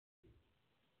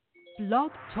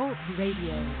Blog Talk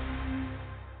Radio.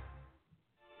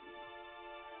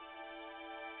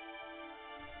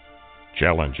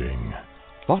 Challenging,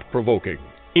 thought-provoking,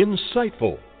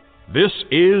 insightful. This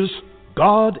is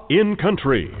God in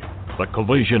Country, the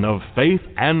collision of faith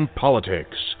and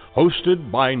politics, hosted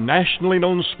by nationally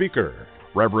known speaker,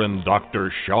 Reverend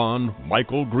Dr. Sean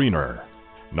Michael Greener.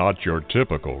 Not your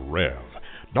typical Rev.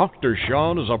 Dr.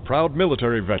 Sean is a proud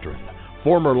military veteran,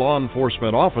 former law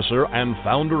enforcement officer, and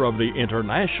founder of the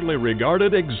internationally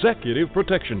regarded Executive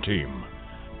Protection Team.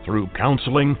 Through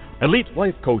counseling, elite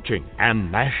life coaching,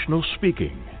 and national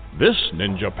speaking, this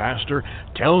ninja pastor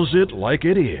tells it like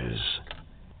it is.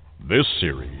 This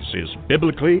series is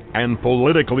biblically and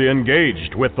politically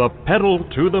engaged with the pedal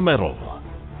to the metal.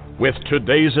 With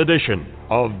today's edition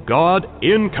of God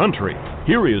in Country,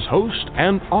 here is host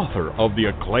and author of the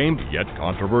acclaimed yet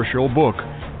controversial book,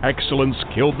 Excellence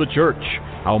Killed the Church: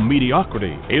 How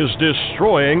Mediocrity is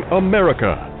Destroying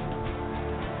America,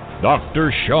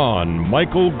 Dr. Sean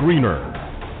Michael Greener.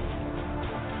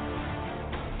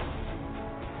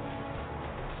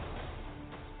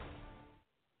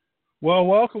 Well,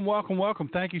 welcome.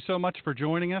 Thank you so much for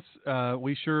joining us.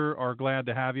 We sure are glad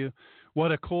to have you.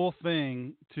 What a cool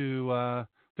thing to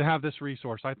have this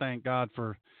resource. I thank God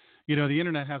for, the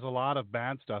internet has a lot of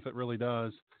bad stuff. It really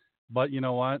does. But you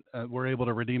know what? We're able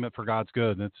to redeem it for God's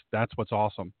good. And that's what's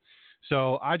awesome.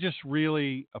 So I just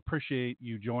really appreciate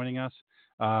you joining us.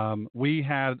 We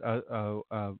had an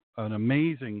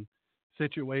amazing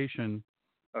situation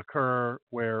occur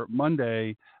where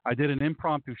Monday I did an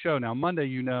impromptu show. Now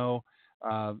Monday,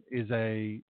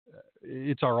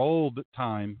 it's our old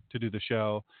time to do the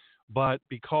show, but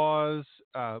because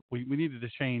we needed to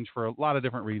change for a lot of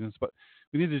different reasons, but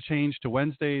we needed to change to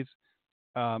Wednesdays.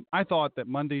 I thought that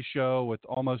Monday's show with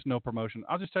almost no promotion.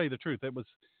 I'll just tell you the truth. It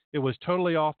was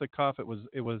totally off the cuff.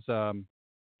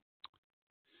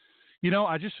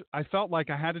 I felt like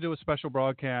I had to do a special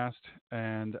broadcast,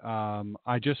 and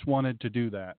I just wanted to do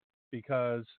that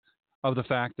because of the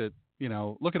fact that,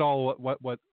 look at all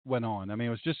what went on. I mean,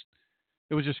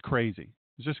 it was just crazy.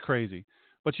 It's just crazy.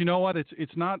 But you know what?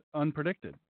 It's not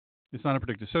unpredicted. It's not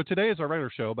unpredicted. So today is our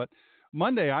regular show, but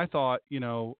Monday I thought,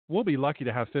 we'll be lucky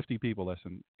to have 50 people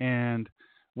listen, and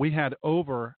we had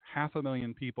over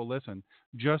 500,000 people listen,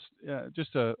 just a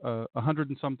hundred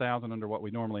and some thousand under what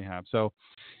we normally have. So,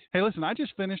 hey, listen, I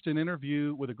just finished an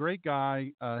interview with a great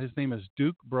guy. His name is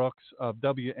Duke Brooks of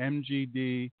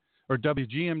WGMD.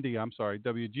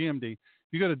 WGMD. If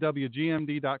you go to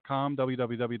WGMD.com,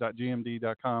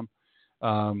 www.gmd.com,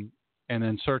 and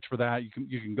then search for that,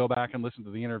 you can go back and listen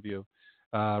to the interview.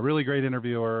 Really great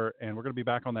interviewer, and we're going to be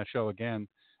back on that show again.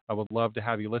 I would love to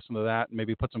have you listen to that and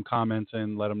maybe put some comments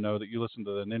in, let them know that you listen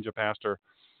to the Ninja Pastor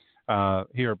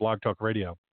here at Blog Talk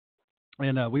Radio.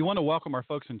 And we want to welcome our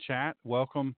folks in chat.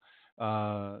 Welcome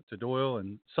to Doyle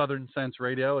and Southern Sense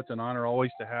Radio. It's an honor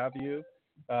always to have you.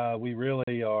 We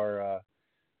really are,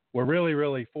 we're really,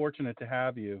 really fortunate to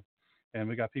have you. And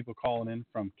we got people calling in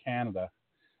from Canada.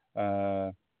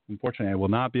 Unfortunately, I will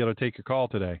not be able to take your call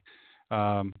today.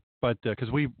 But because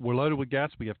we're loaded with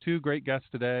guests, we have two great guests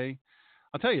today.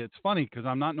 I'll tell you, it's funny because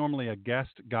I'm not normally a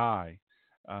guest guy,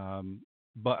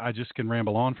 but I just can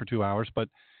ramble on for 2 hours. But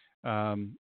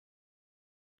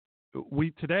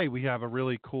today we have a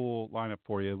really cool lineup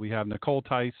for you. We have Nicole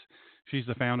Tice. She's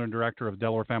the founder and director of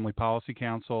Delaware Family Policy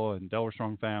Council and Delaware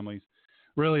Strong Families.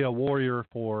 Really a warrior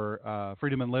for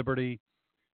freedom and liberty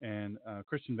and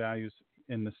Christian values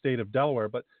in the state of Delaware,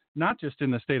 but not just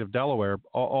in the state of Delaware,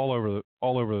 all over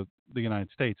the United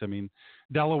States. I mean,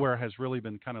 Delaware has really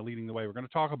been kind of leading the way. We're going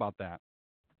to talk about that.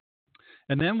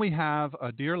 And then we have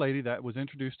a dear lady that was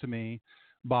introduced to me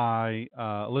by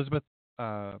Elizabeth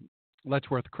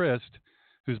Letchworth Christ,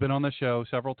 who's been on the show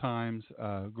several times.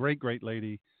 Great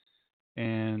lady.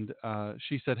 And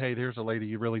she said, hey, there's a lady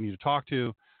you really need to talk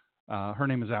to. Her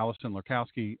name is Allison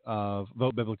Lurkowski of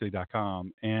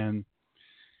votebiblically.com. And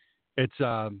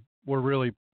we're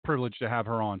really privileged to have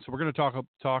her on. So we're going to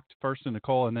talk first to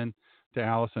Nicole and then to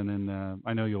Allison, and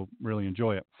I know you'll really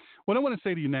enjoy it. What I want to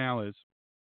say to you now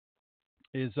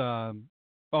is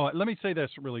let me say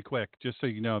this really quick, just so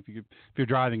you know. If you're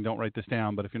driving, don't write this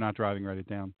down, but if you're not driving, write it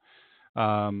down.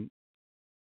 On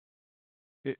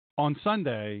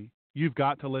Sunday, you've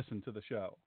got to listen to the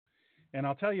show. And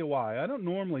I'll tell you why. I don't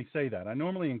normally say that. I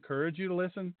normally encourage you to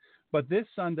listen, but this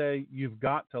Sunday, you've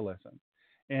got to listen.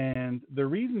 And the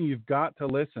reason you've got to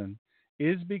listen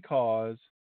is because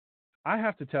I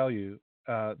have to tell you,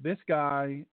 this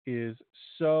guy is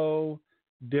so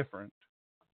different.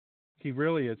 He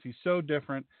really is. He's so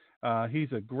different.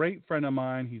 He's a great friend of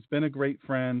mine. He's been a great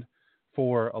friend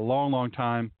for a long, long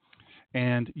time.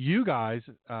 And you guys,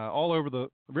 all over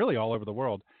the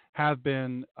world, have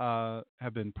been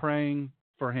praying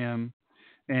for him.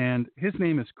 And his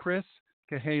name is Chris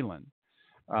Cahalan,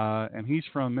 and he's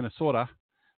from Minnesota,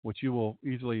 which you will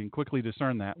easily and quickly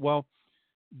discern that. Well,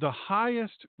 the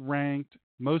highest ranked,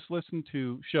 most listened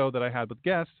to show that I had with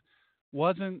guests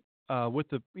wasn't with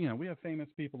the, we have famous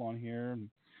people on here, and,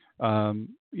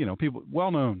 people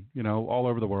well known, all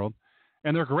over the world.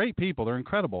 And they're great people. They're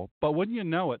incredible. But wouldn't you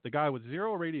know it, the guy with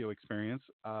zero radio experience,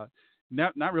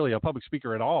 not really a public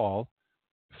speaker at all,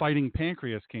 fighting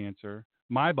pancreas cancer,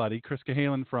 my buddy, Chris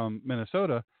Cahalan from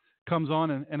Minnesota, comes on,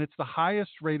 and it's the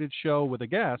highest rated show with a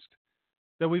guest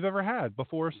that we've ever had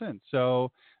before or since.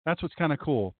 So that's what's kind of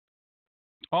cool.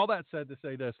 All that said to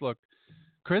say this, look,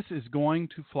 Chris is going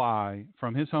to fly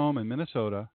from his home in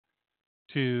Minnesota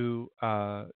to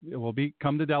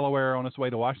come to Delaware on his way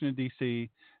to Washington,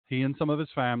 D.C., he and some of his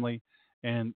family,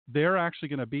 and they're actually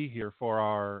going to be here for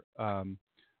our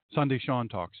Sunday Sean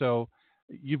Talk. So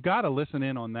you've got to listen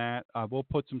in on that. We'll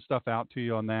put some stuff out to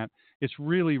you on that. It's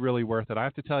really, really worth it. I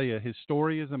have to tell you, his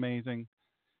story is amazing.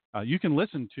 You can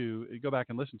go back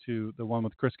and listen to the one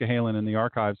with Chris Cahalan in the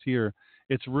archives here.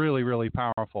 It's really, really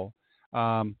powerful.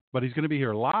 But he's going to be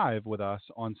here live with us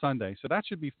on Sunday. So that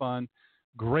should be fun.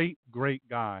 Great, great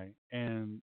guy.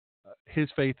 And his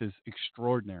faith is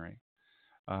extraordinary.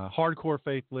 Hardcore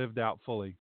faith lived out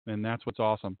fully. And that's what's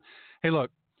awesome. Hey,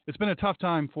 look, it's been a tough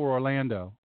time for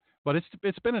Orlando, but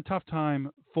it's been a tough time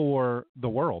for the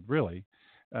world, really.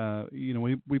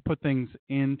 We put things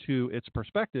into its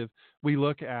perspective. We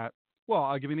look at,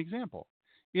 I'll give you an example.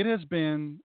 It has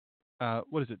been,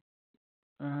 what is it?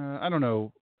 I don't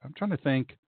know. I'm trying to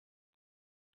think.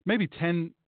 Maybe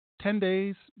 10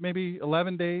 days, maybe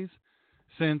 11 days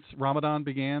since Ramadan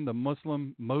began, the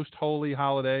Muslim most holy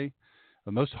holiday,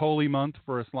 the most holy month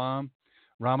for Islam,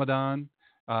 Ramadan.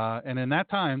 And in that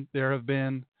time, there have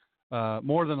been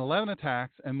more than 11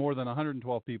 attacks and more than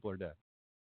 112 people are dead.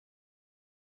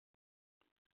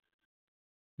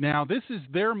 Now, this is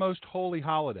their most holy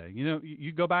holiday.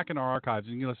 You go back in our archives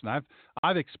and you listen.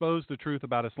 I've exposed the truth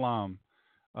about Islam,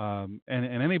 and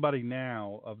anybody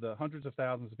now, of the hundreds of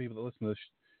thousands of people that listen to this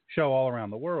show all around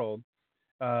the world,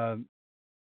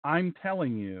 I'm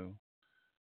telling you,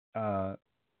 and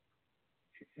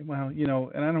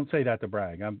I don't say that to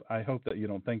brag. I hope that you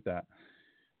don't think that.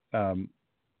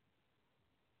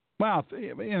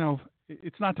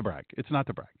 It's not to brag. It's not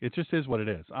to brag. It just is what it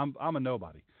is. I'm a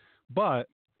nobody, but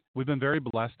we've been very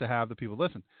blessed to have the people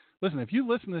listen. Listen, if you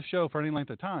listen to this show for any length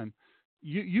of time,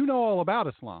 you know all about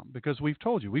Islam because we've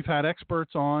told you. We've had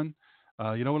experts on.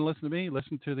 You don't want to listen to me?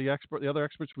 Listen to the other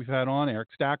experts we've had on: Eric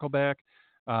Stakelbeck,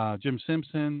 Jim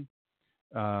Simpson,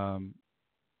 William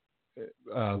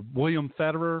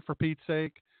Federer, for Pete's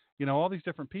sake. All these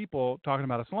different people talking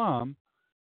about Islam,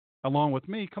 along with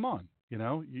me. Come on, you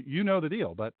know the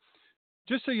deal. But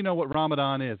just so you know what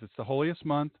Ramadan is, it's the holiest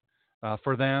month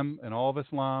for them and all of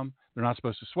Islam. They're not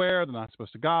supposed to swear. They're not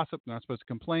supposed to gossip. They're not supposed to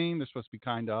complain. They're supposed to be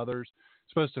kind to others.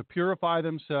 They're supposed to purify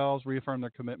themselves, reaffirm their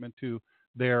commitment to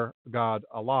their God,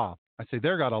 Allah. I say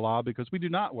their God, Allah, because we do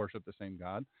not worship the same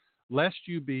God. Lest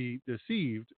you be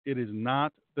deceived, it is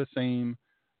not the same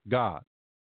God.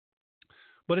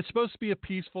 But it's supposed to be a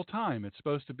peaceful time. It's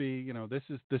supposed to be, this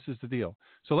is the deal.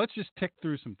 So let's just tick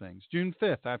through some things. June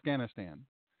 5th, Afghanistan.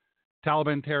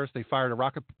 Taliban terrorists, they fired a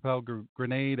rocket-propelled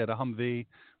grenade at a Humvee. It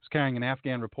was carrying an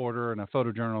Afghan reporter and a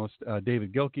photojournalist,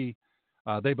 David Gilkey.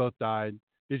 They both died.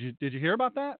 Did you hear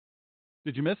about that?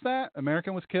 Did you miss that?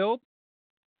 American was killed?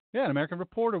 Yeah, an American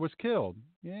reporter was killed.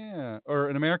 Yeah, or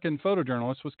an American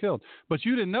photojournalist was killed. But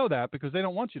you didn't know that because they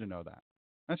don't want you to know that.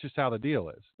 That's just how the deal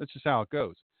is. That's just how it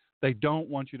goes. They don't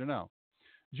want you to know.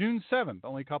 June 7th,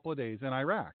 only a couple of days in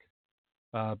Iraq.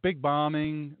 Big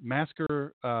bombing,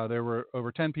 massacre. There were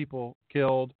over 10 people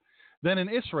killed. Then in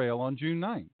Israel on June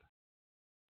 9th,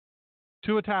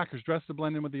 2 attackers dressed to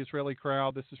blend in with the Israeli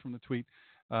crowd. This is from the tweet.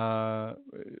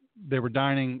 They were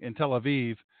dining in Tel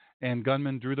Aviv, and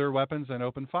gunmen drew their weapons and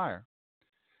opened fire.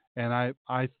 And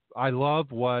I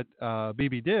love what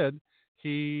Bibi did.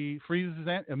 He freezes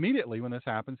immediately when this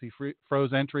happens. He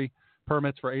froze entry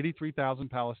permits for 83,000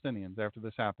 Palestinians after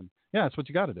this happened. Yeah, that's what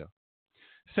you got to do.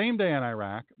 Same day in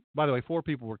Iraq, by the way, 4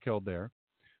 people were killed there.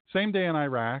 Same day in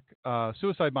Iraq,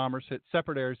 suicide bombers hit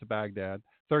separate areas of Baghdad.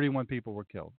 31 people were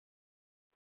killed.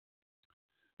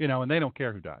 And they don't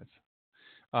care who dies.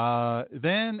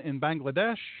 Then in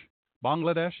Bangladesh,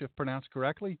 if pronounced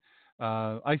correctly,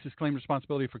 ISIS claimed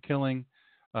responsibility for killing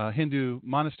a Hindu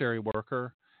monastery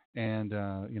worker, and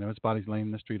his body's laying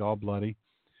in the street all bloody.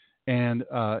 And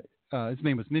his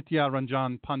name was Nitya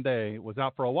Ranjan Pandey, was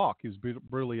out for a walk. He was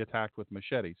brutally attacked with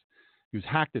machetes. He was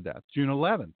hacked to death. June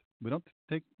 11th.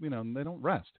 They don't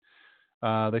rest.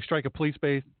 They strike a police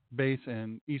base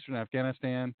in eastern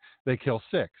Afghanistan. They kill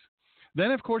 6.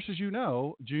 Then, of course, as you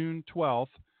know, June 12th,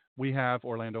 we have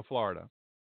Orlando, Florida.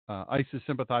 ISIS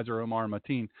sympathizer Omar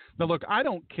Mateen. Now, look, I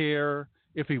don't care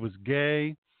if he was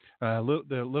gay. The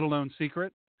little-known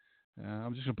secret,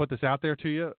 I'm just going to put this out there to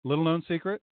you. Little-known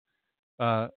secret,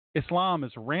 Islam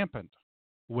is rampant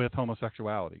with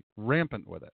homosexuality, rampant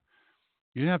with it.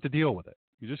 You don't have to deal with it.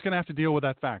 You're just going to have to deal with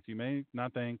that fact. You may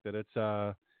not think that it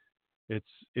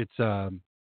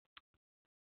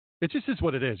just is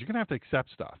what it is. You're going to have to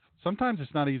accept stuff. Sometimes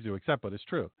it's not easy to accept, but it's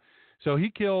true. So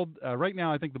he killed, right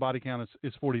now I think the body count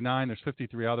is 49. There's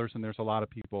 53 others, and there's a lot of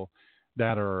people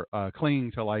that are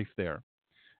clinging to life there.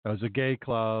 It was a gay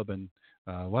club, and,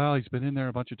 he's been in there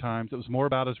a bunch of times. It was more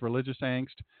about his religious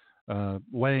angst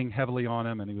weighing heavily on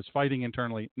him, and he was fighting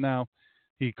internally. Now,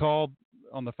 he called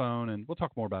on the phone, and we'll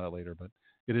talk more about it later, but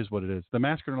it is what it is. The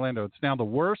massacre in Orlando, it's now the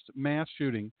worst mass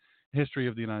shooting in history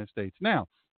of the United States. Now,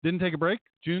 didn't take a break,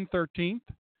 June 13th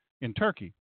in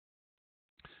Turkey.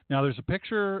 Now, there's a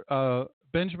picture of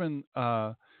Benjamin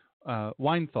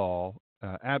Weinthal,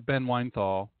 at Ben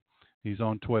Weinthal. He's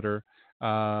on Twitter.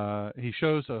 He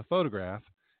shows a photograph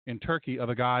in Turkey of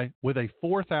a guy with a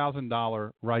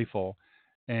 $4,000 rifle,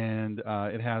 and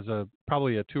it has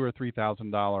probably a $2,000 or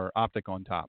 $3,000 optic on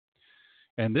top.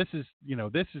 And this is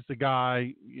the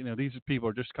guy. These people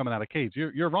are just coming out of caves.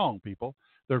 You're wrong, people.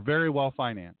 They're very well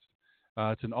financed.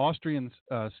 It's an Austrian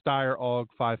Steyr AUG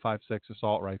 5.56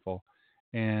 assault rifle,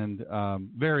 and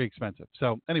very expensive.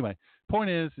 So anyway, point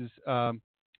is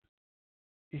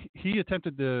he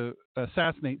attempted to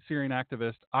assassinate Syrian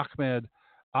activist Ahmed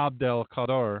Abdel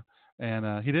Qadir,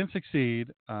 and he didn't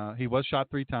succeed. He was shot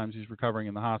 3 times. He's recovering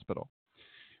in the hospital.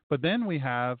 But then we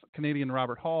have Canadian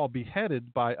Robert Hall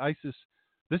beheaded by ISIS.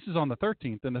 This is on the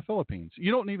 13th in the Philippines.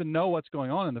 You don't even know what's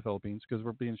going on in the Philippines because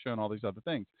we're being shown all these other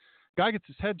things. Guy gets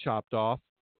his head chopped off.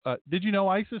 Did you know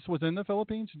ISIS was in the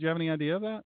Philippines? Did you have any idea of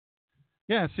that?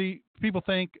 Yeah, see, people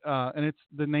think, and it's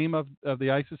the name of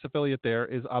the ISIS affiliate there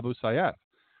is Abu Sayyaf.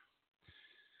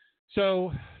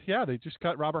 So, yeah, they just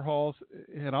cut Robert Hall's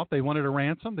head off. They wanted a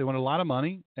ransom. They wanted a lot of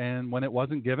money, and when it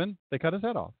wasn't given, they cut his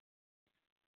head off.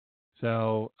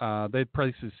 So they'd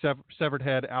placed his severed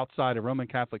head outside a Roman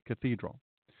Catholic cathedral.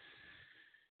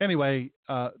 Anyway,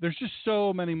 there's just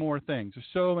so many more things. There's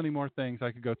so many more things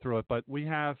I could go through it, but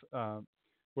we're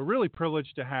really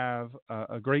privileged to have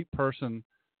a great person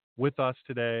with us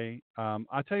today.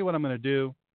 I'll tell you what I'm going to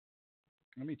do.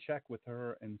 Let me check with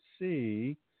her and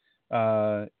see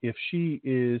if she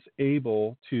is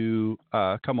able to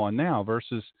come on now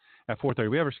versus at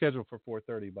 4:30. We have her scheduled for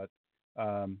 4:30, but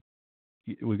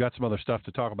we've got some other stuff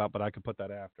to talk about, but I can put that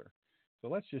after. So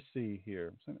let's just see here.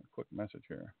 I'm sending a quick message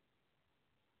here.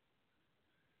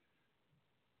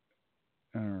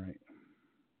 All right.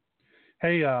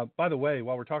 Hey, by the way,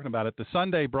 while we're talking about it, the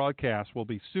Sunday broadcast will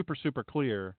be super, super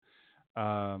clear.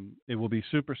 It will be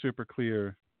super, super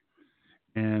clear.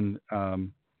 And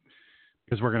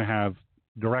because we're going to have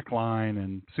direct line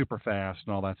and super fast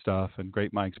and all that stuff and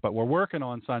great mics. But we're working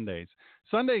on Sundays.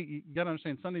 Sunday, you got to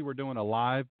understand, Sunday we're doing a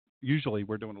live, usually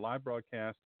we're doing a live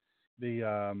broadcast.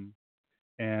 The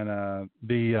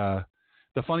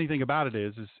funny thing about it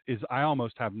is I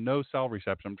almost have no cell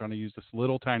reception. I'm trying to use this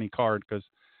little tiny card because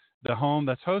the home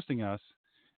that's hosting us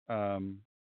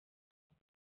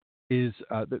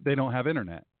they don't have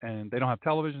internet, and they don't have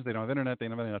televisions, they don't have internet, they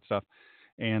don't have any of that stuff.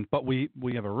 But we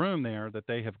have a room there that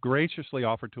they have graciously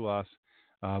offered to us,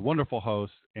 wonderful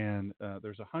hosts, and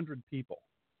there's 100 people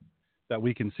that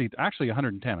we can seat. Actually,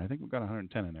 110. I think we've got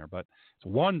 110 in there, but it's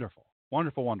wonderful,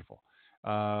 wonderful, wonderful.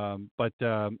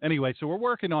 Anyway, so we're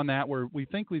working on that. We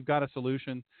think we've got a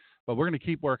solution, but we're going to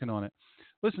keep working on it.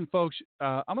 Listen, folks,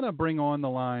 I'm going to bring on the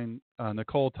line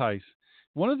Nicole Tice.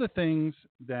 One of the things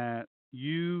that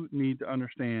you need to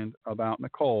understand about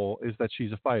Nicole is that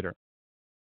she's a fighter.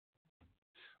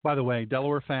 By the way,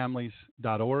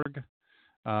 DelawareFamilies.org,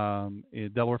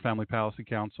 Delaware Family Policy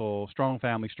Council, Strong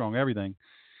Family, Strong Everything.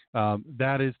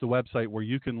 That is the website where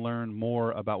you can learn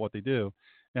more about what they do.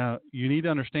 Now, you need to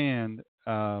understand,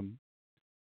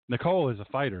 Nicole is a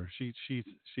fighter.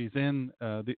 She's in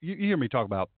you hear me talk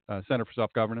about Center for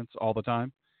Self-Governance all the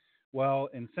time. Well,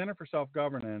 in Center for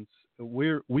Self-Governance,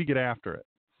 we get after it,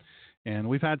 and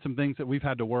we've had some things that we've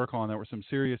had to work on that were some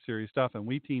serious stuff, and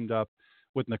we teamed up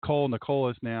with Nicole. Nicole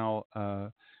is now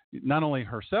not only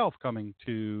herself coming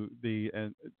to the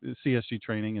CSG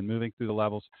training and moving through the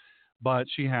levels, but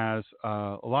she has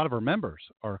a lot of her members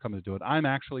are coming to do it. I'm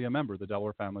actually a member of the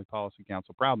Delaware Family Policy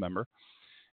Council, proud member,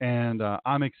 and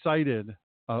I'm excited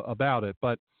about it.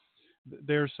 But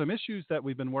there's some issues that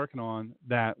we've been working on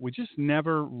that we just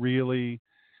never really,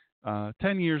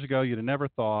 10 years ago, you'd have never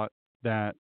thought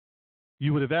that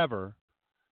you would have ever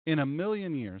in a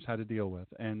million years had to deal with.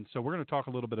 And so we're going to talk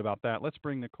a little bit about that. Let's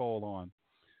bring Nicole on.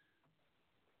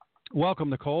 Welcome,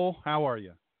 Nicole. How are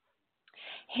you?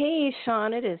 Hey,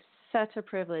 Sean, it is such a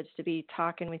privilege to be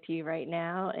talking with you right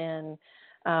now, and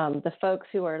the folks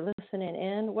who are listening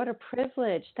in. What a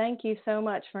privilege. Thank you so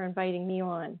much for inviting me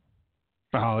on.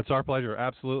 Oh, it's our pleasure.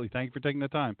 Absolutely. Thank you for taking the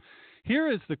time.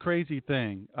 Here is the crazy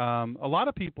thing. A lot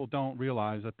of people don't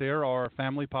realize that there are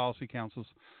family policy councils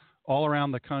all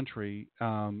around the country,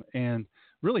 and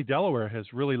really Delaware has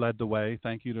really led the way.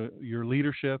 Thank you to your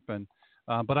leadership.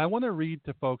 But I want to read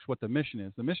to folks what the mission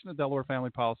is. The mission of Delaware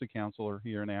Family Policy Council, or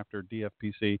here and after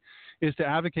DFPC, is to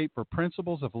advocate for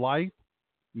principles of life,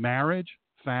 marriage,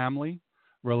 family,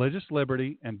 religious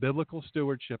liberty, and biblical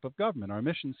stewardship of government. Our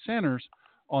mission centers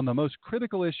on the most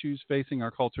critical issues facing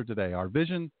our culture today. Our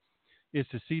vision is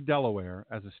to see Delaware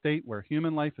as a state where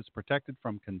human life is protected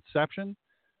from conception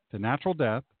to natural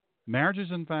death. Marriages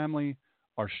and family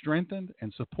are strengthened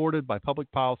and supported by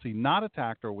public policy, not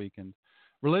attacked or weakened.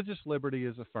 Religious liberty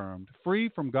is affirmed, free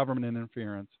from government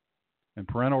interference, and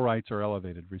parental rights are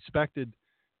elevated, respected,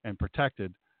 and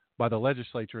protected by the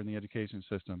legislature and the education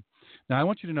system. Now, I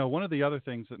want you to know one of the other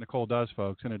things that Nicole does,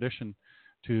 folks, in addition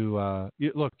to,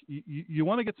 you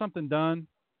want to get something done,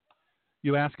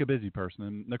 you ask a busy person,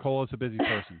 and Nicole is a busy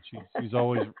person. She's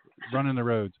always running the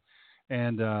roads.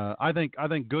 And I think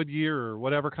Goodyear or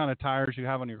whatever kind of tires you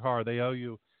have on your car, they owe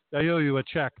you a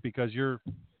check because you're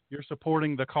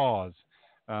supporting the cause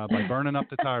by burning up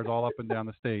the tires all up and down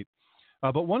the state.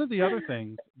 But one of the other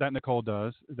things that Nicole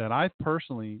does that I've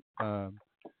personally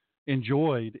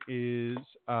enjoyed is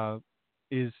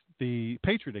the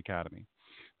Patriot Academy.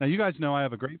 Now, you guys know I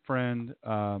have a great friend,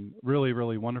 really,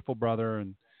 really wonderful brother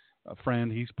and a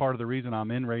friend. He's part of the reason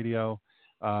I'm in radio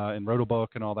and wrote a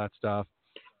book and all that stuff.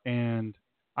 And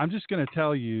I'm just going to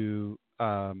tell you,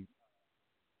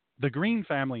 the Green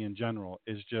family in general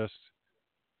is just,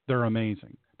 they're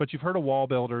amazing. But you've heard of wall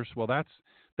builders. Well,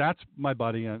 that's my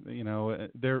buddy.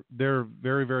 They're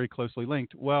very, very closely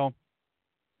linked. Well,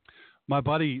 my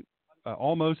buddy,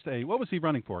 what was he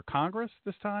running for? Congress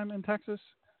this time in Texas?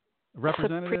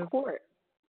 Representative? Supreme Court.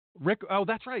 Rick. Oh,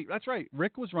 that's right.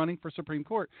 Rick was running for Supreme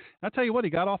Court. And I'll tell you what, he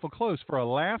got awful close for a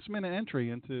last-minute entry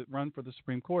into run for the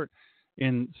Supreme Court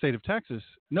in the state of Texas.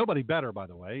 Nobody better, by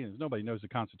the way. Nobody knows the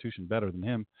Constitution better than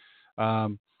him.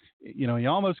 He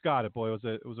almost got it, boy.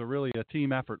 It was really a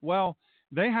team effort. Well,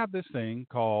 they have this thing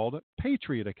called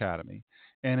Patriot Academy.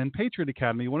 And in Patriot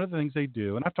Academy, one of the things they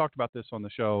do, and I've talked about this on the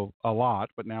show a lot,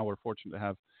 but now we're fortunate to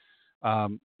have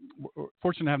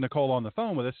Nicole on the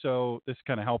phone with us, so this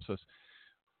kind of helps us.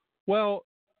 Well,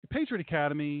 Patriot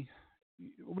Academy,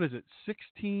 what is it,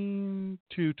 16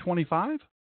 to 25?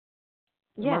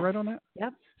 Yeah. Am I right on that?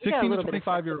 Yep. 16 to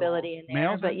 25-year-old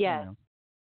males, but yeah.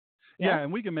 Yeah,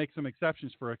 and we can make some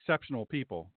exceptions for exceptional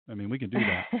people. I mean, we can do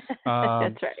that.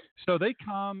 That's right. So they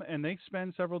come and they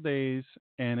spend several days,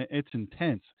 and it's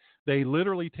intense. They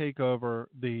literally take over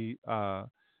the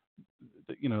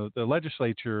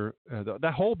legislature,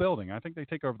 that whole building. I think they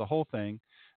take over the whole thing.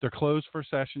 They're closed for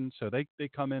sessions, so they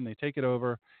come in, they take it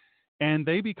over, and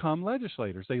they become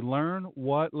legislators. They learn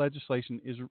what legislation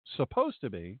is supposed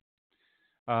to be.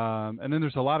 And then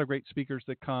there's a lot of great speakers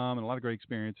that come and a lot of great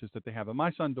experiences that they have. And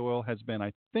my son Doyle has been,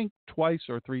 I think, twice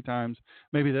or three times.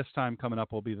 Maybe this time coming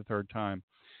up will be the third time.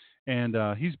 And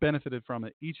he's benefited from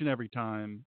it each and every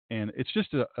time. And it's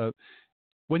just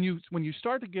when you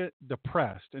start to get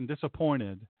depressed and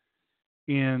disappointed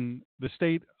in the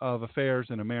state of affairs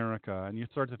in America, and you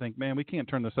start to think, man, we can't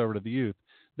turn this over to the youth,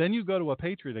 then you go to a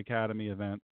Patriot Academy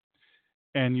event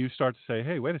and you start to say,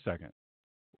 hey, wait a second.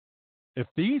 If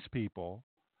these people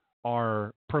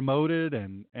are promoted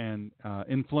and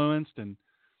influenced and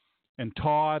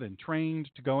taught and trained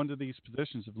to go into these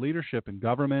positions of leadership in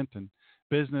government and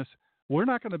business, we're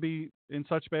not going to be in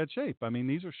such bad shape. I mean,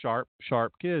 these are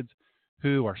sharp kids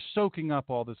who are soaking up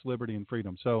all this liberty and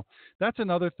freedom. So that's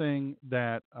another thing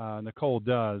that Nicole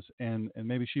does, and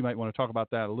maybe she might want to talk about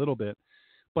that a little bit.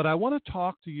 But I want to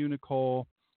talk to you, Nicole.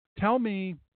 Tell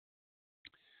me,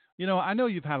 I know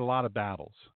you've had a lot of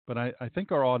battles, but I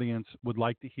think our audience would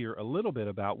like to hear a little bit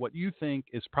about what you think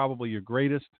is probably your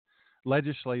greatest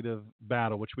legislative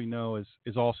battle, which we know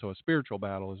is also a spiritual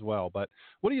battle as well. But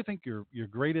what do you think your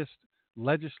greatest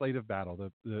legislative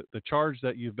battle, the charge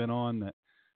that you've been on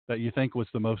that you think was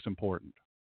the most important?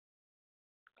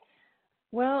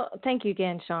 Well, thank you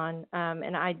again, Sean.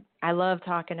 And I love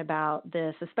talking about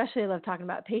this, especially I love talking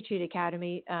about Patriot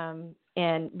Academy,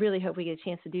 and really hope we get a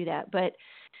chance to do that. But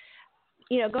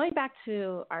Going back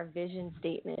to our vision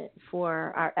statement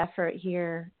for our effort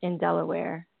here in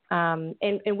Delaware, and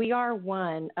we are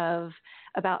one of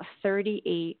about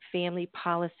 38 family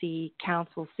policy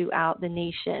councils throughout the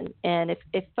nation. And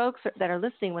if folks that are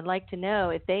listening would like to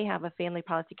know if they have a family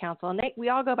policy council, and we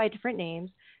all go by different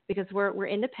names because we're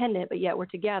independent, but yet we're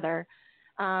together.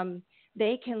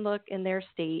 They can look in their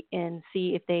state and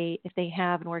see if they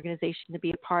have an organization to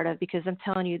be a part of, because I'm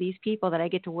telling you, these people that I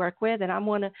get to work with, and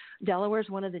Delaware's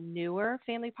one of the newer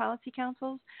family policy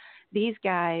councils. These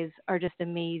guys are just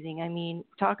amazing. I mean,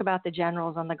 talk about the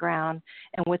generals on the ground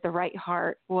and with the right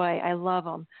heart. Boy, I love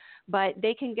them. But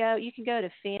you can go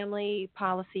to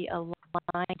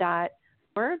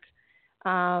familypolicyalign.org,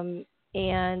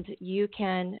 and you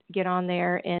can get on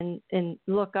there and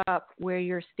look up where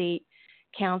your state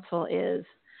council is.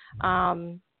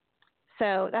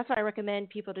 So that's what I recommend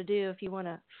people to do if you want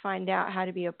to find out how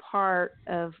to be a part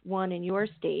of one in your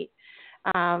state.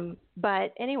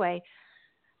 But anyway,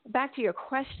 back to your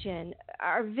question,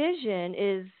 our vision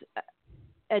is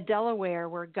a Delaware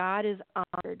where God is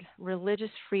honored,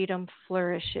 religious freedom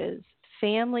flourishes,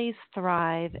 families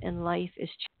thrive, and life is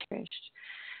cherished.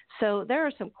 So there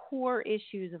are some core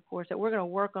issues, of course, that we're going to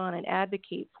work on and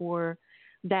advocate for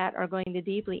that are going to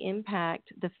deeply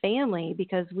impact the family,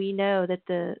 because we know that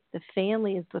the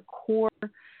family is the core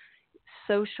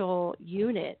social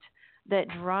unit that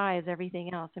drives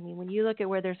everything else. I mean, when you look at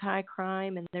where there's high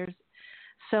crime and there's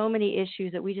so many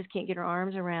issues that we just can't get our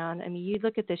arms around, I mean, you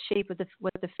look at the shape of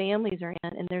what the families are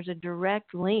in, and there's a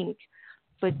direct link,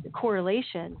 but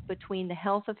correlation between the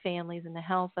health of families and the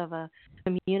health of a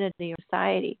community or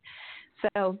society.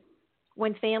 So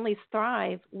when families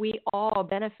thrive, we all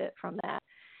benefit from that.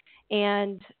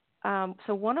 And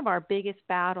so one of our biggest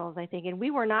battles, I think, and we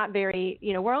were not very,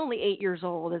 we're only 8 years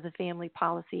old as a family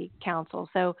policy council.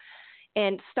 So,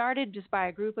 and started just by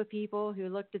a group of people who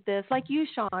looked at this, like you,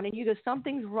 Sean, and you go,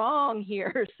 something's wrong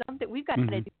here. We've got to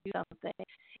do something.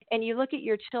 And you look at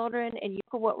your children and you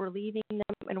look at what we're leaving them,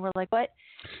 and we're like, what?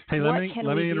 Hey, let me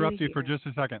interrupt you for just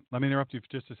a second.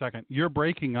 You're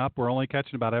breaking up. We're only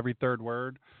catching about every third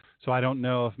word. So I don't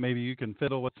know if maybe you can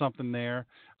fiddle with something there.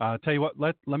 Tell you what,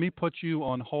 let me put you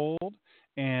on hold,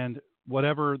 and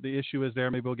whatever the issue is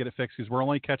there, maybe we'll get it fixed, because we're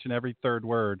only catching every third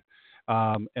word.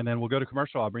 And then we'll go to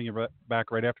commercial. I'll bring you back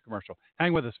right after commercial.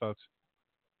 Hang with us, folks.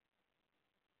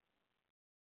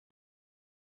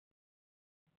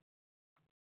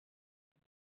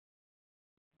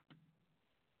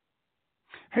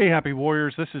 Hey, Happy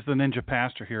Warriors. This is the Ninja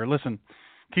Pastor here. Listen,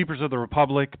 keepers of the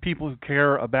Republic, people who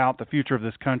care about the future of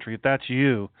this country, if that's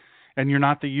you, and you're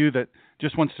not the you that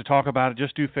just wants to talk about it,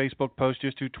 just do Facebook posts,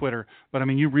 just do Twitter, but I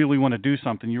mean, you really want to do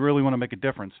something, you really want to make a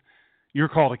difference, you're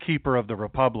called a keeper of the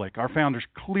Republic. Our founders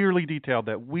clearly detailed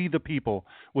that we, the people,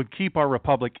 would keep our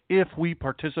Republic if we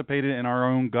participated in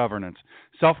our own governance.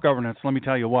 Self-governance, let me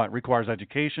tell you what, requires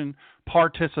education,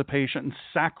 participation,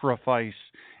 sacrifice,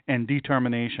 and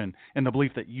determination, and the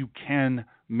belief that you can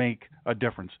make a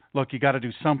difference. Look, you got to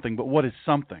do something, but what is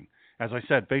something? As I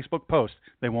said, Facebook posts,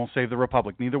 they won't save the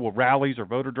Republic. Neither will rallies or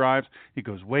voter drives. It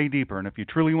goes way deeper. And if you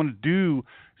truly want to do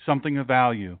something of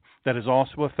value that is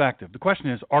also effective, the question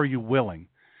is, are you willing?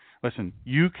 Listen,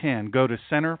 you can go to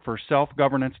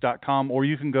centerforselfgovernance.com, or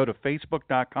you can go to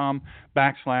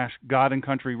facebook.com/God and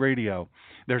Country Radio.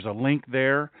 There's a link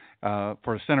there for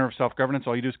the Center of Self-Governance.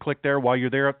 All you do is click there. While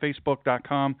you're there at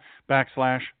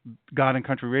facebook.com/God and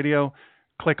Country Radio,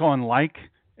 click on like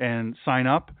and sign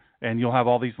up, and you'll have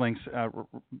all these links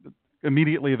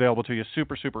immediately available to you.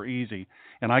 Super, super easy.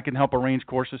 And I can help arrange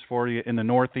courses for you in the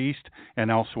Northeast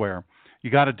and elsewhere. You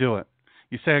got to do it.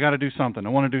 You say, I got to do something. I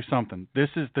want to do something. This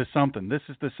is the something. This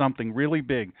is the something really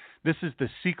big. This is the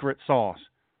secret sauce.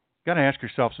 You got to ask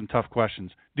yourself some tough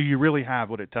questions. Do you really have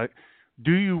what it takes?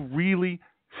 Do you really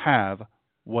have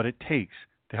what it takes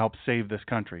to help save this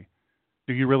country?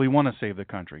 Do you really want to save the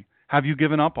country? Have you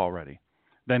given up already?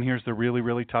 Then here's the really,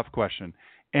 really tough question.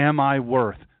 Am I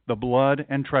worth the blood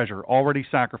and treasure already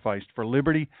sacrificed for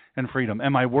liberty and freedom?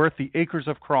 Am I worth the acres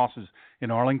of crosses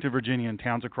in Arlington, Virginia, and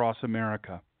towns across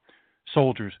America?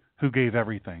 Soldiers who gave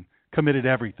everything, committed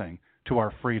everything to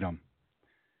our freedom.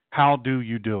 How do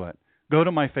you do it? Go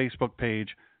to my Facebook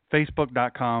page,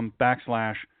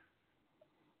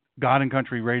 facebook.com/God and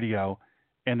Country Radio,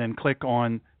 and then click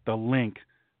on the link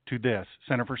to this,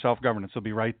 Center for Self-Governance. It'll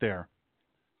be right there.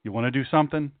 You want to do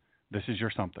something? This is your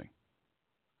something.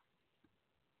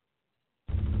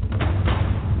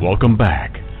 Welcome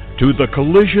back to the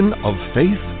collision of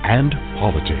faith and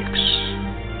politics.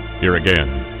 Here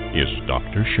again is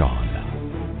Dr. Sean.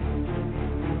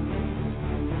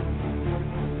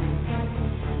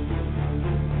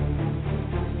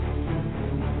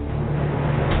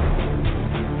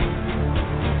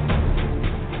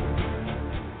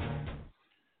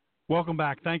 Welcome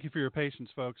back. Thank you for your patience,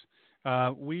 folks.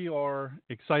 We are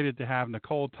excited to have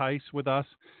Nicole Tice with us,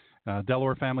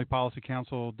 Delaware Family Policy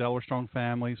Council, Delaware Strong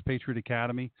Families, Patriot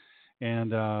Academy.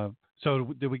 And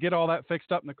so did we get all that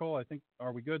fixed up, Nicole? I think,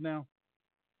 are we good now?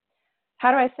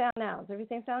 How do I sound now? Does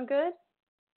everything sound good?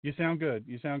 You sound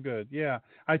good. Yeah.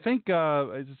 I think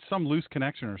it's some loose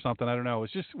connection or something. I don't know.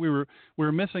 It's just we were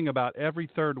missing about every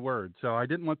third word. So I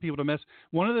didn't want people to miss.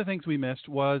 One of the things we missed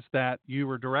was that you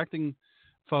were directing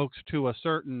folks to a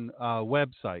certain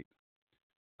website.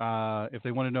 If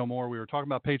they want to know more, we were talking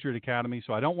about Patriot Academy,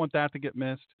 so I don't want that to get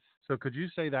missed. So could you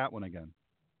say that one again?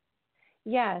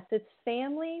 Yes, it's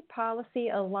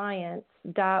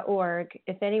familypolicyalliance.org.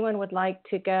 If anyone would like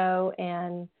to go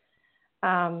and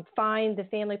find the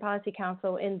Family Policy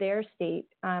Council in their state,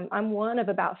 I'm one of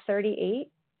about 38.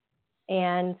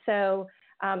 And so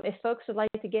if folks would like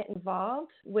to get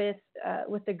involved with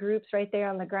the groups right there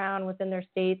on the ground within their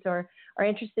states, or are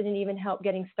interested in even help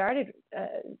getting started,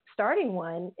 starting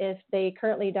one if they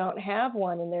currently don't have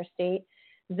one in their state,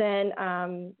 then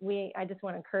I just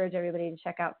want to encourage everybody to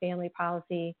check out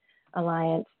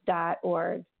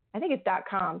familypolicyalliance.org. I think it's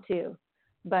 .com too,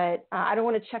 but I don't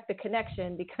want to check the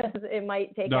connection because it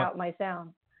might take out my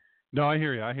sound. No, I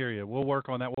hear you. We'll work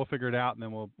on that. We'll figure it out, and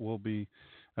then we'll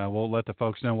let the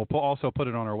folks know. We'll also put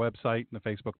it on our website and the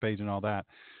Facebook page and all that.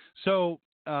 So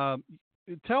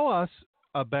tell us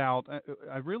about,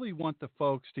 I really want the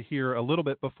folks to hear a little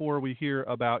bit before we hear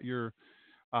about your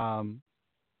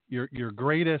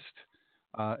greatest,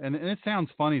 and it sounds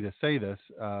funny to say this,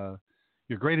 your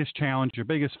greatest challenge, your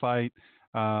biggest fight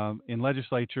in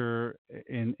legislature,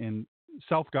 in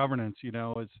self-governance,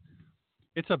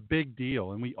 it's a big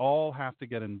deal, and we all have to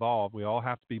get involved. We all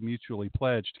have to be mutually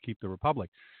pledged to keep the republic.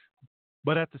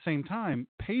 But at the same time,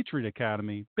 Patriot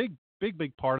Academy, big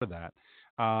part of that.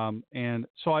 And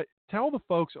so I tell the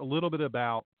folks a little bit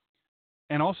about,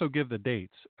 and also give the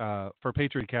dates for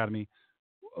Patriot Academy,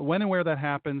 when and where that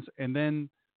happens, and then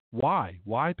why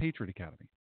Patriot Academy?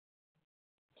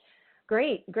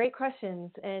 Great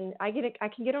questions. And I can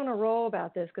get on a roll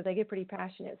about this because I get pretty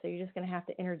passionate. So you're just going to have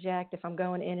to interject if I'm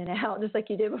going in and out, just like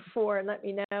you did before, and let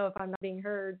me know if I'm not being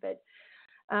heard. But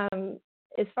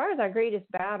as far as our greatest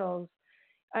battles,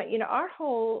 our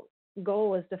whole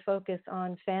goal is to focus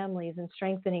on families and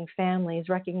strengthening families,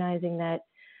 recognizing that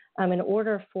in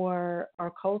order for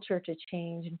our culture to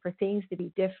change and for things to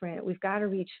be different, we've got to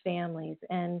reach families.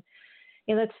 And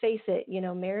let's face it,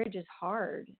 marriage is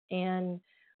hard, and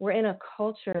we're in a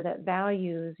culture that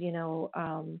values,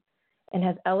 and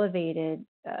has elevated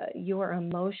your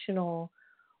emotional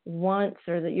wants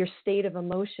or your state of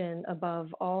emotion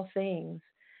above all things.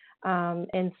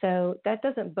 And so that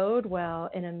doesn't bode well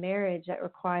in a marriage that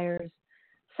requires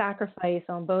sacrifice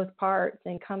on both parts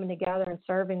and coming together and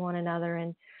serving one another.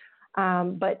 And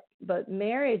but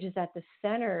marriage is at the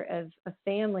center of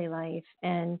family life,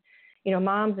 and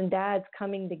moms and dads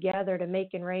coming together to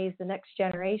make and raise the next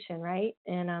generation, right?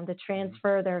 And to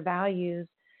transfer their values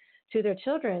to their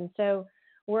children. So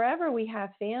wherever we have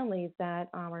families that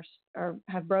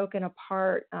have broken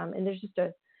apart, and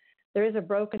there is a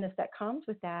brokenness that comes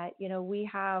with that. We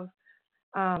have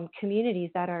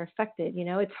communities that are affected.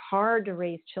 It's hard to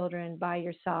raise children by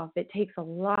yourself. It takes a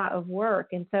lot of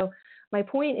work. And so my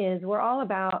point is, we're all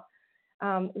about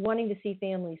wanting to see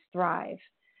families thrive.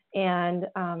 And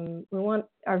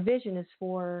our vision is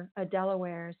for a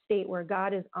Delaware state where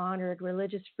God is honored,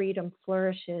 religious freedom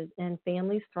flourishes, and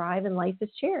families thrive and life is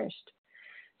cherished.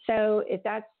 So if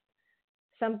that's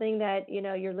something that,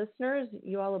 your listeners,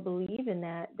 you all believe in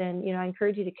that, then, I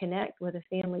encourage you to connect with a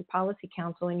family policy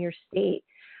council in your state.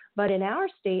 But in our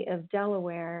state of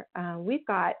Delaware, we've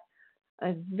got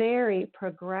a very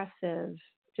progressive,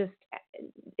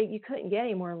 you couldn't get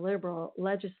any more liberal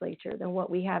legislature than what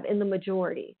we have in the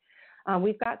majority.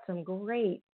 We've got some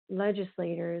great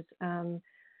legislators,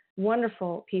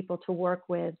 wonderful people to work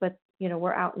with, but,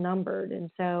 we're outnumbered.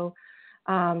 And so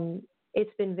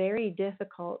it's been very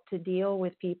difficult to deal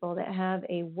with people that have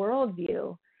a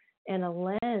worldview and a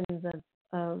lens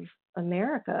of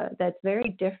America that's very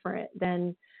different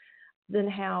than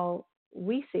how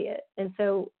we see it. And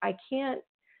so I can't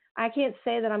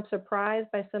say that I'm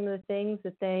surprised by some of the things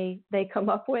that they come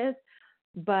up with,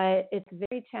 but it's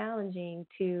very challenging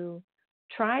to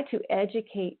try to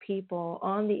educate people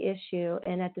on the issue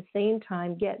and at the same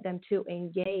time get them to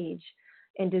engage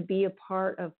and to be a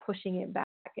part of pushing it back.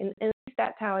 And at least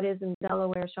that's how it is in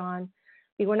Delaware, Sean.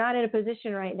 We're not in a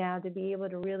position right now to be able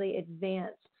to really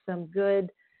advance some good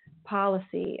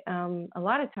policy. A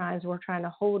lot of times we're trying to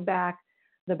hold back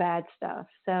the bad stuff.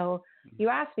 So you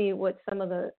asked me what some of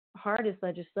the hardest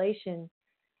legislation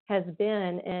has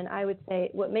been. And I would say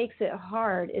what makes it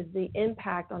hard is the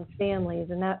impact on families.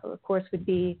 And that, of course, would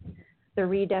be the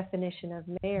redefinition of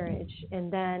marriage.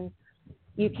 And then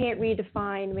you can't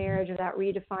redefine marriage without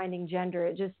redefining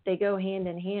gender. They go hand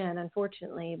in hand,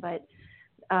 unfortunately. But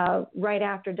right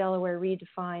after Delaware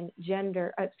redefined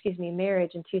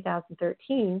marriage in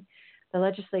 2013, the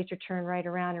legislature turned right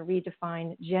around and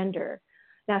redefined gender.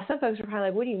 Now, some folks are probably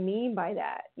like, what do you mean by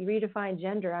that? You redefine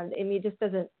gender. I mean, it just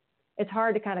doesn't, it's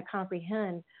hard to kind of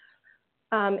comprehend.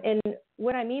 And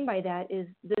what I mean by that is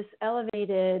this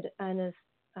elevated and this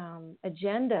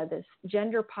agenda, this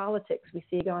gender politics we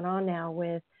see going on now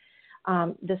with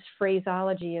this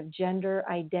phraseology of gender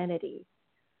identity.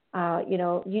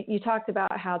 You talked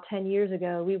about how 10 years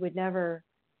ago we would never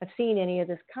have seen any of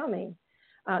this coming.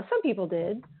 Some people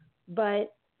did,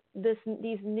 but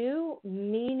these new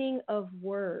meaning of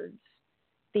words,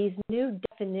 these new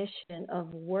definition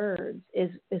of words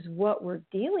is what we're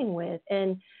dealing with.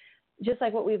 And just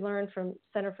like what we've learned from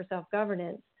Center for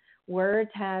Self-Governance, words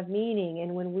have meaning.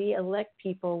 And when we elect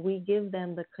people, we give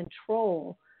them the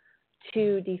control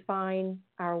to define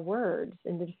our words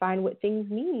and to define what things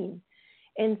mean.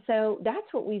 And so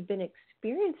that's what we've been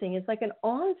experiencing. It's like an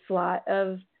onslaught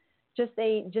of just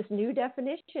new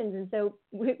definitions. And so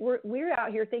we're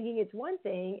out here thinking it's one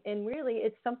thing, and really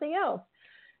it's something else.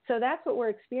 So that's what we're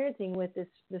experiencing with this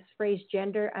phrase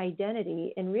gender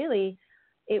identity. And really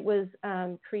it was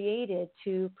created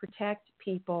to protect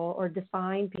people or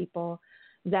define people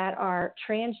that are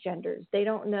transgenders. They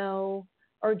don't know,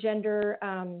 or gender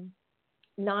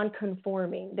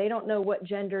non-conforming. They don't know what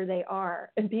gender they are.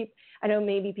 And I know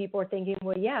maybe people are thinking,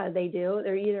 well, yeah, they do.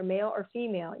 They're either male or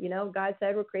female. God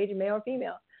said we're created male or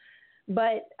female.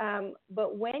 But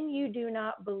when you do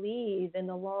not believe in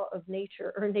the law of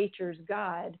nature or nature's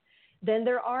God, then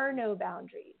there are no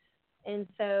boundaries. And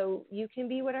so you can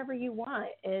be whatever you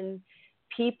want. And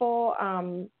people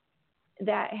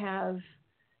that have,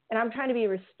 and I'm trying to be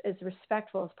as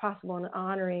respectful as possible and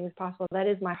honoring as possible. That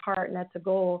is my heart, and that's a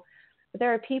goal. But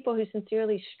there are people who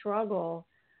sincerely struggle,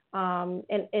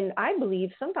 and I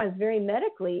believe sometimes very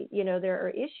medically, there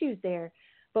are issues there.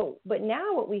 But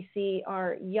now what we see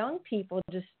are young people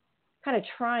just kind of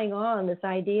trying on this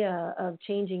idea of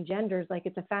changing genders like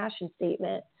it's a fashion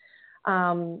statement.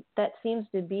 That seems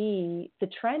to be the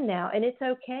trend now. And it's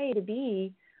okay to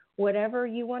be whatever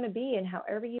you want to be and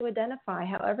however you identify.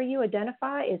 However you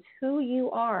identify is who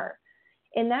you are.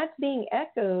 And that's being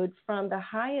echoed from the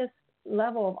highest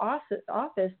level of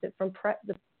office that from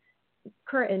the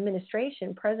current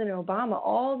administration, President Obama,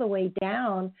 all the way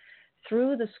down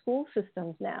through the school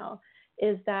systems now,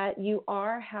 is that you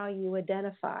are how you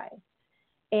identify.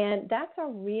 And that's a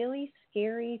really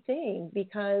scary thing,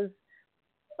 because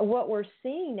what we're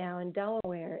seeing now in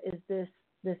Delaware is this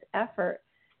effort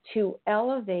to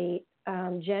elevate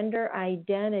gender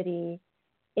identity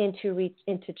and to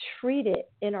treat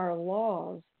it in our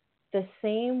laws the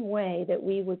same way that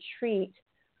we would treat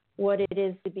what it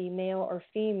is to be male or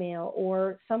female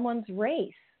or someone's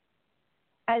race,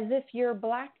 as if your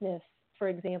blackness, for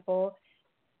example,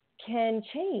 can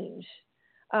change.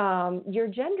 Your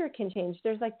gender can change.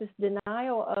 There's like this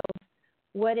denial of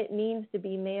what it means to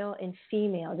be male and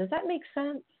female. Does that make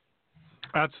sense?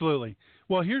 Absolutely.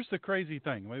 Well, here's the crazy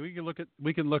thing. We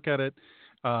can look at it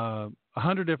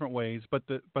 100 different ways, but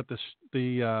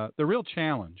the real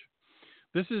challenge.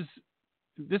 This is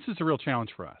a real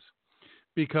challenge for us,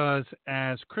 because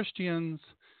as Christians,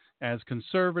 as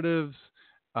conservatives,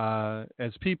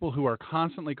 as people who are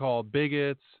constantly called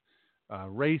bigots,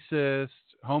 racists,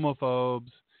 homophobes,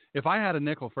 if I had a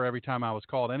nickel for every time I was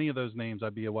called any of those names,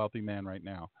 I'd be a wealthy man right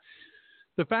now.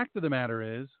 The fact of the matter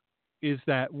is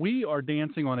that we are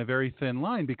dancing on a very thin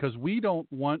line, because we don't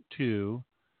want to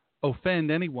offend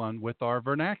anyone with our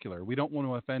vernacular. We don't want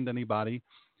to offend anybody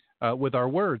with our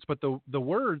words, but the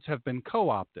words have been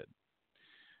co-opted.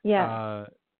 Yeah.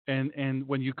 And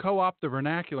when you co-opt the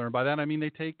vernacular, and by that I mean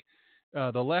they take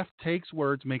the left takes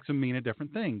words, makes them mean a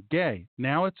different thing. Gay.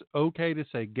 Now it's okay to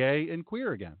say gay and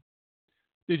queer again.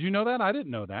 Did you know that? I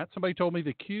didn't know that. Somebody told me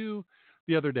the Q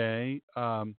the other day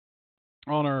on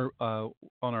our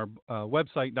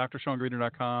website,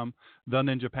 drshawngreener.com,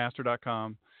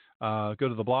 theninjapastor.com. Go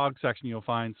to the blog section. You'll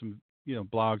find some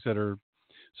blogs that are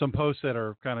some posts that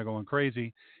are kind of going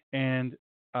crazy. And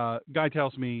guy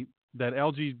tells me that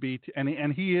LGBT,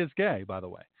 and he is gay, by the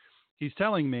way. He's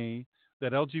telling me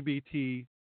that LGBTQ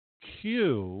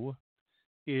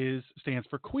stands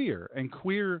for queer, and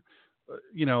queer.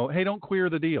 Hey, don't queer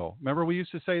the deal. Remember we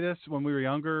used to say this when we were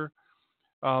younger?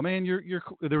 Oh man,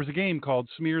 there was a game called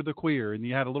Smear the Queer, and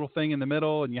you had a little thing in the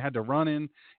middle, and you had to run in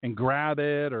and grab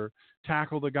it or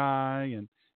tackle the guy,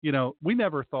 we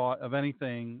never thought of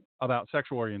anything about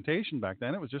sexual orientation back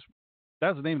then. It was just, that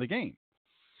was the name of the game.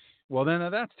 Well, then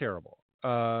that's terrible.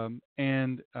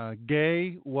 And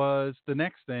gay was the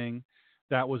next thing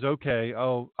that was okay.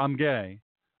 Oh, I'm gay.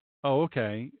 Oh,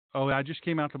 okay. Oh, I just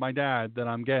came out to my dad that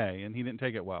I'm gay, and he didn't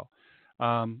take it well.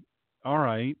 All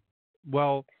right.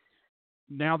 Well,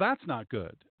 now that's not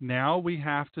good. Now we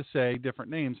have to say different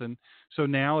names. And so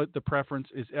now the preference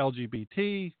is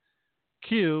LGBTQ,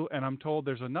 and I'm told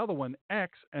there's another one,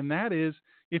 X, and that is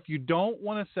if you don't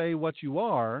want to say what you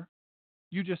are,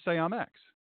 you just say I'm X.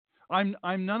 I'm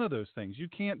none of those things. You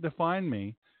can't define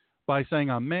me by saying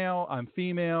I'm male, I'm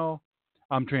female,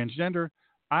 I'm transgender.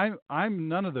 I'm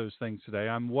none of those things today.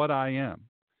 I'm what I am,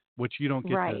 which you don't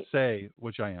get to say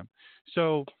which I am.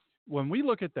 So when we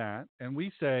look at that and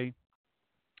we say,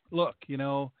 look,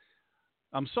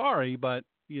 I'm sorry, but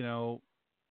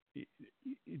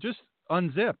just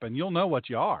unzip and you'll know what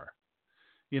you are,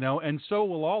 and so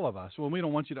will all of us. Well, we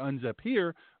don't want you to unzip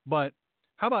here, but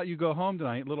how about you go home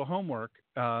tonight, little homework,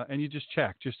 and you just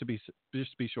check just to be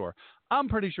sure. I'm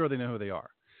pretty sure they know who they are.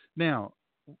 Now,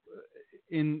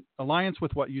 in alliance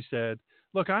with what you said,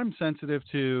 look, I'm sensitive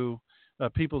to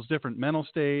people's different mental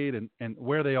state and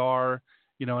where they are,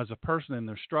 as a person in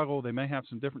their struggle. They may have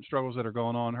some different struggles that are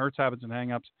going on, hurts, habits, and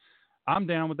hangups. I'm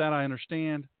down with that. I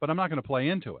understand, but I'm not going to play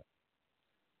into it.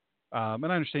 And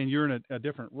I understand you're in a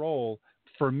different role.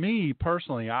 For me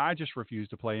personally, I just refuse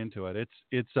to play into it.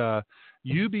 It's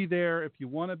you be there if you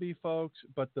want to be, folks.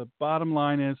 But the bottom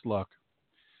line is, look,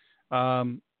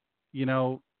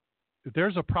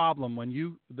 there's a problem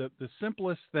when the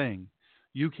simplest thing,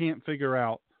 you can't figure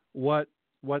out what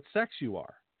sex you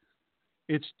are.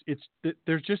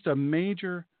 There's just a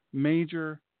major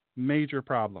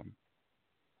problem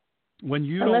when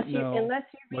you unless don't know. Unless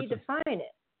you redefine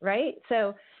it, right?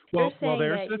 So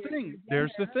there's the thing.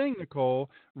 There's the thing, Nicole.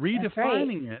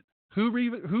 Redefining it. Who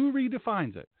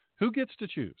redefines it? Who gets to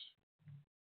choose?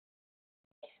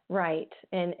 Right,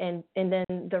 and then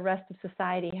the rest of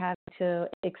society have to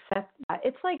accept that.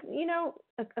 It's like,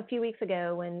 a few weeks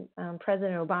ago when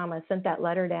President Obama sent that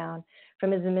letter down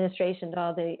from his administration to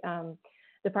all the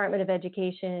Department of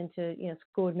Education, to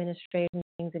school administrators and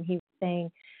things, and he was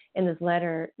saying in this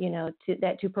letter,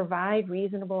 to provide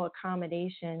reasonable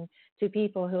accommodation to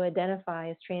people who identify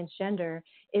as transgender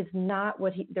is not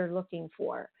what they're looking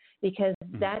for, because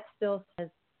that still says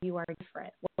you are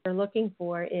different. What they're looking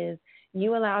for is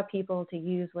you allow people to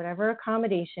use whatever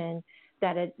accommodation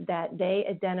that they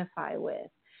identify with.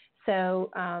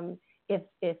 So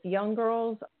if young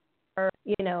girls are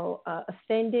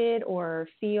offended or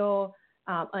feel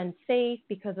unsafe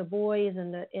because a boy is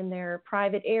in their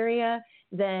private area,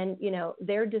 then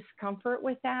their discomfort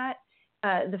with that,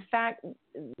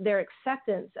 their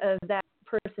acceptance of that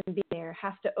person being there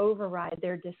has to override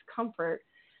their discomfort,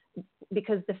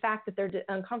 because the fact that they're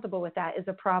uncomfortable with that is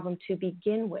a problem to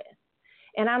begin with.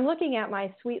 And I'm looking at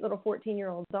my sweet little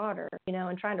 14-year-old daughter,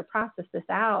 and trying to process this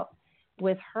out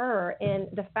with her, and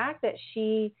the fact that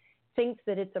she thinks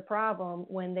that it's a problem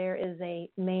when there is a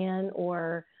man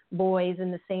or boys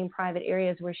in the same private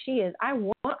areas where she is. I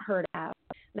want her to have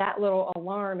that little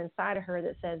alarm inside of her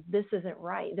that says, this isn't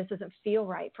right. This doesn't feel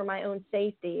right. For my own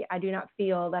safety, I do not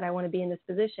feel that I want to be in this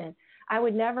position. I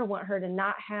would never want her to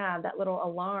not have that little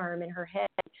alarm in her head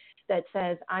that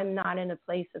says, I'm not in a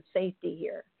place of safety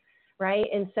here, right?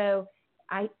 And so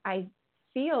I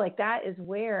feel like that is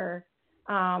where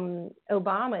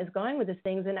Obama is going with these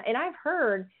things. And I've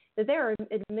heard that there are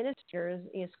administrators,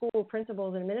 school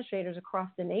principals and administrators across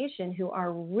the nation who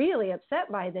are really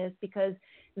upset by this, because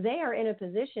they are in a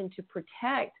position to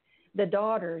protect the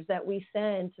daughters that we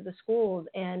send to the schools,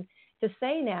 and to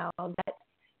say now that,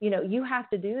 you have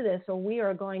to do this, or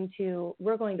we're going to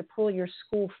pull your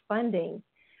school funding.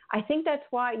 I think that's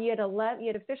why you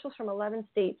had officials from 11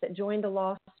 states that joined the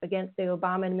lawsuit against the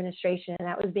Obama administration, and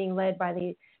that was being led by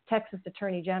the Texas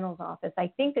Attorney General's office.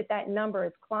 I think that number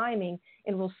is climbing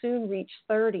and will soon reach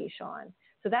 30, Sean.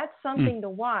 So that's something to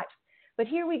watch. But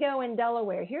here we go in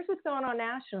Delaware. Here's what's going on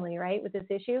nationally, right, with this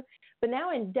issue. But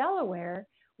now in Delaware,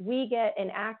 we get an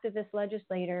activist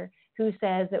legislator who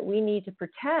says that we need to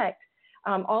protect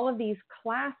all of these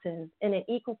classes in an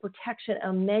equal protection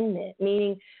amendment,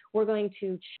 meaning we're going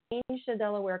to change the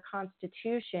Delaware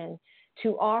Constitution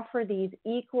to offer these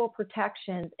equal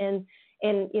protections. And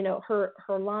her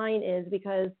line is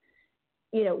because,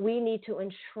 we need to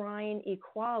enshrine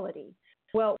equality.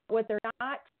 Well, what they're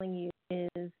not telling you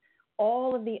is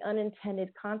all of the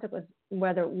unintended consequences,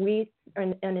 whether we are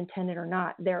unintended or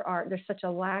not. There's such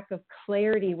a lack of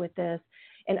clarity with this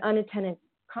and unintended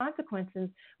consequences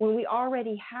when we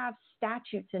already have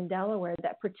statutes in Delaware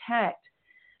that protect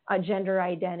gender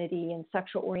identity and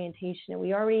sexual orientation. And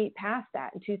we already passed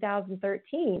that in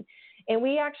 2013. And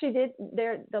we actually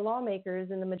the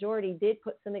lawmakers in the majority did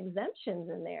put some exemptions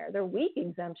in there. They're weak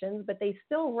exemptions, but they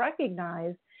still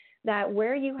recognize that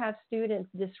where you have students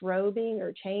disrobing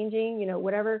or changing,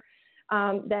 whatever,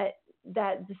 that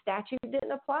the statute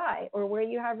didn't apply, or where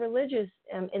you have religious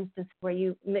instances where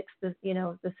you mix the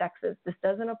sexes, this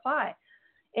doesn't apply.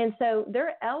 And so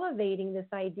they're elevating this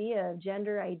idea of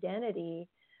gender identity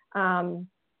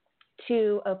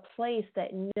to a place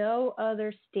that no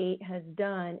other state has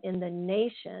done in the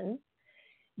nation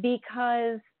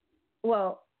because,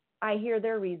 well, I hear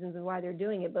their reasons of why they're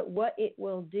doing it, but what it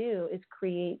will do is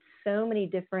create so many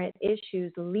different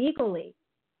issues legally.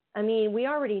 I mean, we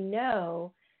already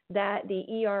know that the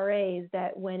ERAs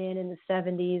that went in the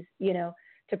 70s,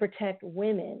 to protect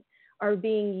women are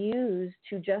being used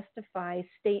to justify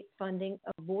state funding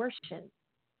abortion,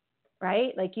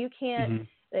 right? Like you can't,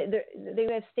 they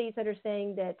have states that are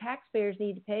saying that taxpayers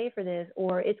need to pay for this,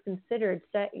 or it's considered,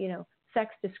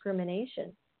 sex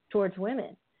discrimination towards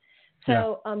women.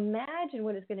 So imagine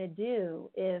what it's going to do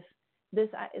if this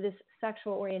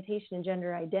sexual orientation and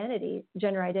gender identity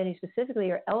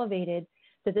specifically, are elevated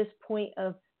to this point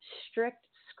of strict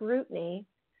scrutiny,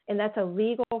 and that's a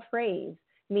legal phrase,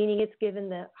 meaning it's given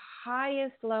the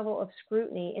highest level of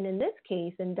scrutiny. And in this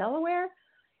case, in Delaware,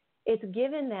 it's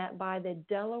given that by the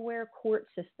Delaware court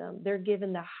system. They're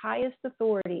given the highest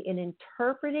authority in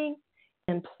interpreting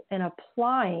and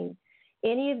applying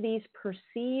any of these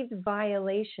perceived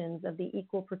violations of the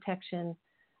Equal Protection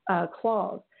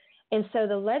Clause. And so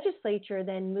the legislature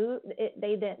then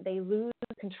they lose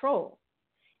control.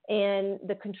 And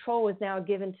the control is now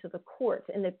given to the courts.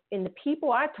 And the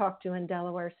people I talked to in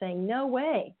Delaware are saying, no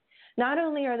way. Not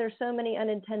only are there so many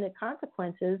unintended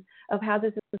consequences of how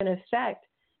this is going to affect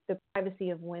the privacy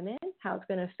of women, how it's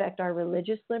going to affect our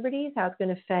religious liberties, how it's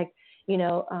going to affect,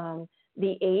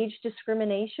 the age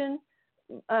discrimination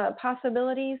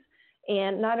possibilities.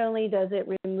 And not only does it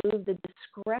remove the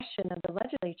discretion of the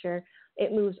legislature,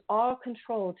 it moves all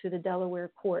control to the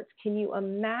Delaware courts. Can you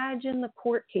imagine the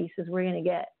court cases we're going to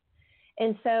get?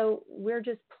 And so we're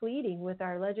just pleading with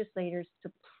our legislators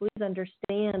to please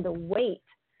understand the weight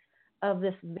of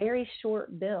this very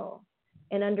short bill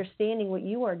and understanding what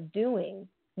you are doing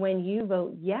when you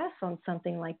vote yes on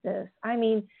something like this. I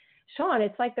mean, Sean,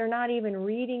 it's like they're not even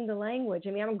reading the language.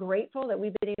 I mean, I'm grateful that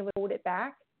we've been able to hold it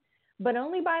back, but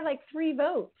only by like 3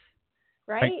 votes,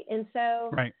 right? And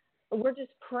so we're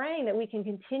just praying that we can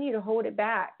continue to hold it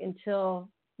back until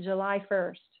July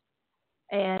 1st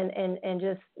and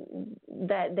just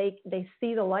that they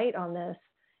see the light on this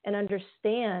and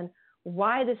understand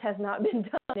why this has not been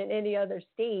done in any other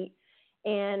state.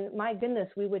 And my goodness,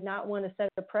 we would not want to set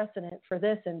a precedent for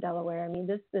this in Delaware. I mean,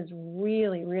 this is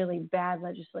really, really bad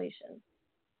legislation.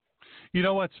 You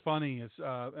know what's funny is,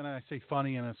 and I say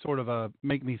funny in a sort of a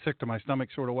make me sick to my stomach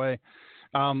sort of way.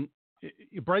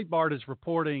 Breitbart is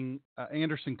reporting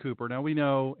Anderson Cooper. Now we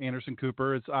know Anderson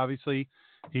Cooper is obviously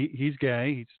he's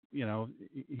gay.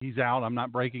 He's out. I'm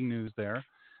not breaking news there.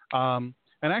 And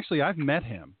actually, I've met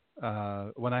him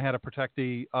when I had a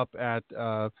protectee up at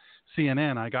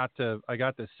CNN. I got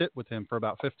to sit with him for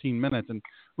about 15 minutes, and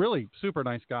really super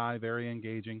nice guy, very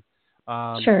engaging.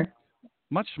 Sure.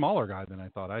 Much smaller guy than I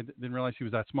thought. I didn't realize he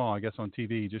was that small. I guess on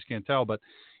TV, you just can't tell. But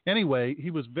anyway, he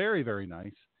was very, very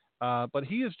nice. But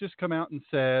he has just come out and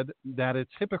said that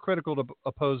it's hypocritical to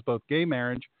oppose both gay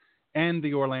marriage and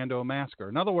the Orlando massacre.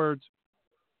 In other words,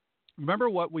 remember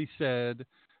what we said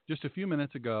just a few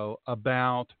minutes ago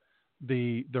about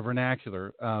the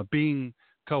vernacular being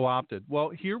co-opted. Well,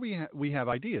 here we have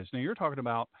ideas. Now you're talking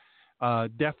about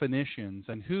definitions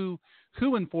and who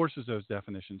enforces those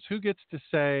definitions. Who gets to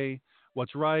say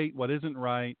what's right, what isn't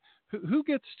right? Who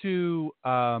gets to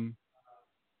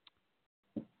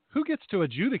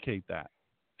adjudicate that?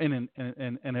 And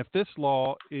if this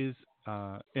law is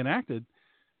enacted,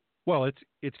 well,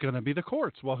 it's going to be the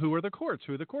courts. Well, who are the courts?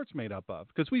 Who are the courts made up of?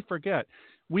 Because we forget,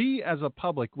 we as a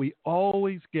public, we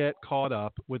always get caught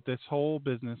up with this whole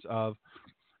business of,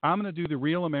 I'm going to do the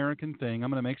real American thing.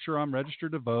 I'm going to make sure I'm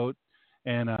registered to vote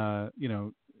and,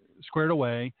 squared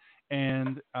away.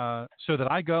 And so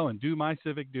that I go and do my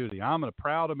civic duty. I'm a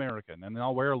proud American. And then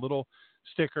I'll wear a little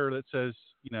sticker that says,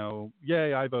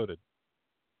 yay, I voted.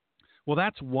 Well,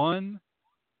 that's one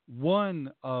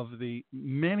of the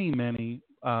many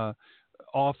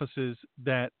offices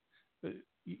that,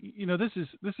 this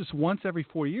is once every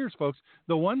 4 years, folks.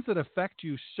 The ones that affect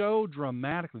you so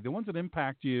dramatically, the ones that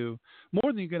impact you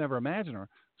more than you can ever imagine are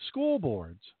school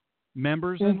boards,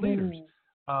 members and leaders.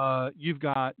 You've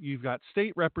got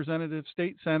state representatives,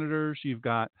 state senators. You've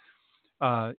got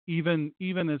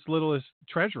even as little as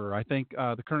treasurer. I think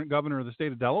the current governor of the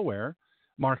state of Delaware,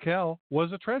 Markell,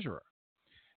 was a treasurer.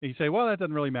 And you say, well, that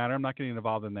doesn't really matter. I'm not getting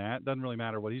involved in that. It doesn't really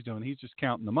matter what he's doing. He's just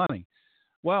counting the money.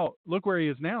 Well, look where he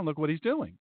is now and look what he's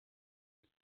doing.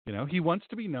 He wants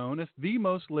to be known as the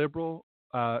most liberal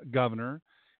governor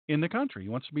in the country. He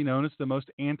wants to be known as the most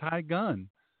anti-gun,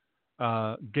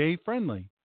 gay-friendly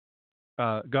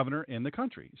governor in the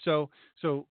country. So,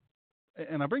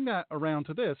 and I bring that around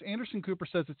to this. Anderson Cooper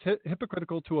says it's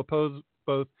hypocritical to oppose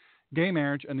both gay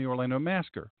marriage and the Orlando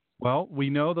massacre. Well, we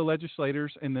know the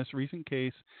legislators in this recent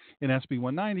case in SB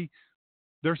 190,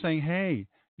 they're saying, hey,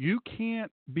 you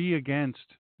can't be against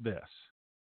this.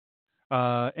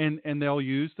 And they'll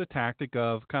use the tactic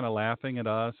of kind of laughing at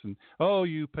us and, oh,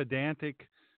 you pedantic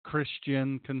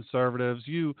Christian conservatives,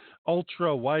 you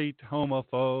ultra-white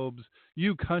homophobes,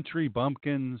 you country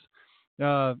bumpkins.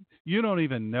 You don't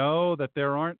even know that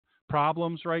there aren't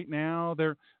problems right now.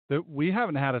 We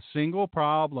haven't had a single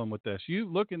problem with this.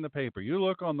 You look in the paper, you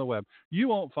look on the web, you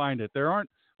won't find it. There aren't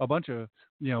a bunch of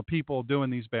people doing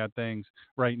these bad things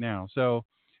right now. So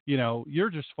you're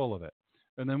just full of it.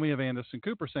 And then we have Anderson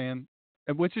Cooper saying,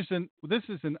 this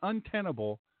is an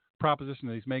untenable proposition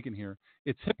that he's making here.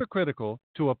 It's hypocritical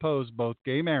to oppose both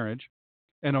gay marriage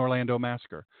and Orlando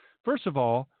massacre. First of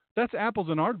all, that's apples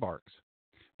and aardvarks.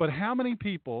 But how many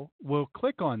people will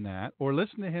click on that or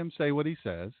listen to him say what he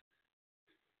says,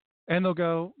 and they'll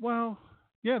go, well,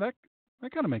 yeah, that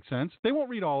kind of makes sense. They won't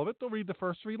read all of it. They'll read the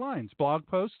first 3 lines. Blog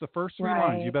posts, the first 3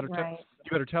 lines. You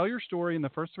better tell your story in the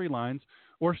first 3 lines,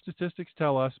 or statistics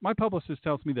tell us. My publicist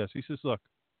tells me this. He says, look,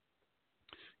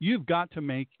 you've got to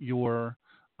make your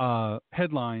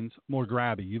headlines more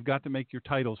grabby. You've got to make your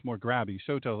titles more grabby.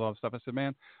 Show tells all that stuff. I said,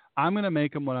 man, I'm going to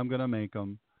make them what I'm going to make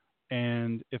them.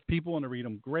 And if people want to read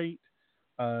them, great.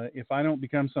 If I don't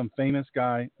become some famous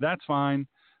guy, that's fine.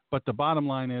 But the bottom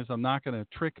line is I'm not going to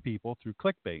trick people through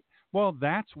clickbait. Well,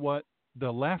 that's what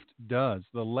the left does.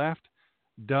 The left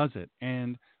does it.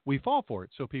 And we fall for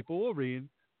it. So people will read,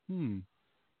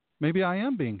 maybe I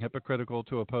am being hypocritical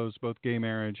to oppose both gay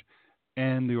marriage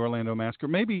and the Orlando massacre.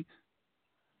 Maybe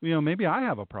I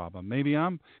have a problem.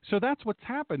 So that's what's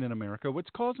happened in America. What's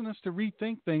causing us to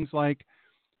rethink things like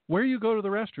where you go to the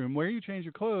restroom, where you change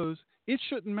your clothes. It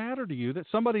shouldn't matter to you that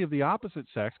somebody of the opposite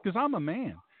sex, because I'm a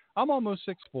man. I'm almost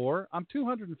 6'4". I'm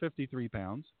 253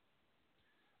 pounds.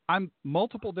 I'm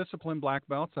multiple discipline black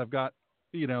belts. I've got,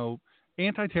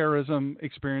 anti-terrorism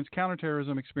experience,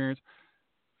 counterterrorism experience,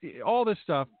 all this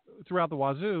stuff throughout the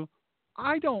wazoo.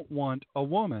 I don't want a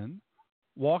woman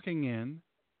walking in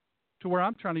to where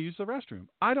I'm trying to use the restroom.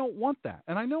 I don't want that.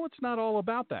 And I know it's not all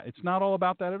about that. It's not all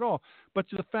about that at all. But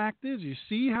the fact is, you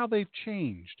see how they've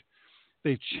changed.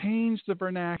 They've changed the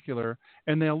vernacular,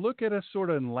 and they'll look at us sort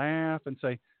of and laugh and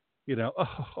say,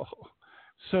 oh,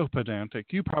 so pedantic.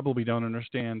 You probably don't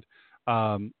understand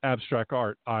abstract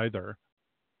art either.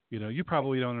 You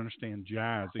probably don't understand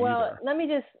jazz either. Well, let me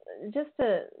just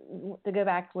to go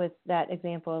back with that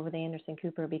example over the Anderson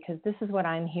Cooper, because this is what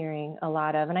I'm hearing a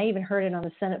lot of, and I even heard it on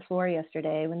the Senate floor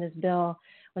yesterday when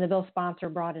the bill sponsor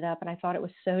brought it up, and I thought it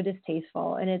was so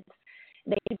distasteful. And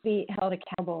they need to be held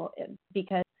accountable,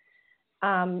 because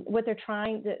what they're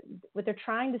trying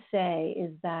to say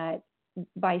is that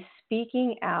by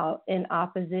speaking out in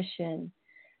opposition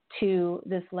to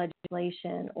this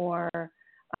legislation, or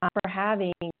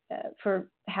for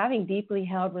having deeply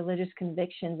held religious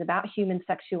convictions about human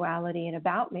sexuality and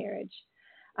about marriage,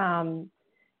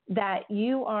 that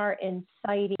you are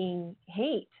inciting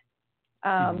hate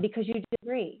because you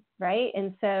disagree, right?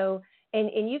 And so,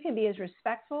 and you can be as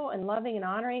respectful and loving and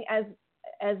honoring as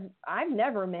I've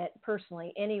never met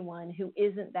personally anyone who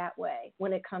isn't that way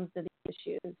when it comes to these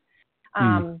issues.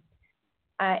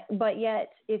 But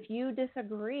yet, if you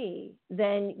disagree,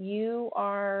 then you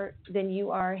are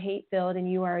hate-filled,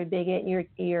 and you are a bigot,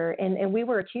 and we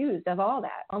were accused of all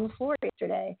that on the floor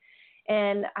yesterday.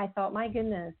 And I thought, my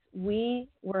goodness, we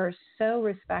were so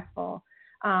respectful.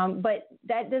 But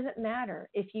that doesn't matter.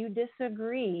 If you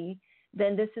disagree,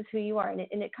 then this is who you are. And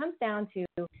it comes down to,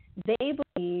 they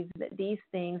believe that these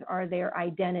things are their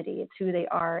identity. It's who they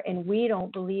are. And we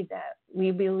don't believe that.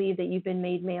 We believe that you've been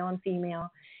made male and female.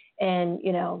 And,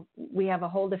 we have a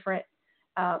whole different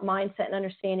mindset and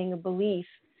understanding of belief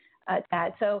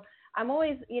that. So I'm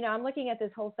always, I'm looking at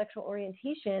this whole sexual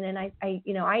orientation, and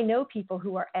I know people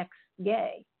who are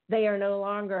ex-gay. They are no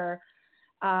longer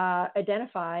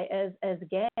identify as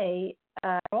gay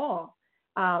at all.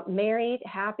 Married,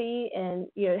 happy, and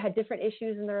had different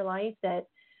issues in their life that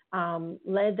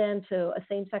led them to a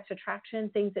same-sex attraction,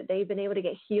 things that they've been able to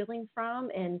get healing from.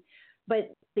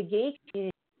 But the gay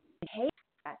community hates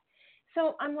that.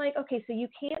 So I'm like, okay, so you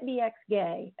can't be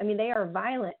ex-gay. I mean, they are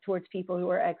violent towards people who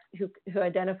are who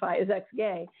identify as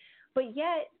ex-gay, but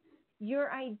yet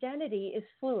your identity is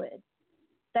fluid.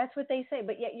 That's what they say.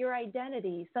 But yet your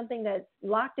identity, something that's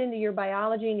locked into your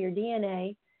biology and your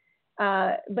DNA,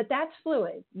 but that's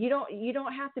fluid. You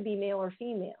don't have to be male or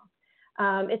female.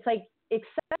 It's like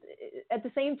at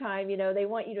the same time, they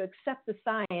want you to accept the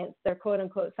science, their quote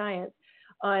unquote science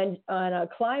on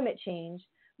climate change,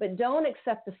 but don't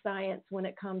accept the science when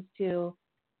it comes to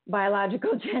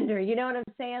biological gender. You know what I'm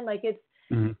saying? Like it's,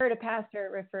 I heard a pastor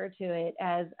refer to it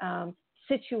as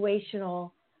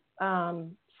situational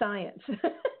science,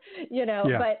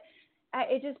 but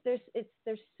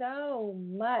there's so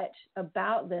much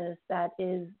about this that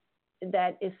is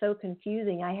so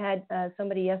confusing. I had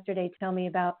somebody yesterday tell me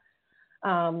about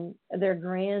their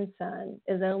grandson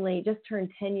is only just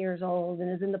turned 10 years old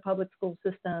and is in the public school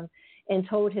system and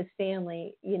told his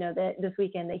family, that this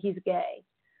weekend that he's gay.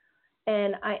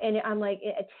 And I'm like,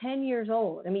 at 10 years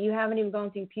old, I mean, you haven't even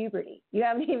gone through puberty. You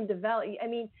haven't even developed. I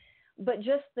mean, but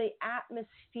just the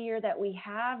atmosphere that we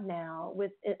have now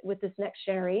with this next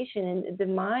generation and the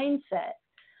mindset,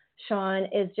 Sean,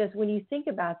 is just when you think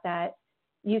about that,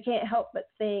 you can't help but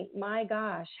think, my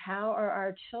gosh, how are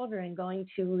our children going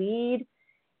to lead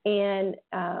and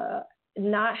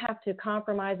not have to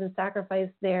compromise and sacrifice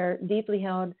their deeply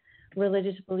held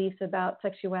religious beliefs about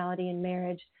sexuality and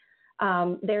marriage?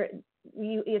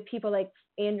 You have people like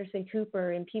Anderson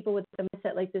Cooper and people with the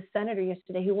mindset like this senator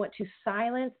yesterday who want to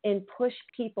silence and push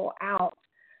people out,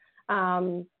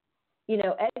 exile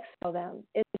them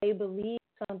if they believe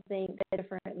something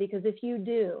different. Because if you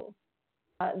do,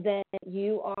 then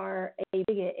you are a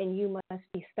bigot and you must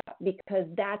be stopped, because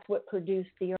that's what produced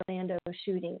the Orlando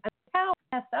shooting. I mean, how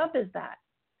messed up is that?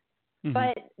 Mm-hmm.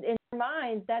 But in their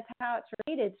minds, that's how it's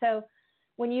related. So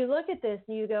when you look at this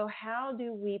and you go, how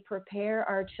do we prepare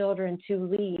our children to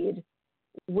lead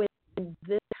when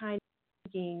this kind of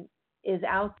thinking is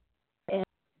out there?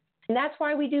 And that's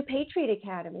why we do Patriot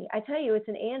Academy. I tell you, it's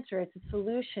an answer. It's a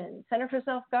solution. Center for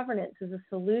Self-Governance is a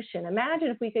solution. Imagine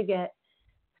if we could get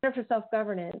Center for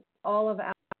Self-Governance,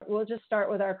 we'll just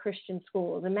start with our Christian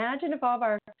schools. Imagine if all of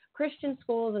our Christian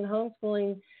schools and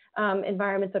homeschooling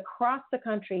environments across the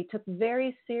country took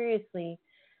very seriously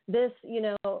this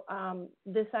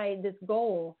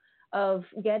goal of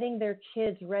getting their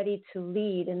kids ready to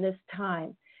lead in this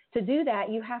time. To do that,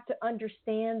 you have to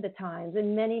understand the times,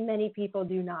 and many, many people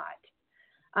do not.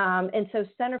 And so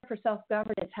Center for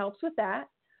Self-Governance helps with that,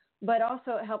 but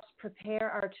also it helps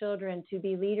prepare our children to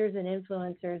be leaders and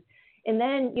influencers. And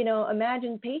then,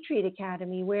 imagine Patriot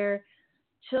Academy, where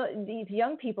these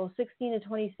young people, 16 to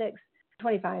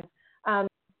 25,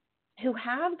 who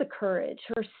have the courage,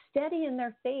 who are steady in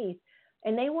their faith,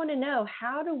 and they want to know,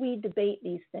 how do we debate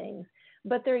these things?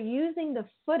 But they're using the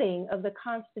footing of the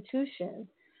Constitution.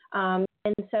 And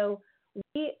so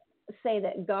we say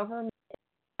that government is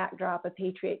the backdrop of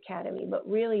Patriot Academy, but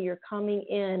really you're coming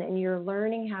in and you're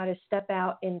learning how to step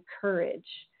out in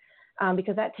courage,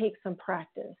 because that takes some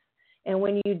practice. And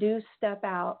when you do step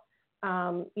out,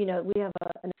 we have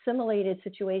an assimilated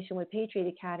situation with Patriot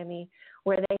Academy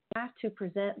where they have to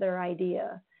present their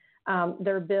idea,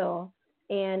 their bill,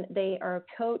 and they are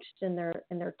coached and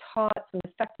they're taught some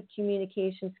effective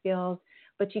communication skills.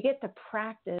 But you get to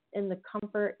practice in the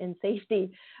comfort and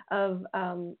safety of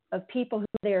people who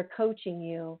they are coaching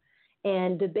you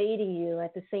and debating you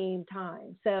at the same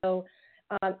time. So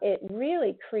it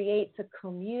really creates a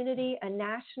community, a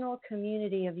national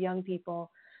community of young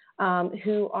people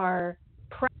who are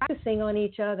practicing on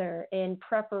each other in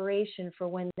preparation for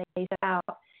when they step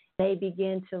out, they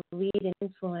begin to lead and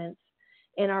influence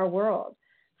in our world.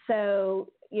 So,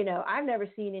 I've never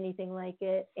seen anything like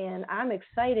it, and I'm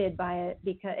excited by it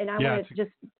want to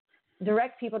just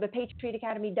direct people to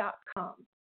patriotacademy.com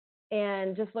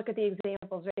and just look at the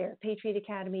examples right there,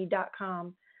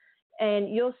 patriotacademy.com.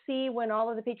 And you'll see when all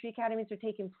of the Patriot Academies are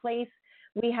taking place.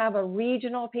 We have a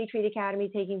regional Patriot Academy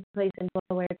taking place in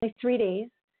Delaware. It's like 3 days,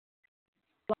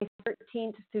 July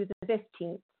 13th through the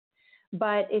 15th.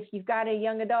 But if you've got a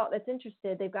young adult that's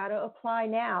interested, they've got to apply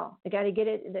now. They got to get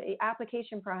it. The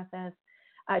application process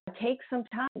takes some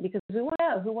time because we want to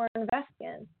know who we're investing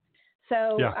in.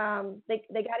 So they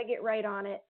got to get right on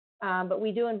it. But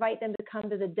we do invite them to come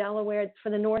to the Delaware. It's for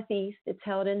the Northeast. It's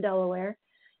held in Delaware.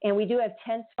 And we do have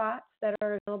 10 spots that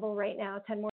are available right now,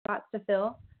 10 more spots to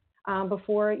fill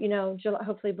before,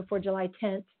 hopefully before July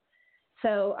 10th.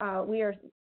 So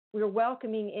we're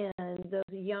welcoming in those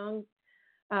young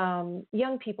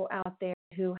people out there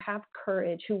who have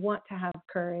courage, who want to have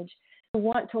courage, who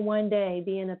want to one day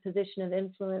be in a position of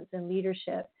influence and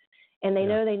leadership. and they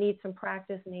know they need some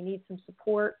practice and they need some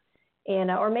support,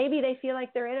 and or maybe they feel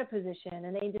like they're in a position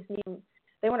and they just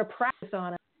they want to practice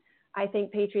on it. I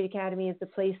think Patriot Academy is the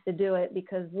place to do it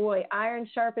because, boy, iron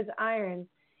sharpens iron,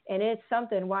 and it's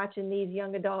something watching these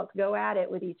young adults go at it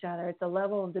with each other. It's a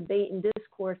level of debate and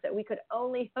discourse that we could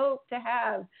only hope to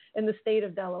have in the state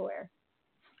of Delaware.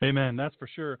 Amen. That's for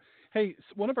sure. Hey,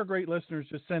 one of our great listeners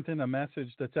just sent in a message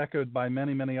that's echoed by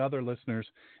many, many other listeners,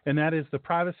 and that is the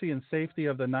privacy and safety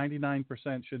of the 99%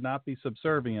 should not be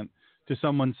subservient to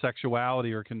someone's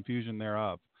sexuality or confusion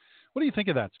thereof. What do you think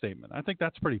of that statement? I think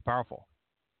that's pretty powerful.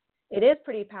 It is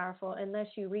pretty powerful unless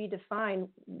you redefine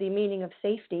the meaning of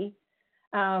safety.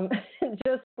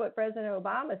 Just what President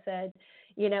Obama said,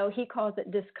 he calls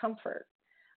it discomfort.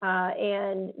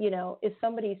 And, if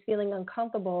somebody's feeling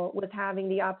uncomfortable with having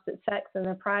the opposite sex in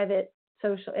a private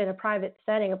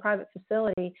setting, a private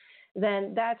facility,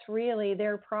 then that's really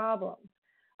their problem.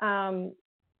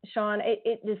 Sean,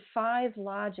 it defies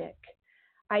logic.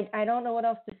 I don't know what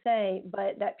else to say,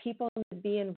 but that people need to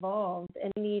be involved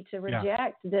and need to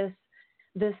reject this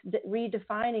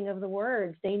redefining of the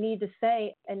words. They need to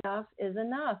say enough is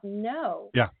enough. No.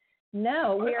 Yeah.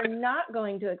 No, we are not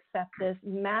going to accept this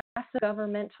massive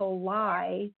governmental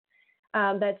lie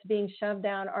that's being shoved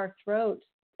down our throats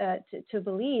to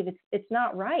believe. It's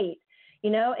not right,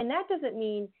 and that doesn't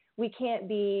mean we can't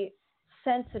be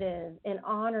sensitive and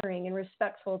honoring and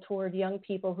respectful toward young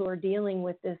people who are dealing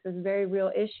with this very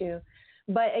real issue.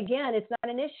 But again, it's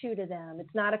not an issue to them.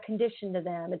 It's not a condition to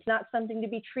them. It's not something to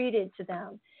be treated to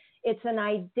them. It's an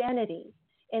identity,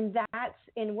 and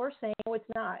we're saying, no, it's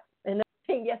not. And they're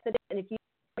saying, yes, it is. And if you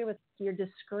agree with it, you're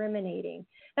discriminating.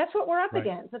 That's what we're up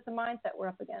against. That's the mindset we're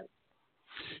up against.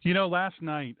 Last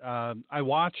night I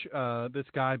watched this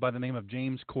guy by the name of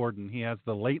James Corden. He has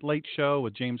the Late Late Show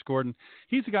with James Corden.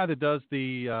 He's the guy that does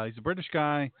he's a British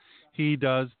guy. He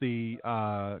does the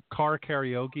car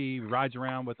karaoke. He rides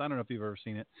around with, I don't know if you've ever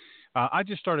seen it. I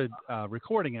just started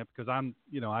recording it because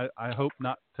I hope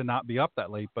not to be up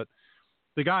that late. But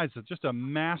the guy's just a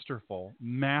masterful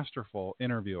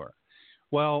interviewer.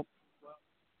 Well,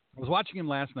 I was watching him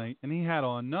last night, and he had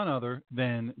on none other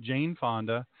than Jane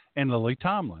Fonda and Lily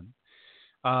Tomlin.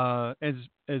 As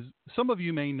some of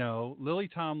you may know, Lily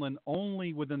Tomlin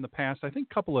only within the past, I think,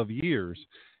 couple of years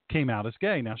came out as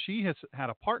gay. Now, she has had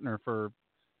a partner for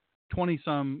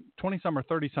 20-some or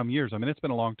 30-some years. I mean, it's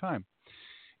been a long time.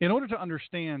 In order to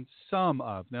understand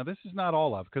now this is not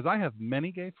all of, because I have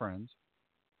many gay friends,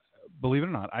 believe it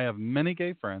or not, I have many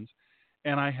gay friends,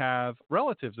 and I have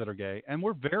relatives that are gay, and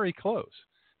we're very close.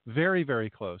 Very, very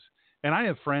close. And I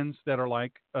have friends that are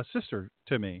like a sister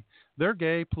to me. They're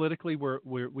gay. Politically,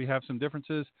 we have some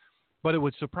differences, but it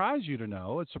would surprise you to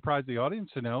know, it surprised the audience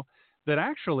to know that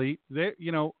actually,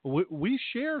 we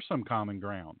share some common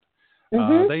ground.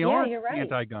 They aren't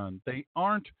anti-gun. They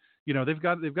aren't, they've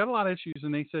got a lot of issues,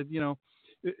 and they said,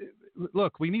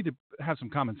 look, we need to have some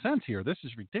common sense here. This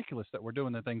is ridiculous that we're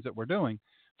doing the things that we're doing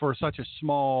for such a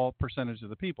small percentage of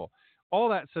the people. All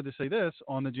that said to say this,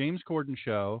 on the James Corden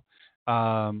show,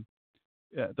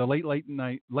 the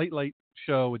late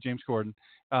show with James Corden,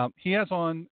 he has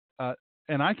on,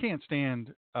 and I can't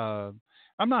stand,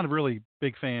 I'm not a really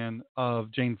big fan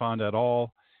of Jane Fonda at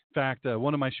all. In fact,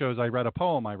 one of my shows, I read a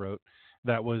poem I wrote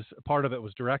that was, part of it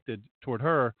was directed toward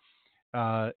her,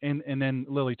 and then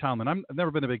Lily Tomlin. I've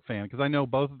never been a big fan because I know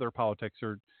both of their politics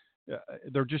are,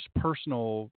 they're just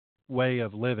personal way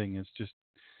of living is just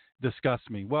disgusts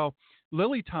me. Well,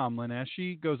 Lily Tomlin, as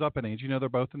she goes up in age, they're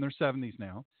both in their 70s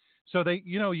now. So they,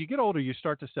 you get older, you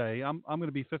start to say, I'm going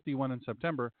to be 51 in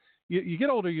September. You get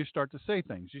older, you start to say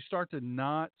things. You start to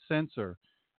not censor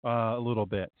a little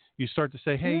bit. You start to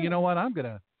say, hey, you know what? I'm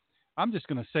just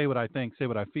going to say what I think, say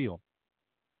what I feel.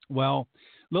 Well,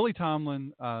 Lily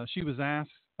Tomlin, she was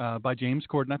asked by James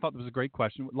Corden. I thought that was a great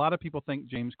question. A lot of people think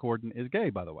James Corden is gay,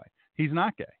 by the way. He's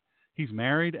not gay. He's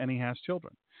married and he has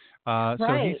children. So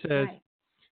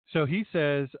he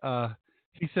says,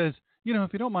 if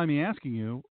you don't mind me asking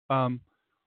you,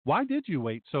 why did you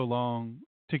wait so long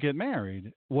to get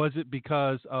married? Was it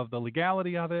because of the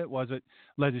legality of it? Was it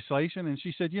legislation? And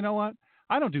she said, you know what?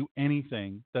 I don't do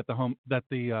anything that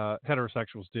the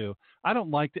heterosexuals do. I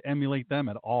don't like to emulate them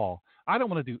at all. I don't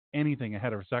want to do anything a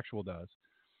heterosexual does.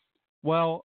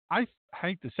 Well, I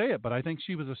hate to say it, but I think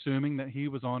she was assuming that he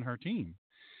was on her team.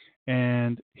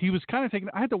 And he was kind of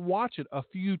I had to watch it a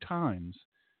few times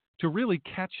to really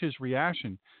catch his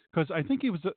reaction, because I think he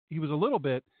was a little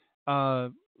bit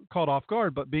caught off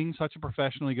guard, but being such a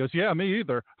professional, he goes, yeah, me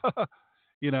either,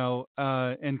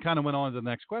 and kind of went on to the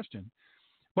next question.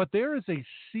 But there is a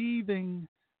seething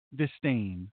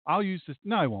disdain. I'll use this.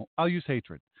 No, I won't. I'll use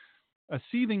hatred a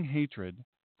seething hatred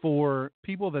for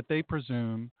people that they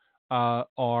presume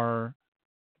are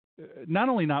not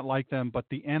only not like them, but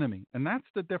the enemy. And that's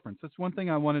the difference. That's one thing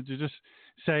I wanted to just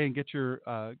say and get your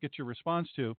response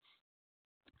to.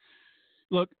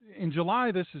 Look, in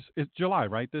July, it's July,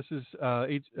 right? This is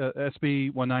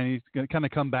SB 190 going to kind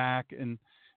of come back, and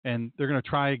they're going to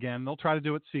try again. They'll try to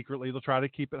do it secretly. They'll try to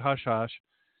keep it hush hush.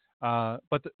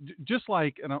 But just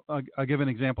like, and I'll give an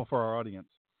example for our audience.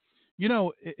 You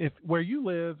know, if where you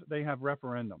live, they have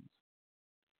referendums,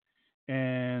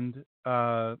 and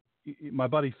my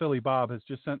buddy Philly Bob has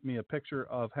just sent me a picture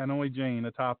of Hanoi Jane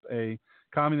atop a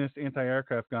communist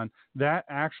anti-aircraft gun. That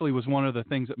actually was one of the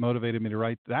things that motivated me to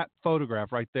write that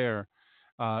photograph right there.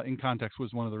 In context,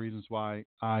 was one of the reasons why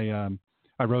I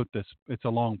wrote this. It's a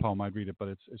long poem. I'd read it, but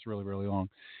it's really, really long.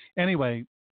 Anyway,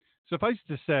 suffice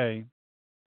to say,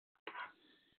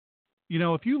 you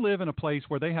know, if you live in a place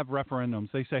where they have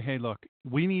referendums, they say, hey, look,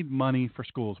 we need money for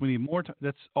schools. We need more.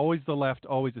 That's always the left.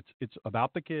 Always, it's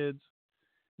about the kids.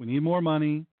 We need more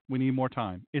money. We need more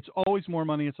time. It's always more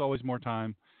money. It's always more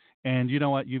time. And you know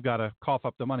what? You've got to cough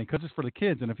up the money because it's for the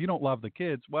kids. And if you don't love the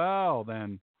kids, well,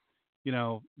 then, you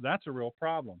know, that's a real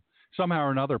problem. Somehow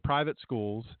or another, private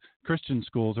schools, Christian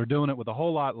schools, are doing it with a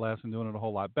whole lot less and doing it a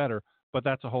whole lot better. But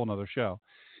that's a whole nother show.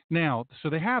 Now, so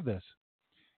they have this.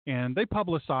 And they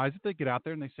publicize it. They get out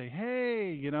there and they say,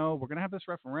 hey, you know, we're going to have this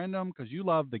referendum because you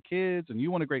love the kids and you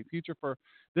want a great future for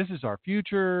this is our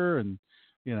future. And,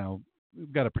 you know,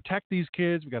 we've got to protect these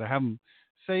kids. We've got to have them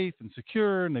safe and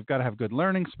secure, and they've got to have good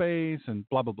learning space and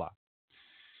blah, blah, blah.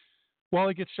 Well,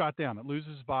 it gets shot down. It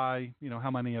loses by, you know,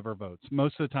 how many ever votes.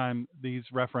 Most of the time, these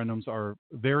referendums are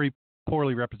very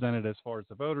poorly represented as far as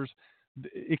the voters.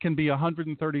 It can be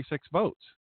 136 votes.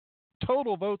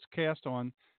 Total votes cast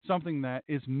on something that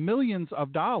is millions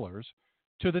of dollars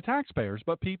to the taxpayers,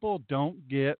 but people don't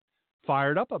get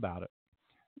fired up about it.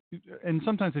 And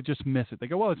sometimes they just miss it. They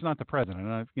go, well, it's not the president.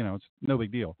 And you know, it's no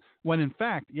big deal. When in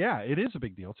fact, yeah, it is a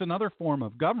big deal. It's another form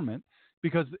of government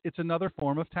because it's another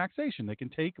form of taxation. They can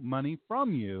take money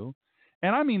from you.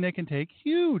 And I mean, they can take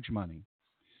huge money.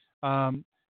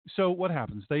 So what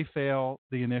happens? They fail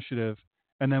the initiative.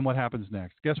 And then what happens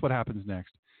next? Guess what happens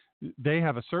next? They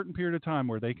have a certain period of time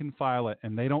where they can file it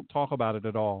and they don't talk about it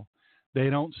at all. They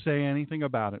don't say anything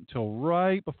about it until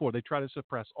right before. They try to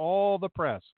suppress all the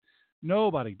press.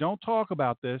 Nobody, don't talk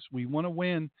about this. We want to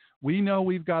win. We know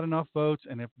we've got enough votes.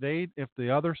 And if the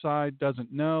other side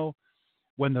doesn't know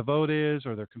when the vote is,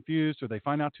 or they're confused, or they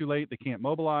find out too late, they can't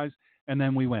mobilize, and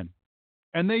then we win.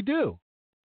 And they do.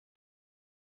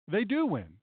 They do win.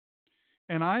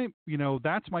 And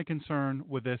that's my concern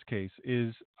with this case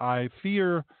is I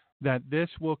fear that this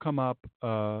will come up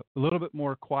a little bit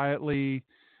more quietly.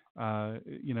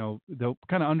 They'll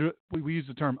kind of we use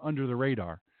the term under the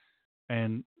radar.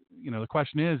 And, the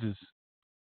question is,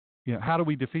 how do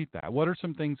we defeat that? What are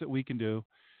some things that we can do,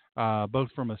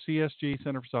 both from a CSG,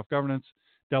 Center for Self-Governance,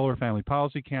 Delaware Family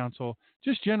Policy Council,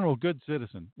 just general good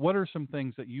citizen? What are some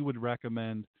things that you would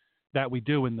recommend that we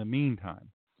do in the meantime?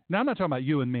 Now, I'm not talking about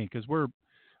you and me because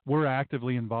we're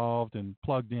actively involved and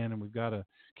plugged in, and we've got to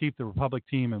keep the Republic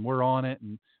team, and we're on it,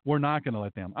 and we're not going to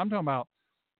let them. I'm talking about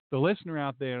the listener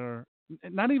out there,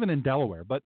 not even in Delaware,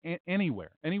 but anywhere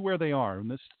they are. And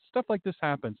this stuff like this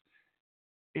happens.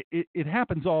 It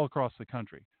happens all across the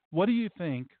country. What do you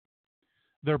think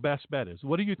their best bet is?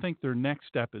 What do you think their next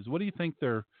step is? What do you think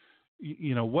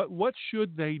what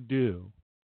should they do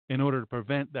in order to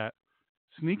prevent that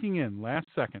sneaking in last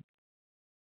second?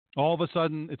 All of a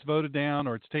sudden it's voted down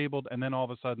or it's tabled, and then all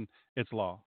of a sudden it's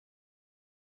law.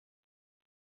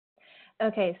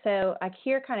 Okay, so I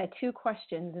hear kind of two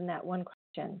questions in that one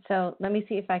question. So let me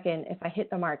see if I hit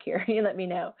the mark here. You let me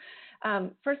know.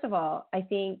 First of all, I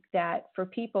think that for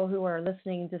people who are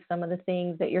listening to some of the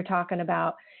things that you're talking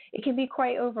about, it can be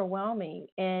quite overwhelming,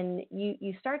 and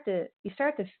you start to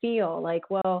feel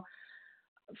like, well,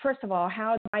 first of all,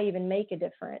 how do I even make a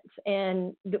difference?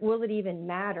 And will it even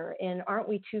matter? And aren't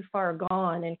we too far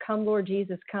gone? And come, Lord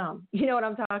Jesus, come. You know what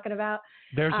I'm talking about?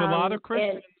 There's a lot of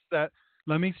Christians that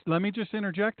let me just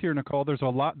interject here, Nicole.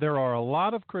 There are a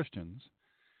lot of Christians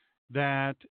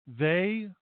that they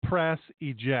press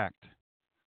eject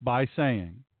by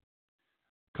saying,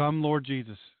 "Come, Lord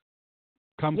Jesus,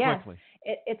 come quickly."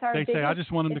 It's our they biggest, say, "I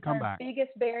just want him to come back."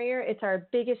 Biggest barrier. It's our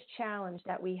biggest challenge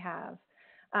that we have.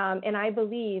 And I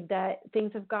believe that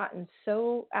things have gotten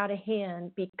so out of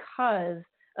hand because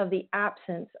of the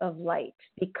absence of light,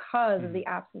 because of the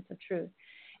absence of truth.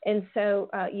 And so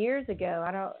years ago,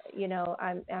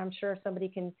 I'm sure somebody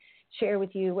can share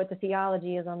with you what the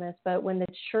theology is on this, but when the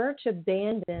church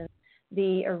abandoned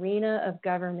the arena of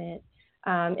government,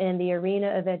 in the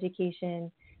arena of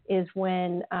education is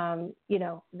when,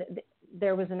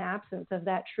 there was an absence of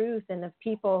that truth and of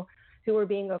people who were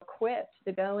being equipped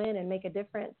to go in and make a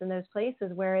difference in those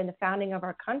places where in the founding of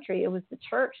our country, it was the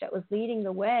church that was leading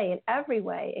the way in every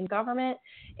way, in government,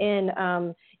 in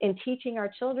teaching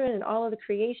our children and all of the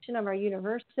creation of our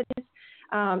universities,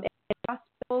 and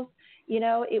hospitals.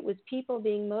 It was people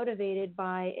being motivated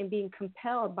by and being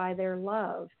compelled by their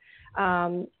love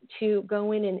to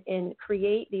go in and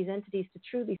create these entities to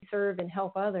truly serve and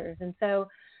help others. And so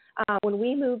when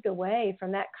we moved away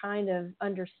from that kind of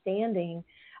understanding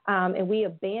and we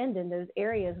abandoned those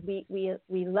areas,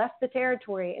 we left the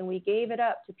territory and we gave it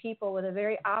up to people with a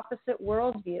very opposite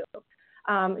worldview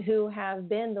who have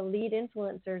been the lead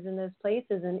influencers in those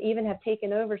places and even have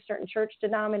taken over certain church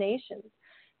denominations.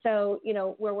 So,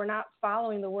 where we're not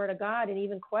following the word of God and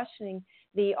even questioning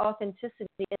the authenticity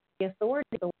and the authority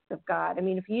of the word of God. I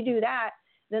mean, if you do that,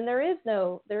 then there is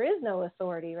no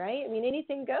authority, right? I mean,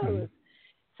 anything goes.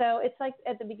 So it's like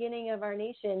at the beginning of our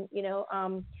nation,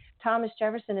 Thomas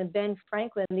Jefferson and Ben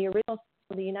Franklin, the original seal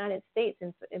of the United States,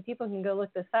 and people can go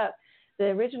look this up. The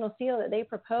original seal that they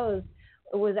proposed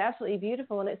was absolutely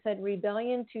beautiful, and it said,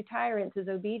 "Rebellion to tyrants is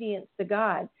obedience to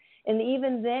God." And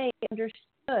even they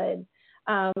understood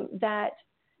that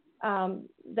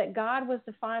God was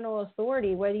the final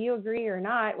authority, whether you agree or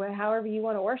not, however you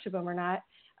want to worship him or not.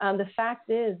 The fact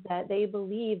is that they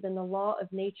believed in the law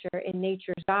of nature, and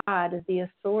nature's God is the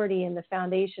authority and the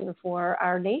foundation for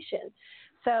our nation.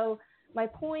 So my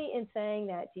point in saying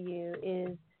that to you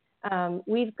is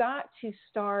we've got to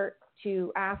start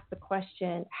to ask the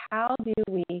question, how do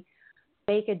we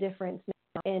make a difference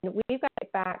now? And we've got to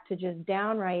get back to just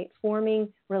downright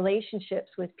forming relationships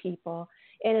with people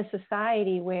in a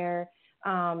society where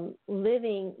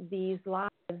living these lives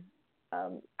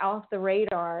off the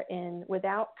radar and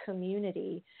without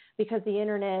community, because the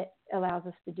internet allows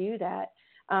us to do that,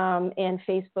 and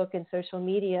Facebook and social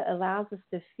media allows us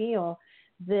to feel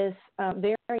this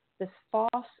this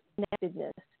false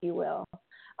connectedness, if you will,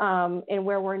 and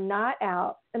where we're not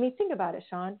out. I mean, think about it,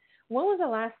 Sean. When was the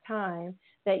last time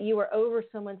that you were over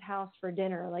someone's house for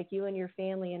dinner, like you and your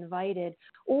family invited,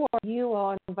 or you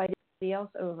all invited somebody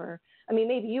else over? I mean,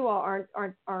 maybe you all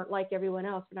aren't like everyone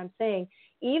else, but I'm saying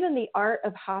even the art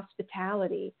of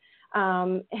hospitality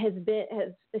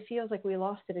it feels like we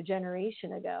lost it a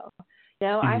generation ago.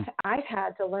 I've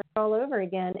had to learn all over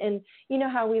again. And you know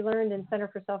how we learned in Center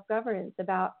for Self-Governance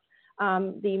about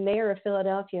the mayor of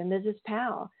Philadelphia, Mrs.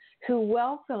 Powell, who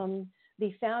welcomed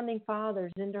the founding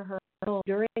fathers into her home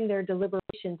during their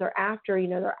deliberations or after,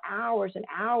 their hours and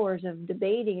hours of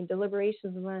debating and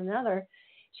deliberations with one another.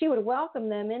 She would welcome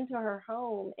them into her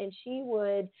home, and she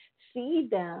would feed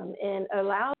them and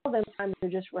allow them time to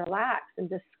just relax and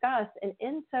discuss, and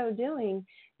in so doing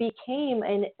became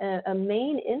a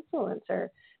main influencer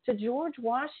to George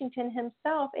Washington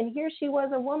himself. And here she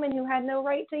was, a woman who had no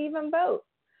right to even vote.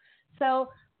 So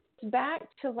back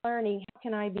to learning, how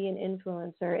can I be an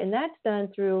influencer? And that's done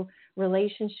through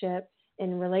relationship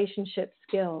and relationship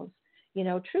skills.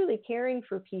 Truly caring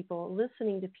for people,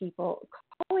 listening to people,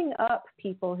 calling up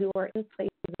people who are in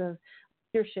places of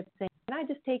leadership, saying, can I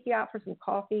just take you out for some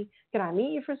coffee? Can I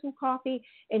meet you for some coffee?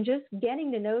 And just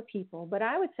getting to know people. But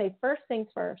I would say first things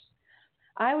first.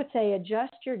 I would say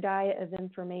adjust your diet of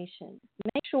information.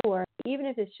 Make sure, even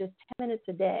if it's just 10 minutes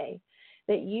a day,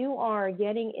 that you are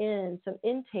getting in some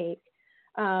intake.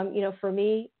 For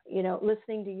me,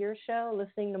 listening to your show,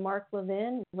 listening to Mark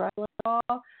Levin, Russ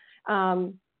Limbaugh,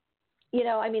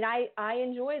 I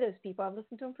enjoy those people. I've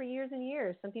listened to them for years and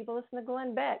years. Some people listen to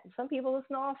Glenn Beck. Some people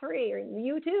listen to all three, or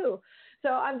you too. So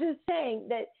I'm just saying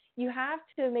that you have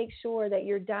to make sure that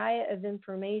your diet of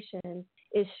information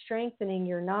is strengthening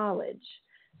your knowledge.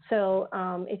 So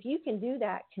if you can do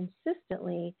that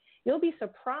consistently, you'll be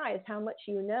surprised how much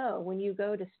you know when you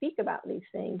go to speak about these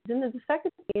things. And the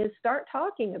second thing is start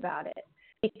talking about it,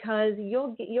 because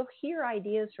you'll hear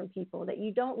ideas from people that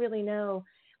you don't really know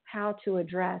how to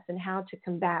address and how to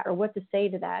combat or what to say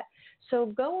to that. So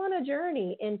go on a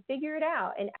journey and figure it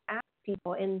out and ask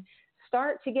people and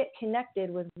start to get connected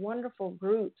with wonderful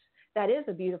groups. That is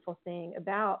a beautiful thing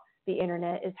about the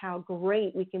internet, is how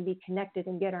great we can be connected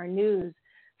and get our news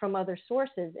from other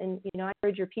sources. And, I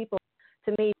encourage your people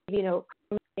to maybe,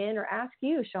 come in or ask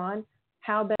you, Sean,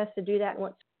 how best to do that and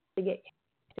what to get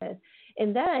connected.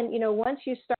 And then, once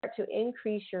you start to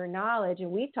increase your knowledge,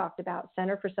 and we talked about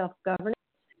Center for Self-Governance,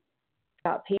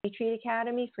 about Patriot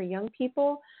Academy for young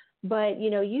people, but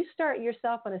you start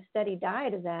yourself on a steady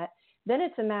diet of that, then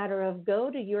it's a matter of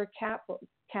go to your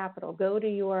capital, go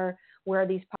to where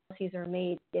these policies are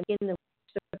made, in the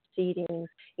proceedings.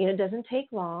 It doesn't take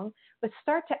long, but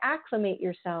start to acclimate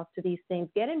yourself to these things.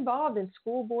 Get involved in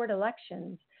school board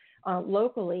elections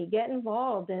locally. Get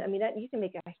involved, and that you can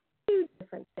make a huge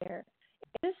difference there.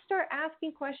 Just start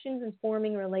asking questions and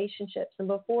forming relationships, and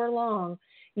before long,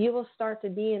 you will start to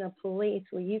be in a place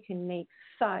where you can make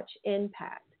such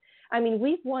impact.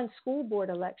 We've won school board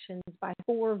elections by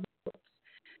 4 votes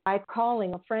by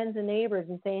calling friends and neighbors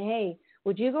and saying, hey,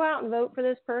 would you go out and vote for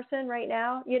this person right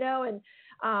now? And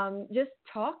just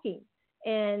talking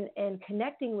and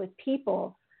connecting with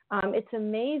people. It's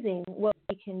amazing what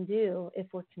we can do if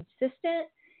we're consistent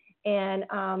and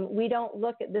we don't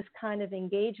look at this kind of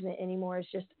engagement anymore as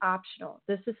just optional.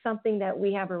 This is something that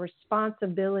we have a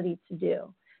responsibility to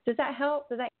do. Does that help?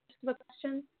 Does that answer the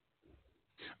question?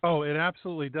 Oh, it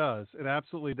absolutely does. It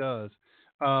absolutely does.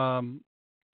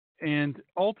 And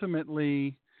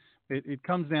ultimately, it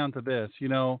comes down to this.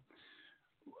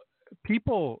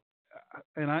 People,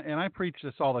 and I preach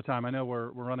this all the time. I know we're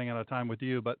running out of time with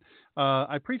you, but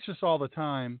I preach this all the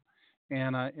time,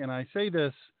 and I say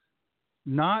this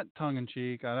not tongue in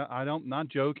cheek. Not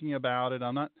joking about it.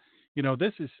 I'm not.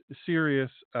 This is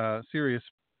serious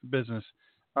business.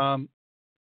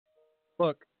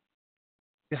 Look,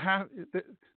 you have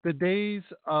the days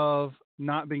of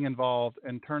not being involved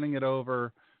and turning it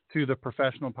over to the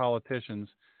professional politicians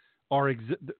are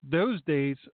those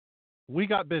days. We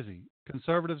got busy.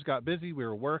 Conservatives got busy. We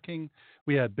were working.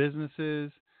 We had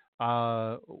businesses.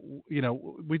 We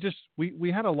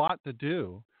had a lot to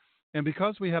do, and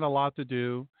because we had a lot to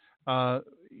do,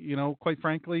 quite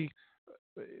frankly,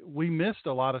 we missed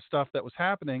a lot of stuff that was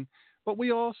happening. But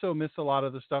we also missed a lot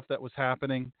of the stuff that was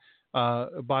happening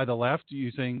by the left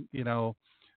using,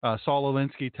 Saul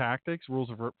Alinsky tactics, rules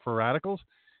for radicals.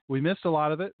 We missed a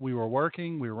lot of it. We were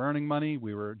working. We were earning money.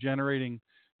 We were generating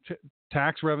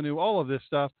tax revenue, all of this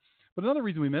stuff. But another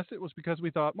reason we missed it was because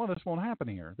we thought, well, this won't happen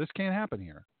here. This can't happen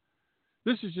here.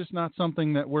 This is just not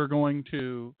something that we're going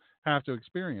to have to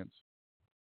experience.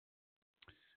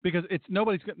 Because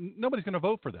nobody's going to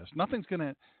vote for this. Nobody's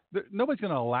going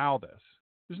to allow this.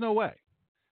 There's no way.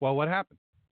 Well, what happened?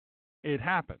 It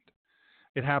happened.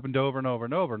 It happened over and over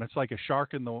and over, and it's like a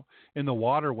shark in the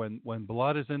water. When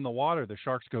blood is in the water, the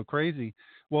sharks go crazy.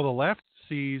 Well, the left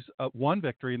sees one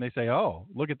victory, and they say, "Oh,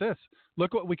 look at this!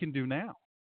 Look what we can do now.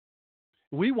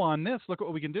 We won this. Look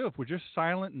what we can do. If we're just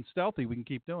silent and stealthy, we can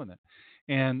keep doing it."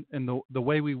 And the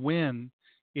way we win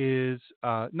is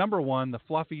number one, the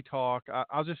fluffy talk.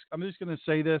 I'm just going to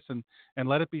say this and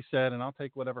let it be said, and I'll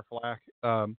take whatever flack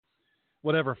has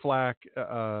to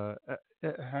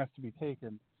be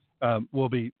taken.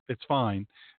 It's fine.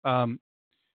 All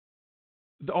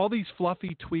these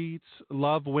fluffy tweets,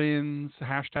 love wins,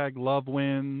 hashtag love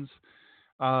wins.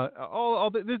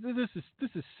 This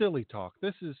is silly talk.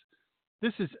 This is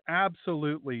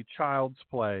absolutely child's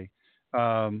play.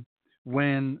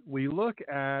 When we look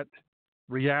at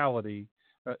reality,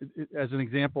 as an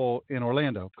example in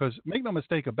Orlando, because make no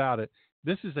mistake about it,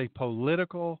 this is a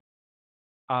political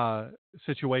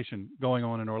situation going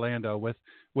on in Orlando with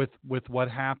what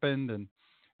happened and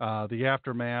the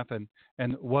aftermath and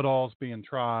what all's being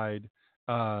tried.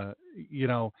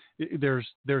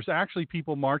 There's actually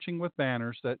people marching with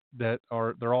banners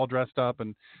they're all dressed up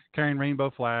and carrying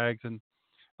rainbow flags and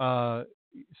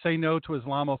say no to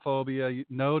Islamophobia,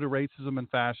 no to racism and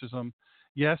fascism,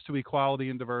 yes to equality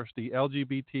and diversity,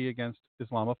 LGBT against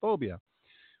Islamophobia.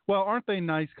 Well, aren't they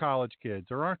nice college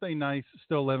kids, or aren't they nice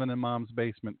still living in mom's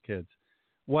basement kids?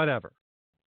 Whatever.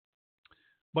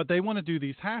 But they want to do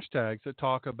these hashtags that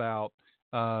talk about,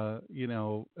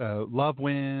 love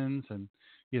wins, and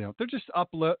they're just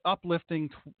uplifting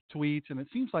tweets. And it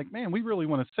seems like, man, we really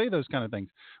want to say those kind of things.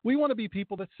 We want to be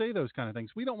people that say those kind of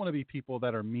things. We don't want to be people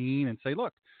that are mean and say,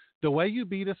 look, the way you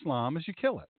beat Islam is you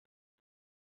kill it.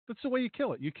 That's the way you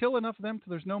kill it. You kill enough of them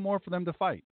till there's no more for them to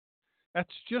fight.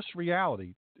 That's just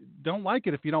reality. Don't like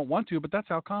it if you don't want to, but that's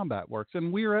how combat works.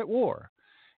 And we're at war.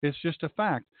 It's just a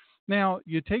fact. Now,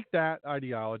 you take that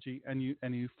ideology and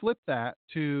you flip that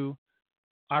to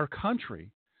our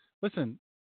country. Listen,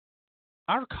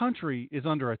 our country is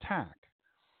under attack.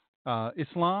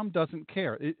 Islam doesn't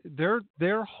care.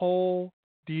 Their whole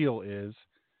deal is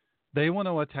they want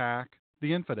to attack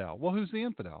the infidel. Well, who's the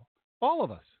infidel? All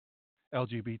of us.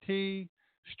 LGBT,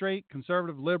 straight,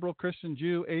 conservative, liberal, Christian,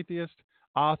 Jew, atheist,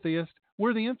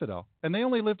 we're the infidel, and they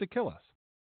only live to kill us.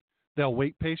 They'll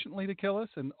wait patiently to kill us,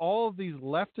 and all of these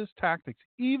leftist tactics,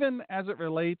 even as it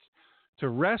relates to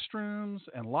restrooms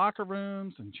and locker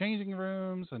rooms and changing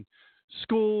rooms and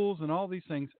schools and all these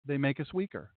things, they make us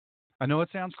weaker. I know it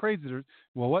sounds crazy.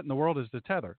 Well, what in the world is the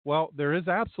tether? Well, there is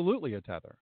absolutely a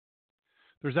tether.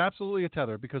 There's absolutely a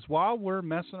tether, because while we're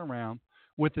messing around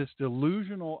with this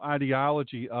delusional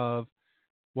ideology of,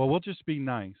 well, we'll just be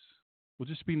nice. We'll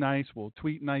just be nice. We'll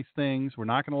tweet nice things. We're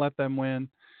not going to let them win.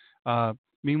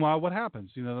 Meanwhile, what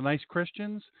happens? The nice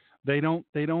Christians, they don't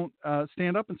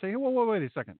stand up and say, hey, whoa, wait a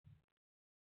second.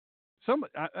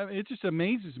 It just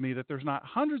amazes me that there's not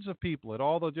hundreds of people at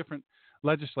all the different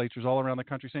legislatures all around the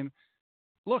country saying,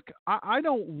 look, I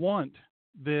don't want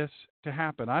this to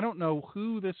happen. I don't know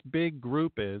who this big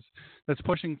group is that's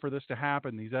pushing for this to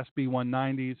happen, these SB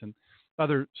 190s and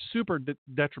other super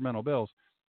detrimental bills.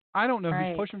 I don't know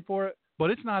who's pushing for it, but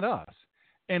it's not us.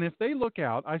 And if they look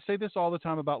out, I say this all the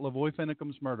time about Lavoy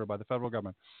Finicum's murder by the federal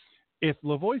government. If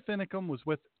Lavoy Finicum was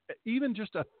with even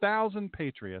just 1,000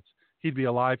 patriots, he'd be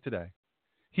alive today.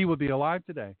 He would be alive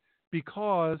today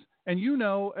because, and you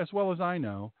know as well as I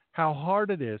know, how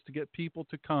hard it is to get people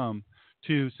to come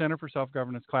to Center for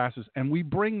Self-Governance classes, and we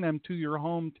bring them to your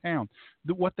hometown.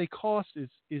 What they cost is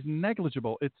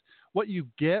negligible. It's what you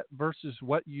get versus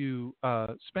what you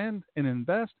spend and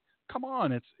invest. Come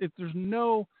on, there's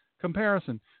no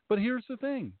comparison. But here's the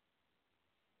thing.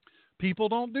 People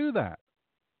don't do that.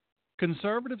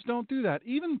 Conservatives don't do that.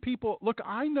 Even people, look,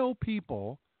 I know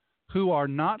people who are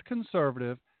not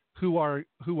conservative, who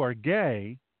are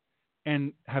gay,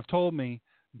 and have told me,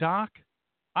 Doc,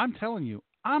 I'm telling you,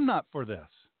 I'm not for this.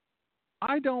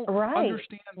 I don't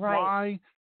understand why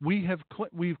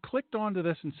we've clicked onto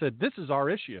this and said, this is our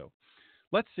issue.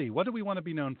 Let's see, what do we want to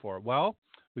be known for? Well,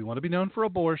 we want to be known for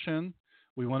abortion.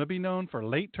 We want to be known for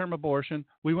late-term abortion.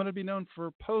 We want to be known for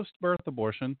post-birth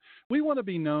abortion. We want to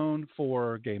be known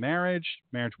for gay marriage,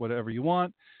 whatever you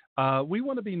want. We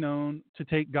want to be known to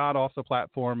take God off the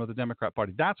platform of the Democrat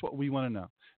Party. That's what we want to know.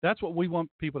 That's what we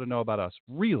want people to know about us.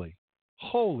 Really?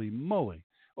 Holy moly.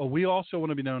 Oh, we also want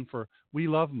to be known for we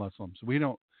love Muslims.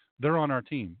 They're on our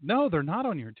team. No, they're not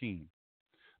on your team.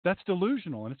 That's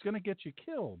delusional, and it's going to get you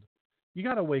killed. You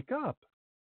got to wake up.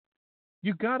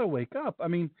 You got to wake up. I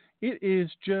mean, it is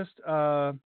just,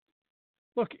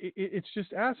 it's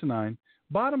just asinine.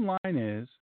 Bottom line is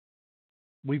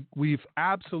we've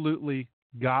absolutely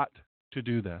got to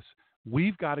do this.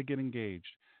 We've got to get engaged.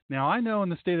 Now, I know in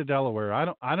the state of Delaware, I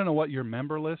don't know what your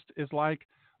member list is like,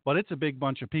 but it's a big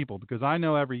bunch of people, because I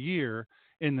know every year,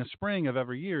 in the spring of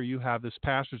every year, you have this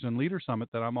Pastors and Leaders Summit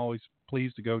that I'm always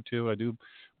pleased to go to. I do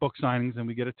book signings, and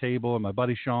we get a table, and my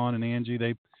buddy Sean and Angie,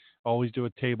 they always do a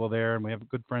table there, and we have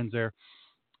good friends there.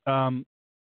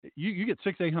 You get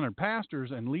 600-800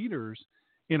 pastors and leaders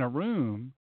in a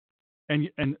room, and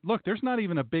look, there's not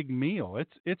even a big meal.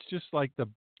 It's just like the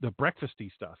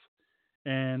breakfasty stuff,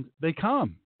 and they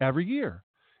come every year.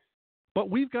 But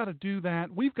we've got to do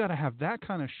that. We've got to have that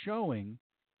kind of showing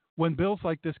when bills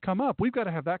like this come up. We've got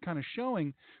to have that kind of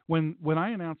showing when I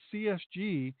announce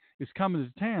CSG is coming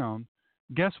to town.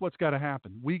 Guess what's got to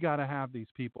happen? We got to have these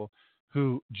people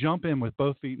who jump in with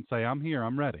both feet and say, I'm here,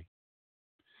 I'm ready.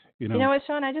 You know what,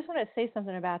 Sean, I just want to say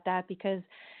something about that, because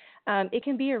it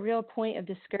can be a real point of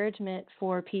discouragement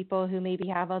for people who maybe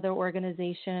have other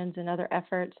organizations and other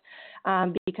efforts,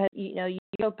 because, you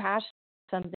go past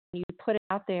something, you put it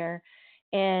out there,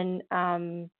 and,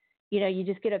 you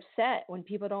just get upset when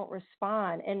people don't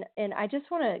respond. And I just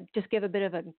want to just give a bit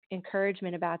of an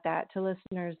encouragement about that to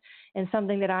listeners, and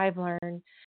something that I've learned.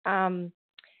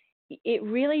 It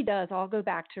really does all go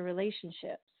back to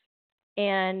relationships.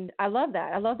 And I love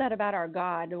that. I love that about our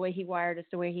God, the way he wired us,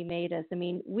 the way he made us. I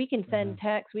mean, we can send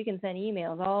texts, we can send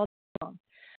emails all day long.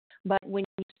 But when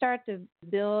you start to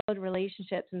build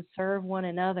relationships and serve one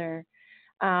another,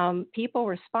 people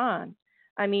respond.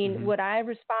 I mean, would I have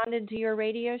responded to your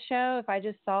radio show if I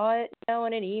just saw it,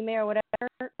 in an email or whatever?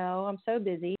 No, I'm so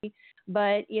busy.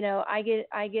 But,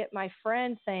 I get my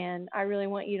friend saying, I really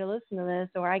want you to listen to this.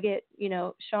 Or I get,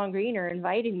 Sean Greener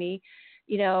inviting me,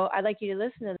 I'd like you to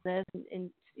listen to this and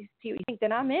see what you think.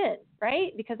 Then I'm in,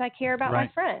 right? Because I care about my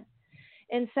friend.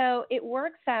 And so it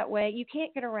works that way. You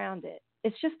can't get around it.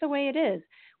 It's just the way it is.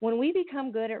 When we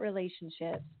become good at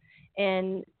relationships,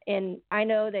 and I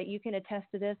know that you can attest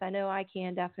to this. I know I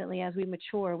can definitely. As we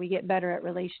mature, we get better at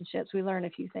relationships. We learn a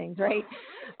few things, right?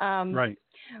 Right.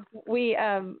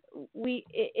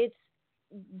 It's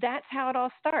that's how it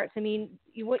all starts. I mean,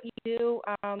 what you do,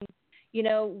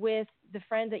 with the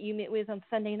friends that you meet with on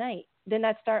Sunday night, didn't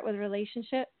that start with a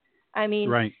relationship? I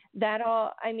mean,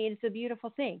 it's a beautiful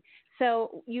thing.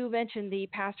 So you mentioned the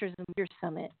Pastors and Leaders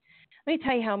Summit. Let me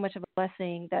tell you how much of a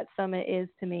blessing that summit is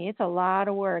to me. It's a lot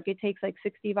of work. It takes like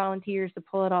 60 volunteers to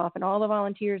pull it off, and all the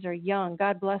volunteers are young.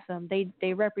 God bless them.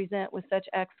 They represent with such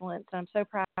excellence, and I'm so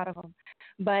proud of them.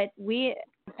 But we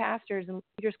pastors and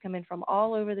leaders come in from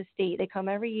all over the state. They come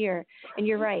every year. And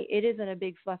you're right, it isn't a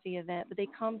big fluffy event, but they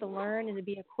come to learn and to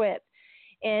be equipped.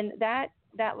 And that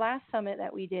last summit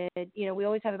that we did, we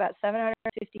always have about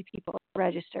 750 people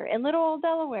register in little old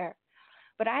Delaware.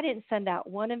 But I didn't send out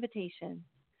one invitation.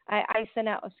 I didn't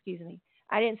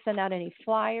send out any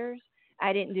flyers.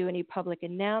 I didn't do any public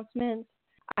announcements.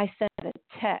 I sent a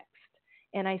text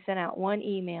and I sent out one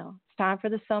email. It's time for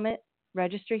the summit.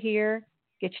 Register here.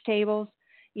 Get your tables.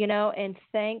 And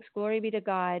thanks, glory be to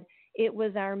God. It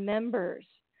was our members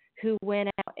who went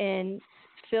out and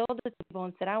filled the table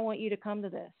and said, I want you to come to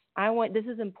this. This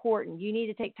is important. You need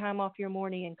to take time off your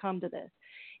morning and come to this.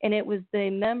 And it was the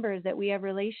members that we have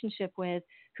relationship with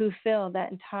who filled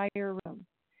that entire room.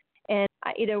 And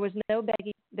there was no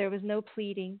begging, there was no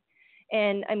pleading.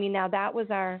 And now that was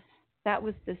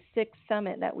the sixth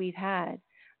summit that we've had.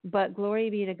 But glory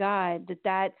be to God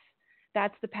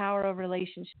that's the power of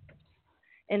relationships.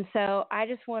 And so I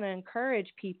just want to encourage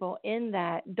people in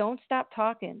that. Don't stop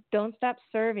talking. Don't stop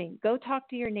serving. Go talk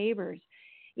to your neighbors.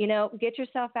 Get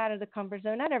yourself out of the comfort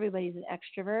zone. Not everybody's an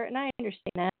extrovert, and I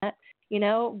understand that,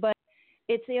 but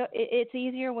it's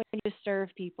easier when you just serve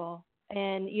people.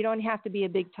 And you don't have to be a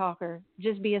big talker.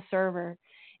 Just be a server.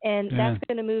 And that's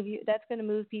going to move you. That's going to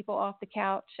move people off the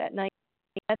couch at night.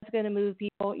 That's going to move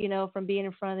people, from being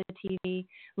in front of the TV.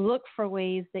 Look for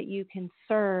ways that you can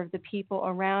serve the people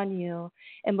around you.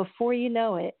 And before you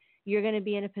know it, you're going to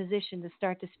be in a position to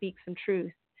start to speak some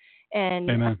truth. And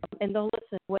they'll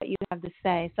listen to what you have to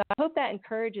say. So I hope that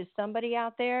encourages somebody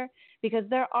out there, because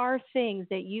there are things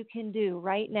that you can do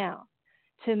right now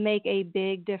to make a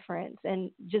big difference.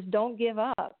 And just don't give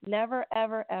up. Never,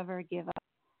 ever, ever give up.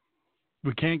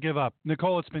 We can't give up.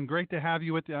 Nicole, it's been great to have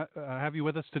you with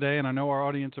us today, and I know our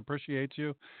audience appreciates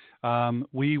you.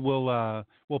 We'll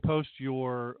post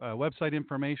your website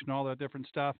information, all that different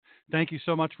stuff. Thank you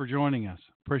so much for joining us.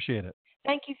 Appreciate it.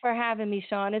 Thank you for having me,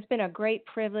 Sean. It's been a great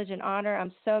privilege and honor.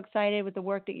 I'm so excited with the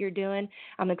work that you're doing.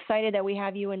 I'm excited that we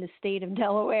have you in the state of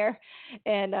Delaware,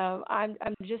 and I'm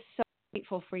just so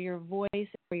grateful for your voice,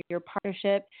 for your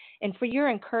partnership, and for your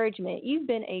encouragement. You've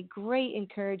been a great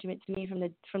encouragement to me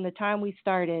from the time we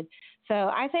started. So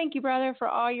I thank you, brother, for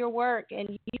all your work, and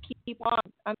you keep on.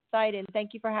 I'm excited.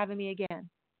 Thank you for having me again.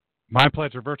 My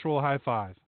pleasure. Virtual high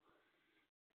five.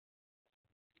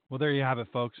 Well, there you have it,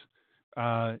 folks.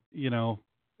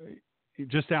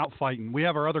 Just out fighting. We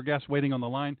have our other guests waiting on the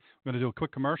line. We're going to do a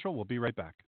quick commercial. We'll be right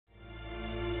back.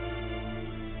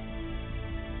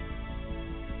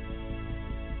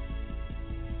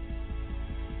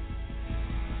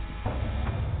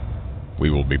 We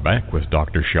will be back with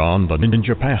Dr. Sean, the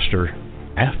Ninja Pastor,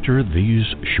 after these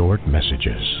short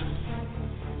messages.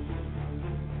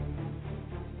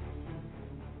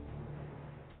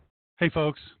 Hey,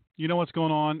 folks, you know what's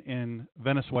going on in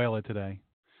Venezuela today?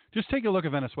 Just take a look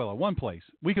at Venezuela, one place.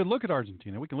 We could look at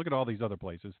Argentina. We can look at all these other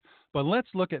places. But let's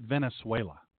look at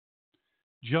Venezuela.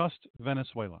 Just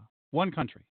Venezuela. One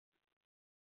country.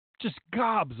 Just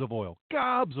gobs of oil.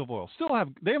 Gobs of oil.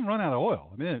 They haven't run out of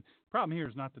oil. The problem here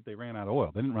is not that they ran out of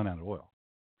oil. They didn't run out of oil.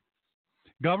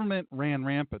 Government ran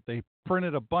rampant. They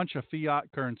printed a bunch of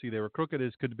fiat currency. They were crooked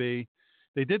as could be.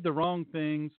 They did the wrong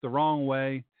things the wrong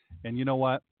way. And you know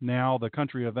what? Now the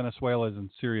country of Venezuela is in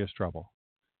serious trouble.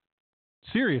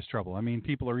 Serious trouble.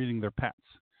 People are eating their pets.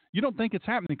 You don't think it's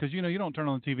happening because, you don't turn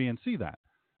on the TV and see that.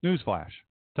 Newsflash.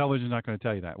 Television's not going to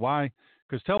tell you that. Why?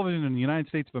 Because television in the United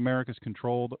States of America is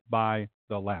controlled by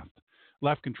the left.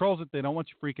 Left controls it. They don't want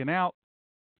you freaking out.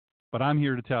 But I'm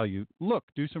here to tell you, look,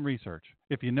 do some research.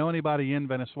 If you know anybody in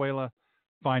Venezuela,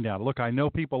 find out. Look, I know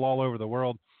people all over the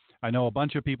world. I know a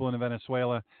bunch of people in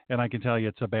Venezuela, and I can tell you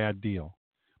it's a bad deal.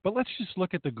 But let's just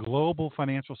look at the global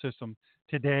financial system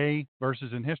today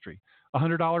versus in history. A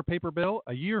 $100 paper bill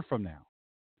a year from now,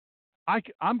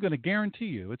 I'm going to guarantee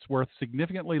you it's worth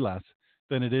significantly less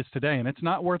than it is today, and it's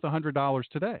not worth $100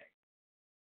 today.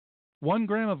 1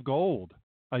 gram of gold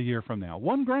a year from now,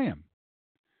 1 gram.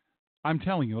 I'm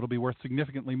telling you, it'll be worth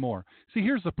significantly more. See,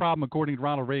 here's the problem, according to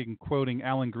Ronald Reagan, quoting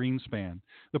Alan Greenspan.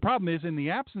 The problem is, in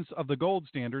the absence of the gold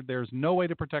standard, there's no way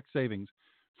to protect savings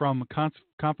from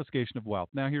confiscation of wealth.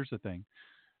 Now, here's the thing.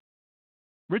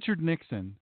 Richard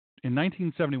Nixon, in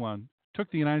 1971,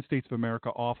 took the United States of America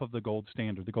off of the gold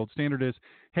standard. The gold standard is,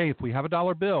 hey, if we have a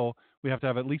dollar bill, we have to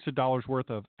have at least $1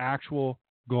 worth of actual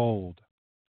gold.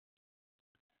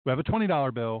 We have a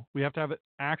 $20 bill, we have to have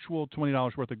actual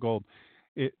 $20 worth of gold.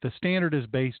 The standard is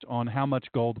based on how much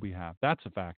gold we have. That's a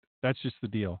fact. That's just the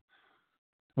deal.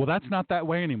 Well, that's not that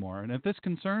way anymore. And if this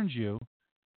concerns you,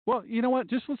 well, you know what?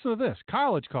 Just listen to this.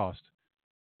 College cost.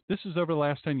 This is over the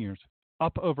last 10 years,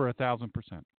 up over 1,000%.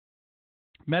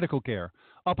 Medical care,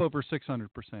 up over 600%.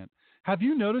 Have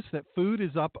you noticed that food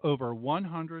is up over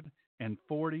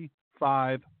 145%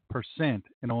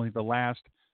 in only the last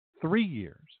 3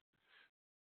 years?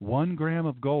 1 gram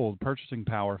of gold purchasing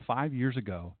power 5 years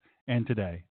ago and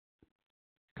today.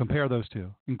 Compare those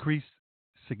two. Increased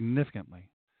significantly.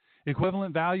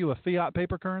 Equivalent value of fiat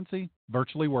paper currency,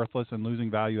 virtually worthless and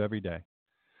losing value every day.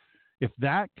 If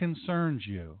that concerns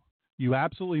you, you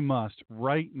absolutely must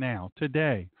right now,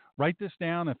 today, write this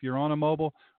down. If you're on a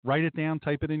mobile, write it down,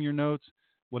 type it in your notes,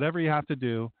 whatever you have to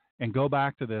do, and go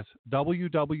back to this,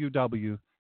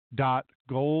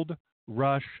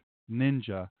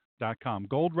 www.goldrushninja.com,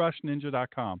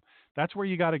 goldrushninja.com. That's where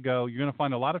you got to go. You're going to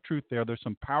find a lot of truth there. There's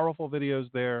some powerful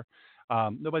videos there.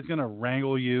 Nobody's going to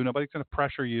wrangle you. Nobody's going to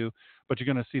pressure you, but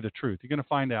you're going to see the truth. You're going to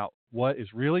find out what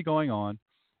is really going on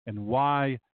and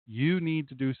why you need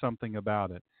to do something about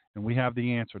it. And we have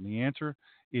the answer. And the answer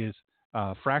is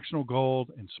fractional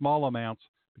gold in small amounts,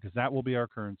 because that will be our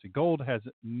currency. Gold has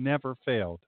never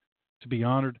failed to be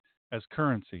honored as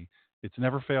currency. It's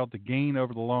never failed to gain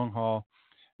over the long haul.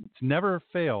 It's never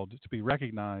failed to be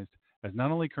recognized as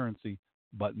not only currency,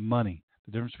 but money.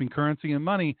 The difference between currency and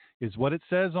money is what it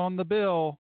says on the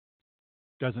bill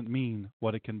doesn't mean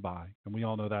what it can buy. And we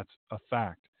all know that's a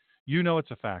fact. You know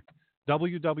it's a fact.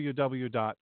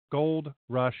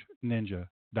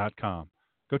 www.goldrushninja.com.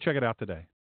 Go check it out today.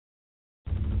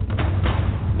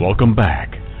 Welcome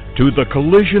back to the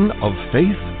collision of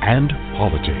faith and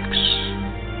politics.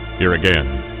 Here again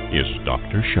is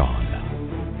Dr. Sean.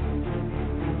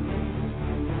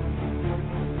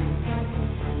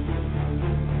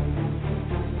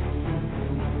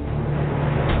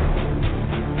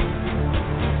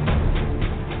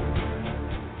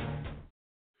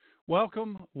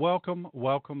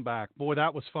 Welcome back. Boy,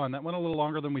 that was fun. That went a little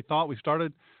longer than we thought. We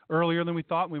started earlier than we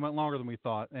thought, and we went longer than we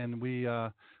thought. And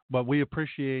but we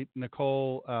appreciate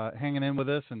Nicole hanging in with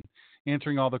us and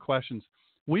answering all the questions.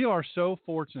 We are so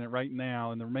fortunate right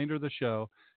now in the remainder of the show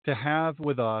to have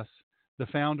with us the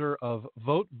founder of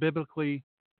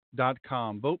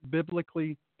votebiblically.com,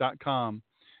 votebiblically.com.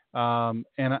 And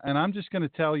I'm just going to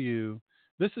tell you,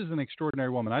 this is an extraordinary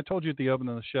woman. I told you at the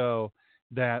opening of the show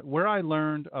that where I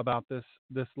learned about this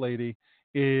lady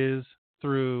is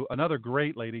through another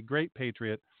great lady, great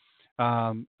patriot,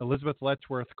 Elizabeth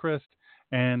Letchworth Christ.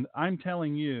 And I'm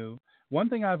telling you, one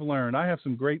thing I've learned, I have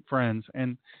some great friends,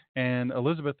 and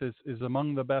Elizabeth is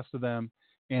among the best of them.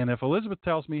 And if Elizabeth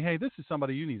tells me, hey, this is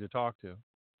somebody you need to talk to,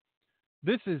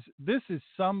 this is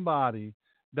somebody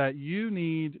that you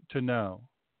need to know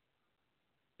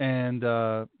and,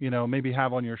 maybe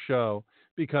have on your show,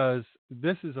 because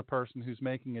this is a person who's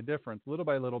making a difference little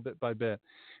by little, bit by bit,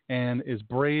 and is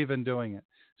brave in doing it.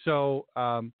 So,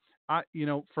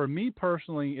 for me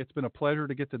personally, it's been a pleasure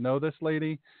to get to know this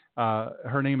lady.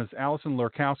 Her name is Allison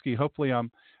Lurkowski. Hopefully,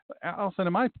 Allison,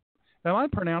 am I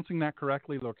pronouncing that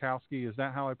correctly? Lurkowski, is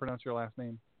that how I pronounce your last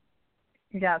name?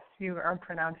 Yes, you are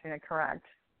pronouncing it correct.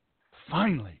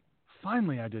 Finally,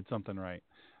 I did something right.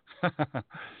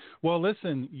 Well,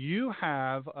 listen, you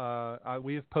have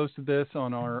we have posted this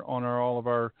on all of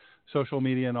our social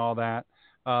media and all that.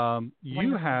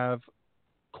 You have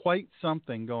quite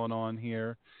something going on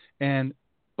here,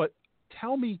 but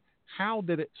tell me, how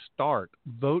did it start?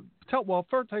 First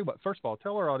of all,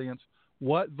 tell our audience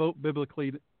what Vote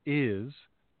Biblically is,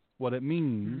 what it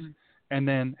means, and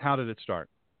then how did it start?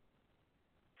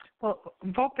 Well,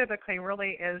 Vote Biblically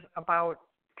really is about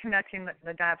connecting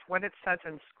the dots, what it says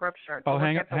in Scripture. Oh,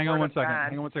 hang on one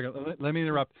second. Let me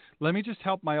interrupt. Let me just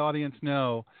help my audience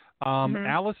know.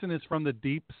 Allison is from the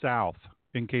Deep South,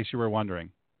 in case you were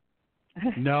wondering.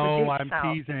 No, I'm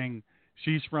South. Teasing.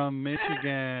 She's from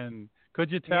Michigan. Could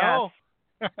you tell?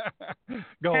 Yes.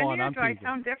 Go on. I'm do teasing. I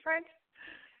sound different?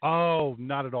 Oh,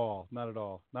 not at all. Not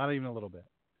even a little bit.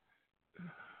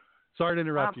 Sorry to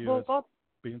interrupt you.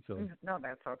 Being silly. No,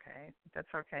 that's okay.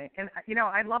 And,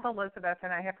 I love Elizabeth,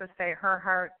 and I have to say her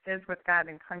heart is with God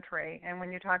and country. And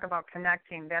when you talk about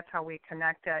connecting, that's how we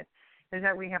connect it, is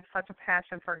that we have such a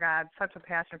passion for God, such a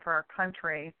passion for our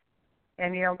country,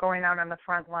 and, going out on the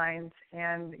front lines.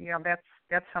 And,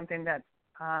 that's something that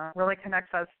really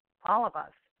connects us, all of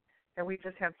us, that we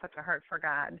just have such a heart for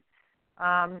God.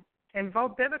 And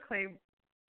Vote Biblically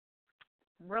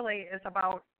really is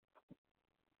about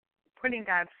putting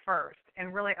God first,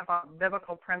 and really about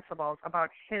biblical principles, about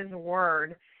His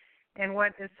Word. And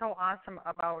what is so awesome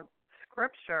about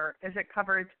Scripture is it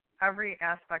covers every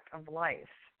aspect of life.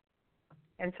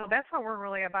 And so that's what we're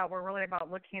really about. We're really about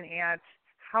looking at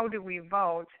how do we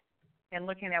vote and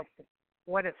looking at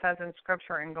what it says in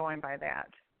Scripture and going by that.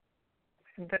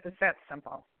 It's that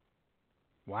simple.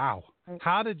 Wow.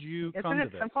 How did you come to this?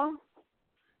 Isn't it simple?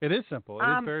 It is simple. It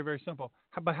is very, very simple.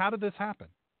 But how did this happen?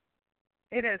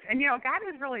 It is. And, God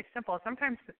is really simple.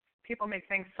 Sometimes people make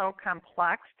things so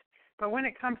complex, but when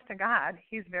it comes to God,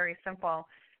 he's very simple.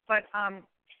 But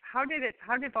how did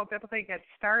Vote Biblically get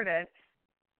started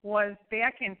was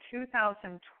back in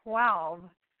 2012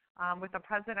 with the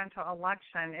presidential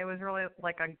election. It was really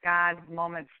like a God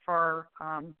moment for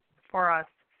us.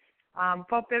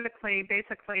 Vote Biblically,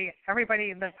 basically,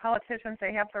 everybody, the politicians,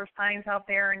 they have their signs out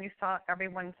there, and you saw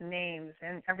everyone's names,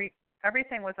 and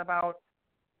everything was about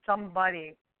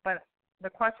somebody. But the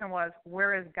question was,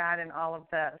 where is God in all of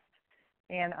this?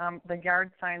 And the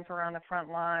yard signs were on the front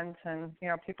lawns, and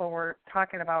people were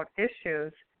talking about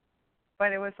issues.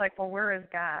 But it was like, well, where is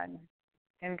God?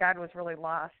 And God was really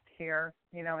lost here,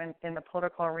 in the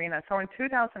political arena. So in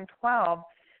 2012,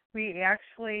 we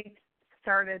actually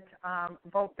started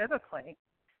Vote Biblically.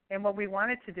 And what we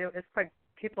wanted to do is put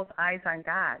people's eyes on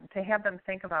God, to have them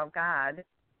think about God.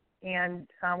 And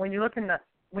when you look in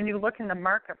the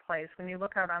marketplace, when you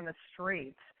look out on the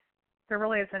streets, there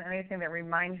really isn't anything that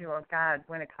reminds you of God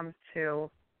when it comes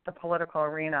to the political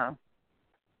arena.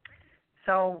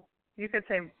 So you could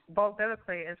say Vote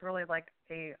Biblically is really like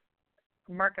a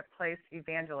marketplace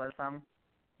evangelism.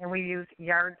 And we use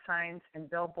yard signs and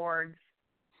billboards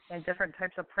and different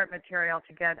types of print material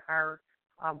to get our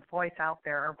voice out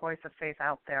there, our voice of faith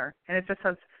out there. And it just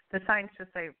says, the signs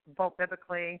just say Vote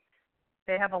Biblically.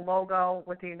 They have a logo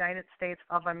with the United States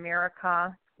of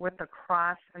America with the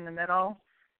cross in the middle.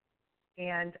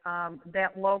 And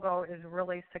that logo is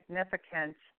really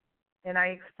significant. And I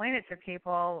explain it to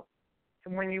people,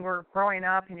 when you were growing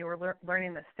up and you were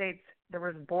learning the states, there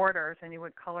was borders and you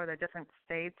would color the different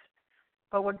states.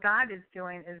 But what God is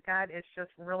doing is God is just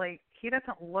really, he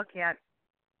doesn't look at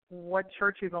what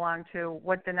church you belong to,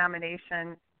 what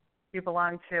denomination you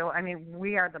belong to. I mean,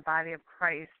 we are the body of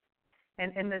Christ.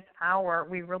 And in this hour,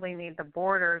 we really need the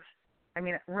borders,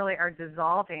 really are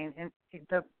dissolving. And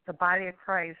the body of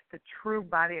Christ, the true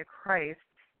body of Christ,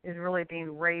 is really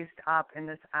being raised up in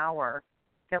this hour,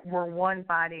 that we're one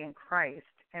body in Christ,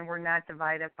 and we're not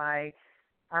divided by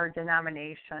our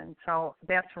denomination. So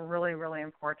that's really, really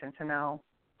important to know.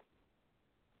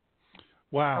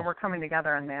 Wow. And we're coming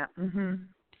together on that. Mm-hmm.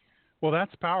 Well,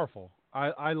 that's powerful.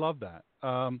 I love that.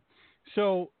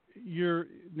 So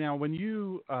when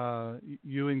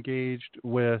you engaged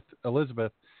with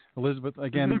Elizabeth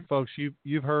again, mm-hmm. Folks,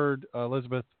 you've heard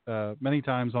Elizabeth many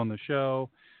times on the show.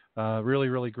 Really,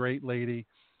 really great lady.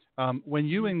 When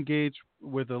you engaged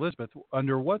with Elizabeth,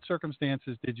 under what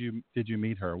circumstances did you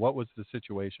meet her? What was the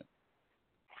situation?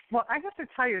 Well, I have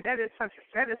to tell you, that is such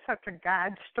a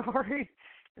God story.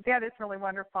 That is really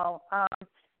wonderful.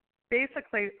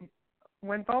 Basically,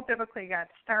 when Vote Biblically got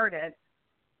started,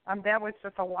 that was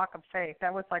just a walk of faith.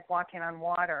 That was like walking on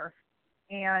water.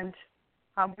 And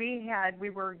we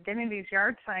were getting these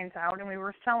yard signs out, and we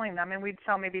were selling them, and we'd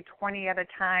sell maybe 20 at a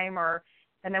time,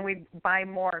 and then we'd buy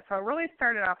more. So it really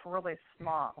started off really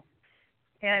small.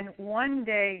 And one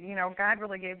day, God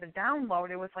really gave the download.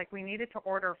 It was like we needed to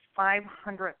order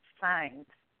 500 signs.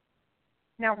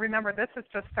 Now, remember, this is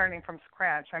just starting from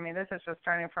scratch. This is just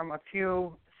starting from a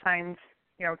few signs,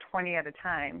 20 at a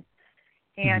time.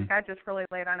 And God just really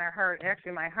laid on our heart,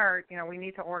 actually my heart, we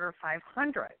need to order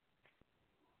 500.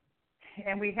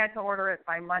 And we had to order it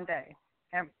by Monday.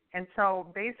 And so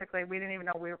basically we didn't even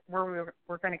know where we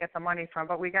were going to get the money from.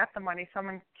 But we got the money.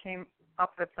 Someone came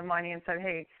up with the money and said,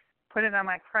 hey, put it on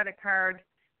my credit card,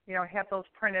 have those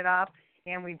printed up.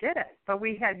 And we did it. But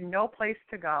we had no place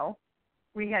to go.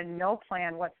 We had no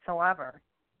plan whatsoever.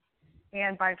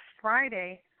 And by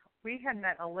Friday, we had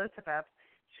met Elizabeth.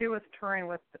 She was touring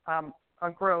with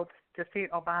a group, Defeat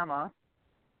Obama,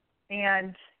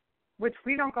 and which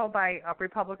we don't go by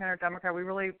Republican or Democrat. We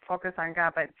really focus on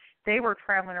God, but they were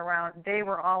traveling around. They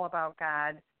were all about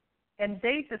God, and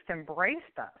they just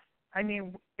embraced us.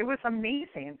 It was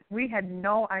amazing. We had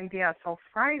no idea. So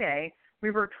Friday, we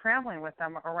were traveling with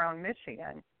them around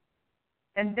Michigan,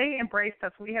 and they embraced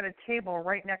us. We had a table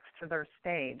right next to their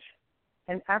stage,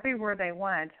 and everywhere they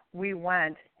went, we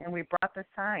went, and we brought the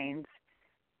signs,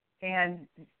 and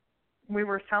we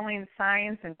were selling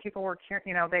signs, and people were,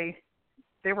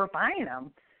 they were buying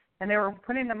them, and they were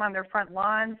putting them on their front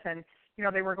lawns, and,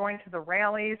 they were going to the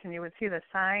rallies, and you would see the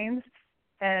signs,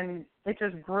 and it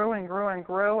just grew and grew and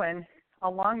grew, and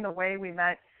along the way we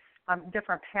met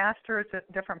different pastors,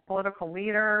 different political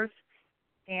leaders,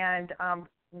 and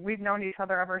we've known each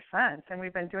other ever since, and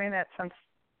we've been doing that since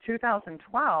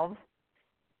 2012,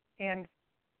 and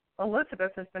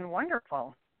Elizabeth has been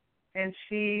wonderful, and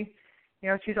she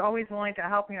She's always willing to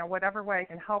help, whatever way I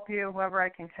can help you, whoever I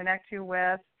can connect you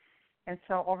with. And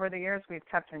so over the years, we've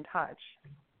kept in touch.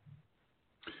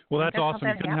 Well, that's awesome.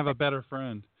 You couldn't happened. have a better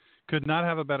friend. Could not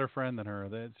have a better friend than her.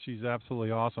 She's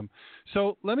absolutely awesome.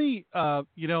 So let me,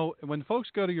 when folks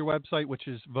go to your website, which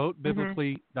is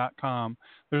votebiblically.com,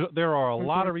 there are a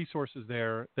lot of resources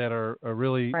there that are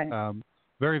really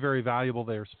very, very valuable.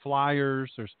 There's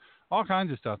flyers. There's all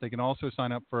kinds of stuff. They can also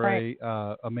sign up for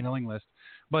a mailing list.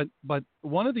 But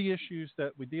one of the issues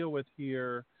that we deal with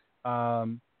here,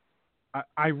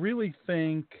 I really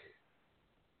think,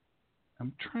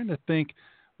 I'm trying to think,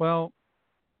 well,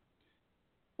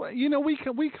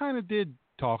 we kind of did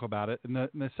talk about it in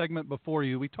the segment before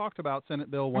you. We talked about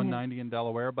Senate Bill 190 in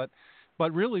Delaware, but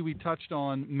really we touched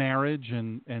on marriage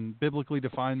and biblically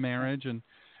defined marriage and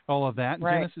all of that. In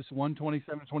Genesis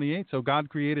 1:27-28, so God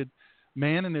created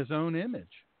man in his own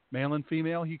image. Male and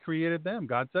female, he created them.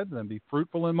 God said to them, be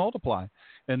fruitful and multiply.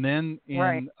 And then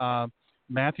in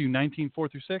Matthew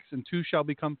 19:4-6, and two shall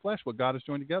become flesh. What God has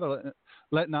joined together,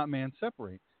 let not man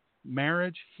separate.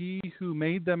 Marriage, he who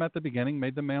made them at the beginning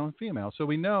made them male and female. So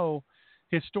we know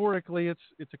historically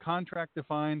it's a contract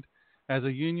defined as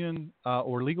a union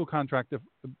or legal contract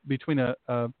between a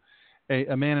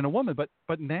man and a woman.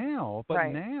 But now,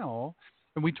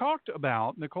 and we talked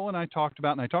about, Nicole and I talked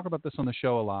about, and I talk about this on the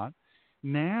show a lot.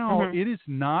 Now it is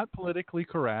not politically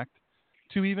correct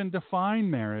to even define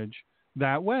marriage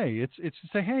that way. It's to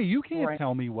say, hey, you can't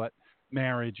tell me what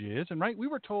marriage is. And we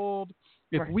were told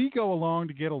if we go along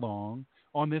to get along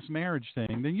on this marriage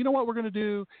thing, then you know what we're going to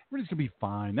do? We're just going to be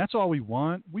fine. That's all we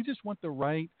want. We just want the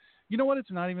right. You know what?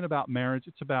 It's not even about marriage.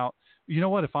 It's about,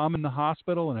 if I'm in the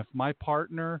hospital and if my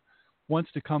partner wants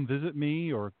to come visit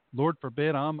me, or Lord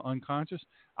forbid, I'm unconscious,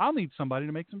 I'll need somebody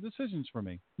to make some decisions for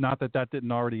me. Not that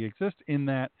didn't already exist, in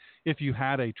that if you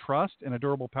had a trust and a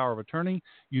durable power of attorney,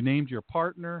 you named your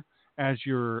partner as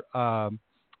your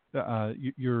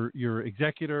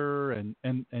executor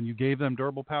and you gave them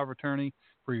durable power of attorney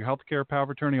for your health care power of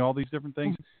attorney, all these different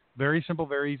things. Very simple,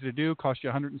 very easy to do. Cost you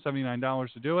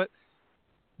 $179 to do it.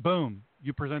 Boom.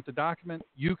 You present the document.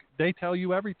 They tell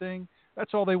you everything.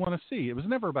 That's all they want to see. It was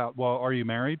never about, well, are you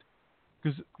married?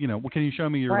 Because, can you show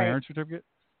me your marriage certificate?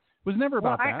 It was never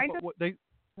about that. Go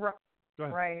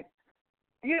ahead. Right.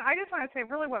 I just want to say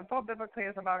really what vote biblically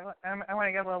is about. I want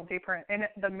to get a little deeper in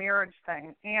the marriage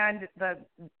thing and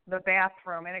the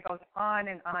bathroom, and it goes on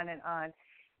and on and on.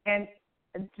 And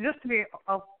just to be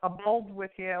a bold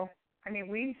with you,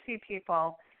 we see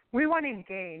people, we want to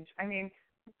engage.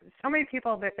 So many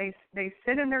people that they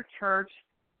sit in their church,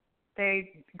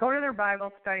 they go to their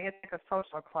Bible study. It's like a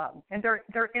social club, and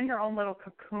they're in their own little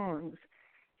cocoons.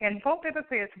 And vote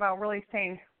biblically is about really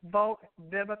saying vote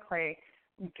biblically.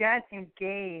 Get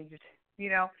engaged,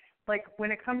 like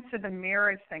when it comes to the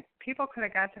marriage thing, people could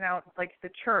have gotten out, like the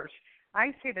church.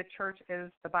 I say the church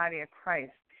is the body of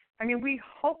Christ. We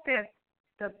hope that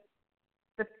the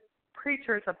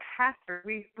preachers, the pastors,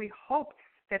 we hope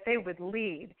that they would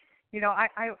lead.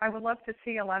 I would love to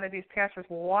see a lot of these pastors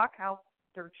walk out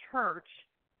their church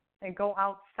and go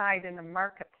outside in the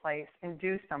marketplace and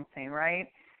do something, right?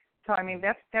 So,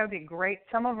 that would be great.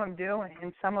 Some of them do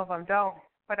and some of them don't.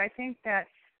 But I think that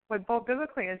what vote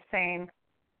biblically is saying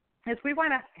is we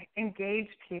want to engage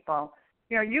people.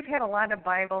 You've had a lot of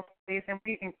Bible studies, and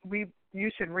you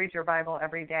should read your Bible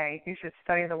every day. You should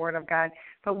study the Word of God.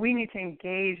 But we need to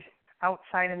engage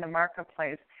outside in the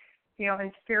marketplace,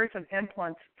 in spheres of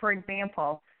influence. For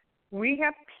example, we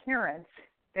have parents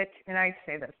that, and I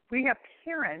say this, we have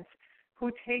parents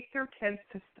who take their kids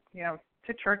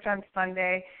to church on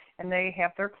Sunday, and they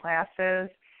have their classes,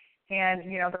 and,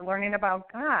 they're learning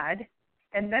about God,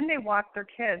 and then they walk their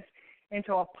kids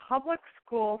into a public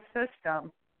school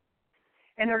system,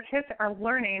 and their kids are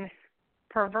learning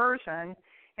perversion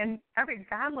and every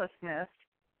godlessness,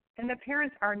 and the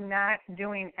parents are not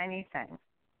doing anything.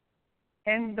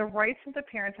 And the rights of the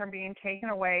parents are being taken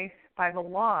away by the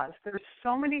laws. There's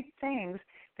so many things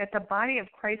that the body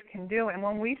of Christ can do, and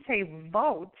when we say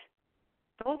vote,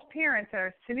 those parents that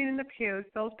are sitting in the pews,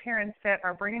 those parents that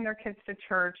are bringing their kids to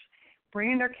church,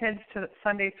 bringing their kids to the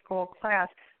Sunday school class,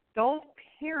 those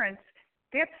parents,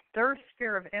 that's their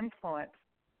sphere of influence.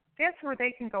 That's where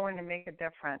they can go in and make a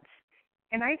difference.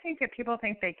 And I think that people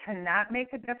think they cannot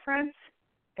make a difference,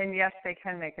 and yes, they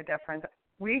can make a difference.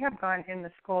 We have gone in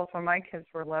the schools when my kids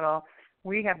were little.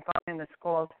 We have gone in the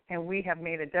schools, and we have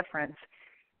made a difference.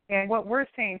 And what we're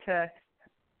saying to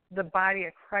the body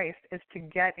of Christ is to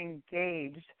get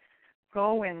engaged.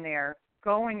 Go in there.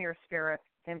 Go in your spirit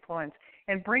influence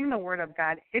and bring the Word of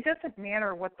God. It doesn't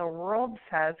matter what the world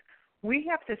says. We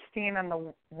have to stand on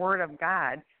the Word of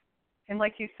God. And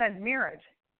like you said, marriage.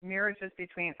 Marriage is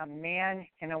between a man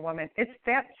and a woman. It's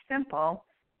that simple,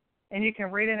 and you can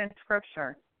read it in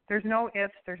Scripture. There's no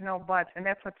ifs, there's no buts, and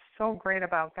that's what's so great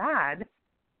about God.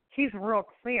 He's real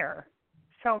clear.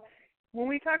 So when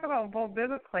we talk about both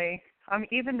biblically,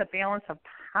 even the balance of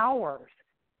powers,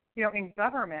 in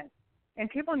government, and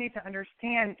people need to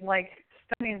understand, like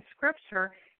studying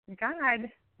Scripture, God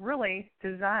really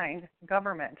designed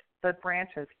government, the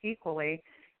branches equally,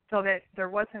 so that there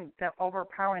wasn't that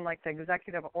overpowering, like the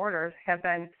executive orders have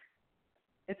been.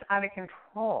 It's out of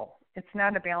control. It's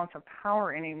not a balance of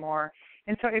power anymore.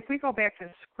 And so if we go back to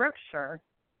Scripture,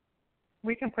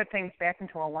 we can put things back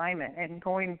into alignment and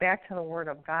going back to the Word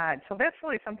of God. So that's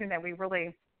really something that we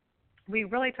really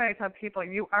try to tell people,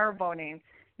 you are voting.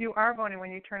 You are voting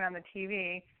when you turn on the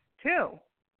TV, too.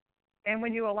 And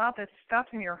when you allow this stuff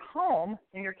in your home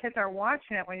and your kids are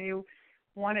watching it, when you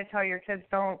want to tell your kids,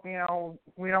 we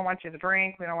don't want you to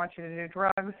drink, we don't want you to do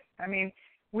drugs.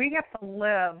 We have to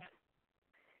live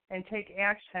and take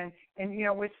action. And,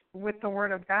 with the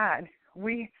Word of God,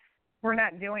 we're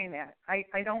not doing that.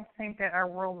 I don't think that our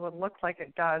world would look like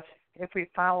it does if we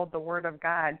followed the Word of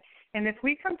God. And if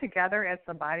we come together as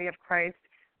the body of Christ,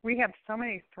 we have so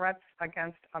many threats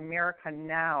against America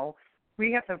now.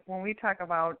 We have to, when we talk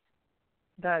about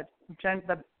the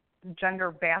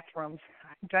gender bathrooms,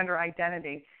 gender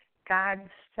identity, God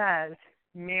says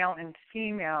male and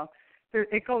female.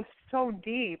 It goes so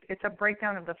deep. It's a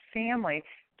breakdown of the family.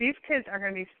 These kids are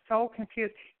going to be so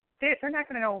confused. They're not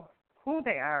going to know who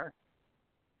they are.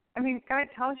 God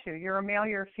tells you, you're a male,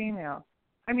 you're a female.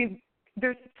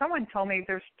 Someone told me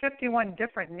there's 51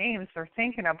 different names they're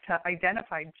thinking of to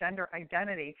identify gender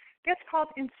identity. That's called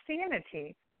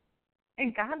insanity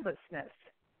and godlessness.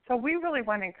 So we really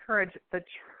want to encourage the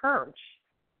church,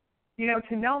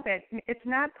 to know that it's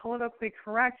not politically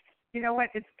correct. You know what?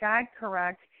 It's God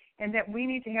correct, and that we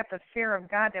need to have the fear of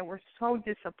God, that we're so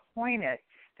disappointed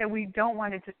that we don't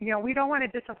want to, we don't want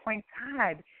to disappoint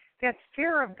God. That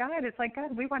fear of God is like,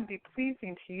 God, we want to be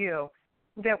pleasing to you,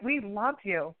 that we love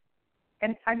you.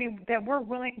 And that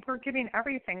we're giving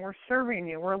everything. We're serving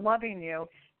you. We're loving you.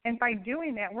 And by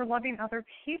doing that, we're loving other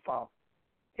people.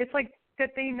 It's like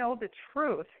that they know the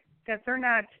truth, that they're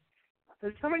not,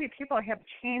 there's so many people have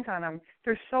chains on them.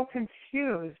 They're so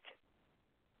confused.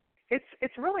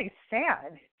 It's really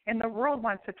sad. And the world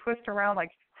wants to twist around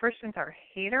like Christians are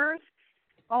haters.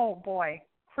 Oh, boy,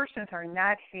 Christians are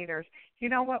not haters. You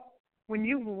know what? When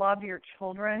you love your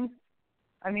children,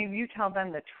 you tell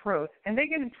them the truth, and they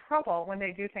get in trouble when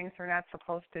they do things they're not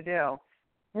supposed to do.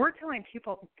 We're telling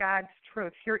people God's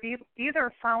truth. You're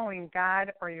either following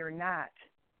God or you're not.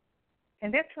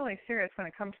 And that's really serious when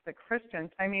it comes to the Christians.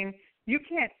 You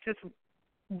can't just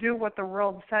do what the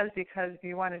world says because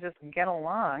you want to just get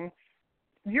along.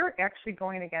 You're actually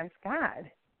going against God.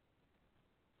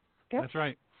 That's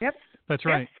right. Yep. That's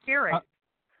right. That's scary.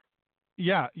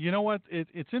 Yeah, you know what?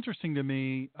 It's interesting to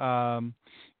me.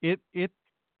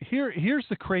 Here's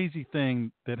the crazy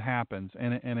thing that happens,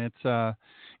 and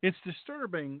it's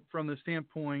disturbing from the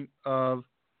standpoint of,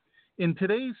 in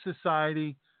today's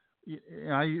society,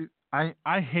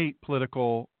 I hate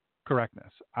political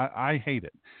correctness. I hate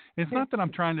it. It's not that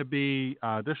I'm trying to be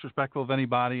disrespectful of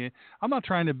anybody. I'm not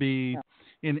trying to be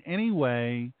in any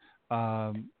way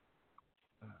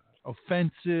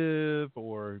offensive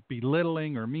or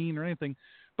belittling or mean or anything.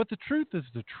 But the truth is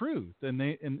the truth, and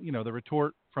the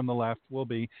retort from the left will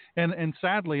be, and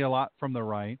sadly a lot from the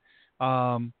right,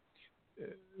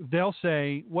 they'll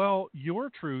say, well,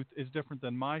 your truth is different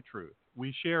than my truth.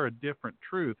 We share a different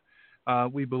truth.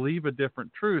 We believe a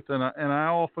different truth, and I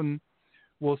often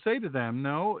will say to them,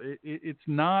 no, it's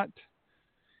not.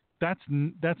 That's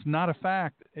not a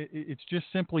fact. It's just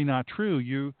simply not true.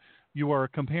 You are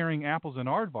comparing apples and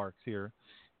aardvarks here.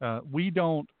 We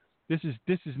don't. This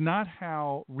is not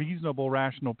how reasonable,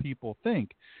 rational people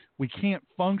think. We can't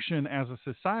function as a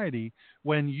society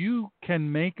when you can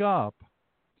make up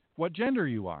what gender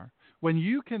you are. When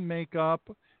you can make up,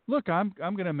 look, I'm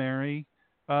going to marry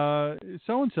so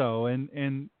and so,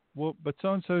 and well, but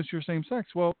so and so is your same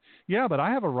sex. Well, yeah, but I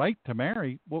have a right to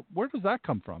marry. Well, where does that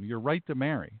come from? Your right to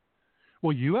marry.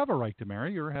 Well, you have a right to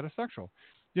marry. You're heterosexual.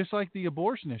 Just like the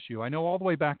abortion issue. I know all the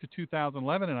way back to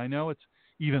 2011, and I know it's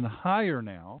even higher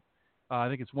now. I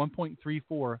think it's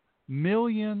 1.34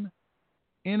 million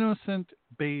innocent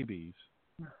babies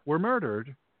were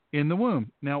murdered in the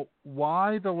womb. Now,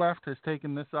 why the left has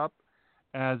taken this up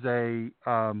as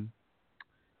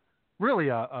really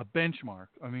a benchmark?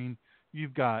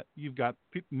 You've got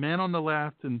men on the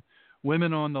left and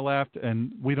women on the left,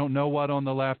 and we don't know what on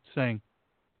the left, saying,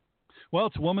 well,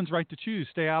 it's a woman's right to choose.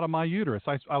 Stay out of my uterus.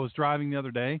 I was driving the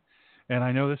other day, And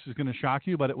I know this is going to shock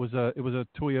you, but it was a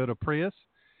Toyota Prius,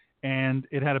 and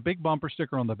it had a big bumper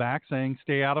sticker on the back saying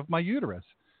 "Stay out of my uterus."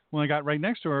 When I got right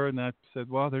next to her, and I said,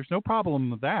 "Well, there's no problem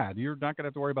with that. You're not going to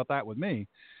have to worry about that with me.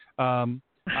 I'm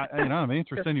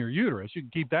interested in your uterus. You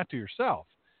can keep that to yourself."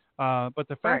 But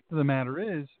the fact of the matter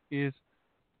is she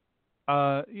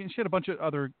had a bunch of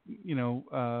other,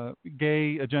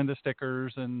 gay agenda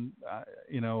stickers and,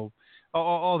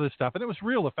 all this stuff. And it was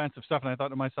real offensive stuff. And I thought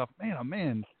to myself, man, oh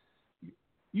man,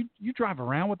 you drive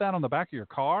around with that on the back of your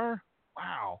car?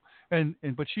 Wow.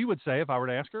 But she would say, if I were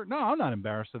to ask her, no, I'm not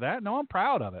embarrassed of that. No, I'm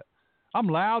proud of it. I'm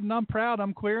loud and I'm proud.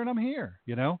 I'm queer and I'm here,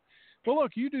 Well,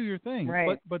 look, you do your thing,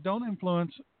 right. but don't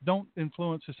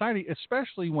influence society,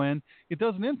 especially when it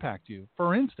doesn't impact you.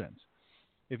 For instance,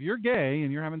 if you're gay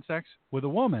and you're having sex with a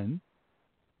woman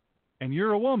and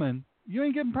you're a woman, you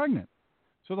ain't getting pregnant.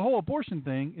 So the whole abortion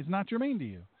thing is not germane to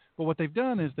you. But what they've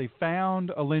done is they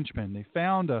found a linchpin. They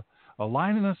found a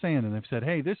line in the sand, and they've said,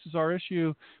 hey, this is our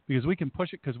issue because we can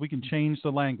push it because we can change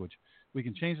the language. We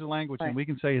can change the language, and we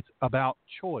can say it's about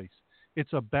choice.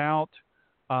 It's about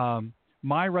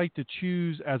my right to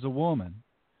choose as a woman,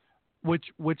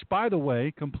 which, by the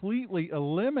way, completely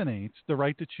eliminates the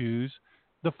right to choose.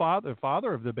 The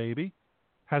father of the baby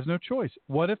has no choice.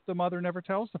 What if the mother never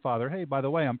tells the father, hey, by the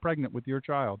way, I'm pregnant with your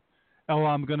child. Oh,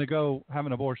 I'm going to go have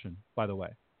an abortion, by the way.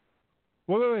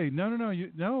 Wait,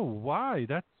 no, why?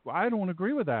 I don't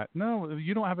agree with that. No,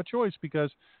 you don't have a choice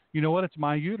because you know what? It's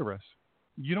my uterus.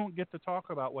 You don't get to talk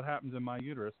about what happens in my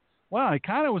uterus. Well, I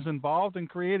kind of was involved in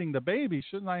creating the baby.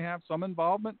 Shouldn't I have some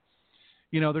involvement?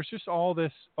 There's just all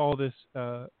this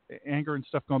anger and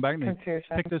stuff going back, and they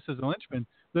pick this as a linchpin.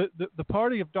 The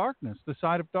party of darkness, the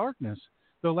side of darkness,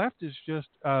 the left is just,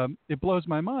 it blows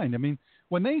my mind. I mean,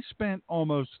 when they spent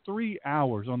almost 3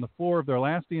 hours on the floor of their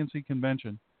last DNC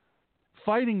convention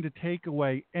fighting to take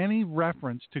away any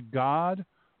reference to God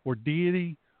or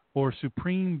deity or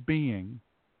supreme being,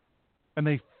 and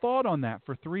they fought on that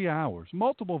for 3 hours,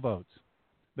 multiple votes,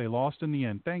 they lost in the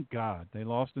end. Thank God they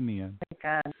lost in the end.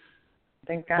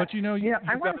 Thank God. But you've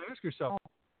got to ask yourself.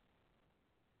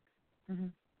 Mm-hmm.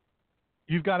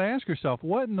 You've got to ask yourself,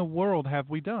 what in the world have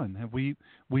we done?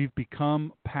 We've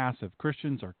become passive.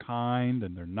 Christians are kind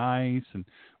and they're nice and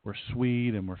we're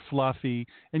sweet and we're fluffy.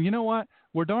 And you know what?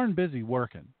 We're darn busy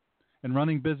working and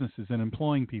running businesses and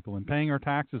employing people and paying our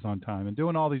taxes on time and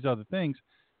doing all these other things.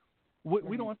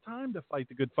 We don't have time to fight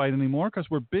the good fight anymore because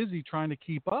we're busy trying to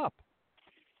keep up.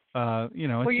 We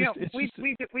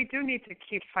do need to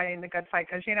keep fighting the good fight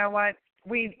because you know what?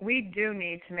 We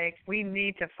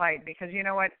need to fight because you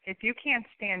know what? If you can't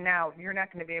stand now, you're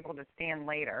not going to be able to stand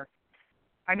later.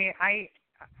 I mean,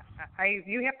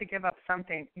 you have to give up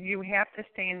something. You have to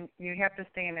stand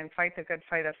and fight the good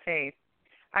fight of faith.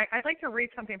 I'd like to read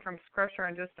something from Scripture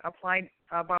and just apply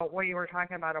about what you were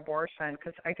talking about abortion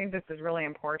because I think this is really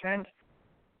important.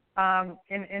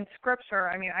 In Scripture,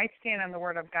 I mean, I stand on the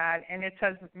Word of God, and it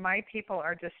says, my people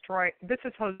are destroyed. This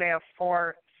is Hosea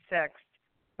 4:6,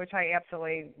 which I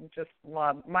absolutely just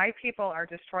love. My people are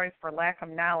destroyed for lack of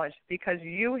knowledge. Because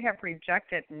you have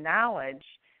rejected knowledge,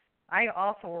 I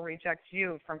also will reject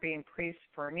you from being priests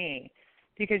for me.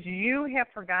 Because you have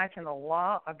forgotten the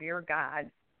law of your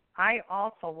God, I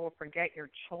also will forget your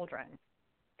children.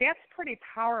 That's pretty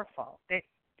powerful. That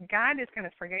God is going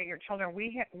to forget your children.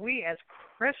 We as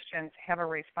Christians have a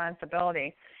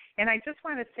responsibility. And I just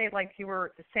want to say, like you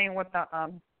were saying with the,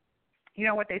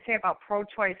 what they say about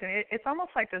pro-choice, and it's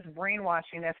almost like this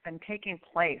brainwashing that's been taking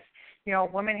place. A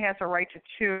woman has a right to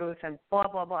choose and blah,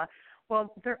 blah, blah.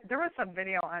 Well, there was a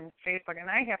video on Facebook, and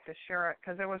I have to share it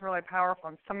because it was really powerful,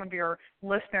 and some of your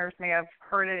listeners may have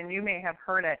heard it, and you may have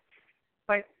heard it.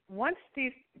 But once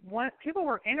people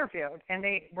were interviewed and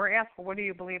they were asked, well, what do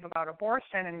you believe about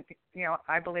abortion? And,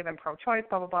 I believe in pro-choice,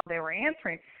 blah, blah, blah. They were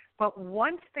answering. But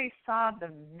once they saw the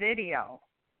video,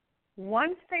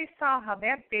 once they saw how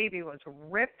that baby was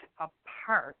ripped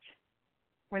apart,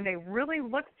 when they really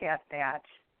looked at that,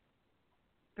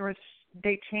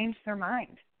 they changed their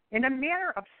mind. In a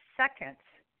matter of seconds,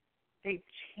 they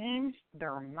changed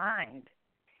their mind.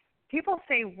 People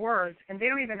say words, and they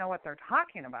don't even know what they're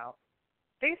talking about.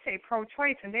 They say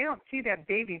pro-choice, and they don't see that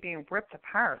baby being ripped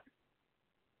apart.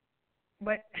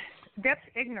 But that's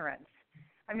ignorance.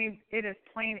 I mean, it is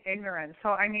plain ignorance. So,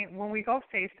 I mean, when we go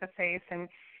face-to-face and,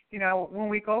 when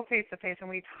we go face-to-face and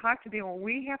we talk to people,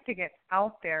 we have to get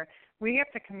out there. We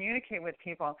have to communicate with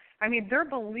people. I mean, they're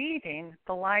believing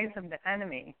the lies of the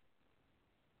enemy.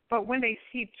 But when they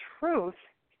see truth,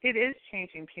 it is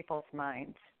changing people's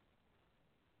minds.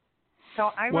 So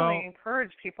I really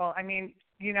encourage people. I mean,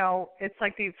 it's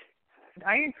like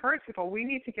I encourage people, we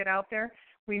need to get out there.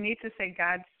 We need to say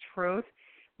God's truth.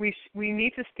 We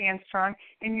need to stand strong,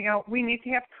 and we need to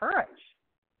have courage,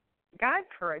 God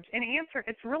courage, and answer.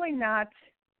 It's really not.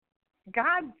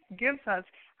 God gives us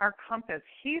our compass.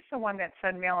 He's the one that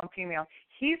said male and female.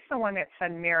 He's the one that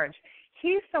said marriage.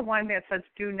 He's the one that says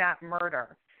do not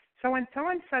murder. So when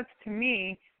someone says to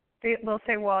me, they'll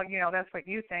say, well, that's what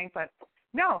you think, but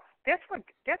no, that's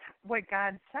what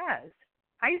God says.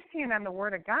 I stand on the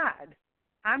Word of God.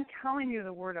 I'm telling you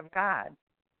the Word of God.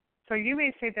 So you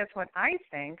may say that's what I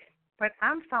think, but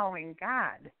I'm following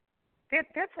God.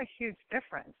 That's a huge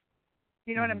difference.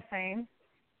 You know what I'm saying?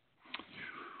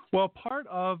 Well, part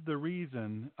of the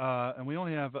reason, and we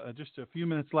only have just a few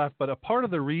minutes left, but a part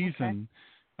of the reason,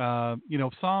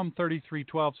 Psalm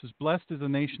 33:12 says, "Blessed is the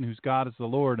nation whose God is the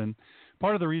Lord," and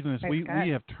part of the reason is we've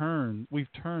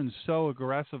turned so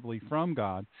aggressively from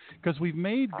God because we've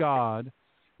made God.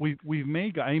 We've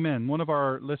made God. Amen. One of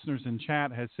our listeners in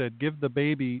chat has said, "Give the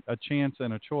baby a chance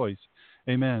and a choice."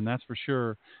 Amen. That's for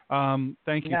sure.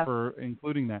 Thank you for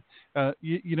including that.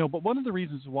 But one of the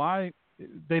reasons why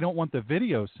they don't want the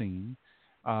video seen,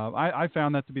 I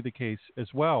found that to be the case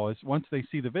as well, is once they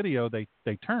see the video, they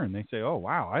turn. They say, "Oh,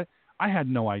 wow, I had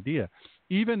no idea."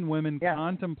 Even women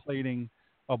contemplating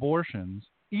abortions,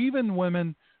 even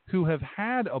women who have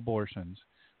had abortions,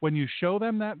 when you show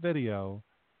them that video,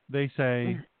 they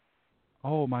say,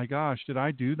 "Oh my gosh, did I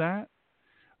do that?"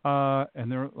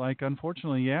 And they're like,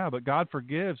 "Unfortunately, yeah, but God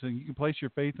forgives, and you can place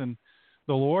your faith in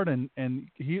the Lord, and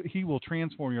He will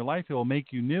transform your life. He'll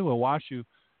make you new. He'll wash you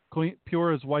clean,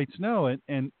 pure as white snow,"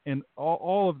 and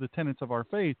all of the tenets of our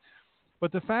faith.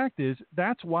 But the fact is,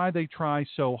 that's why they try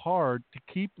so hard to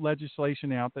keep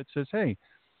legislation out that says, "Hey,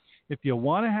 if you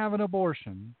want to have an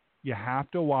abortion, you have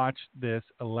to watch this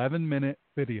 11-minute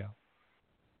video."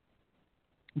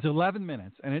 It's 11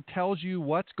 minutes, and it tells you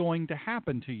what's going to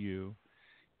happen to you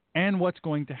and what's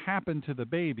going to happen to the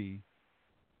baby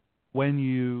when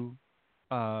you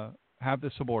have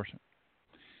this abortion.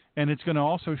 And it's going to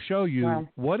also show you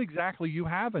what exactly you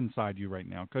have inside you right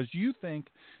now, because you think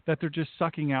that they're just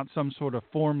sucking out some sort of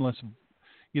formless,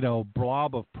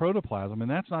 blob of protoplasm,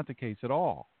 and that's not the case at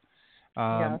all.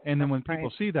 And then when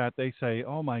people see that, they say,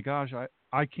 "Oh my gosh,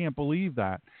 I can't believe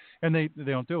that," and they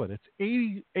don't do it. It's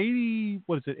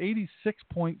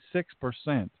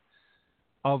 86.6%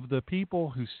 of the people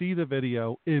who see the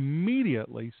video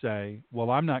immediately say,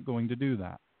 "Well, I'm not going to do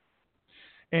that."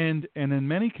 And in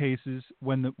many cases,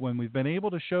 when we've been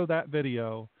able to show that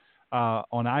video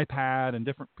on iPad and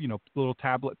different little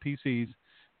tablet PCs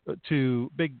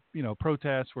to big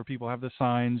protests where people have the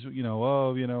signs,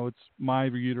 it's my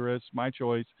uterus, my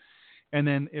choice, and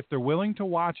then if they're willing to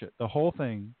watch it, the whole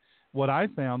thing, what I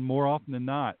found more often than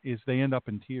not is they end up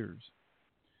in tears.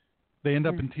 They end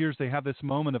up in tears. They have this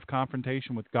moment of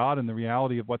confrontation with God and the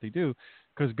reality of what they do,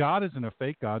 because God isn't a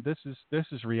fake God. This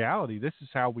is reality. This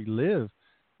is how we live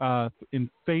in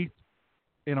faith.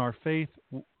 In our faith,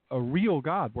 a real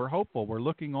God. We're hopeful. We're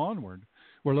looking onward.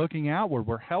 We're looking outward.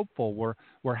 We're helpful. We're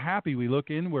happy. We look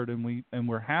inward and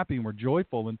we're happy and we're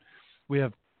joyful, and we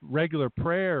have regular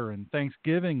prayer and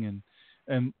thanksgiving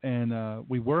and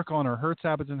we work on our hurts,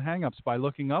 habits, and hang-ups by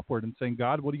looking upward and saying,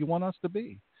 "God, what do you want us to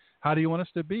be? How do you want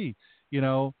us to be?"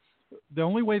 The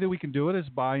only way that we can do it is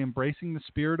by embracing the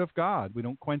Spirit of God. We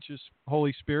don't quench His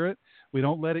Holy Spirit. We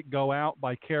don't let it go out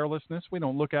by carelessness. We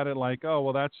don't look at it like, "Oh,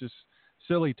 well, that's just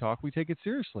silly talk." We take it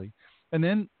seriously. And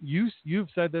then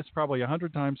you've said this probably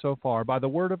 100 times so far, by the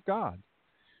Word of God.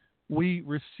 We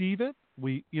receive it.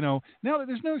 Now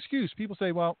there's no excuse. People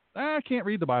say, "Well, I can't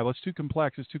read the Bible. It's too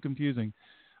complex. It's too confusing.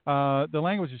 The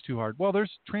language is too hard." Well,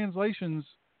 there's translations.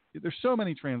 There's so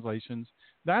many translations.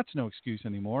 That's no excuse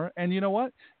anymore. And you know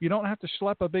what? You don't have to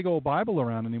schlep a big old Bible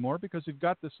around anymore because you've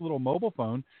got this little mobile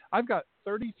phone. I've got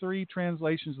 33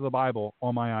 translations of the Bible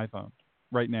on my iPhone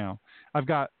right now.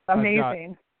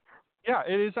 Amazing. Yeah,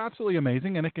 it is absolutely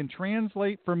amazing, and it can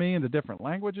translate for me into different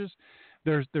languages.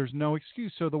 There's no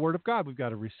excuse. So the Word of God, we've got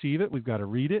to receive it, we've got to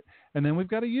read it, and then we've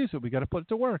got to use it. We've got to put it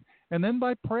to work. And then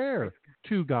by prayer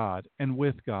to God and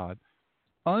with God,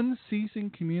 unceasing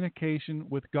communication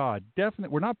with God.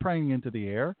 We're not praying into the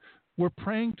air. We're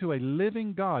praying to a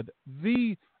living God,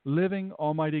 the living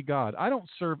Almighty God. I don't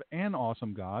serve an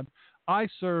awesome God. I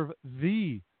serve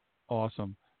the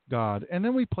awesome God. And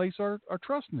then we place our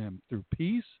trust in Him through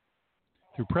peace,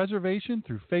 through preservation,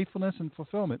 through faithfulness and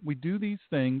fulfillment. We do these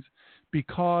things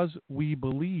because we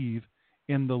believe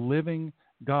in the living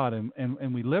God,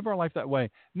 and we live our life that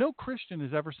way. No Christian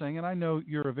is ever saying, and I know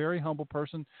you're a very humble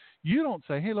person, you don't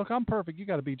say, "Hey, look, I'm perfect. You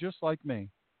got to be just like me.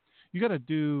 You got to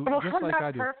do just like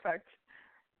I do." Perfect.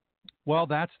 Well,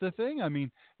 that's the thing. I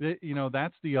mean,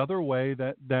 that's the other way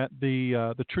that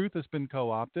the truth has been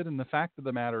co-opted, and the fact of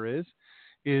the matter is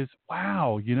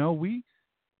wow.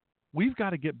 We've got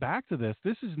to get back to this.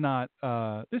 This is not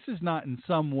in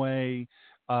some way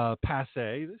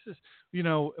passe. This is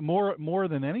more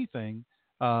than anything.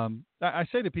 I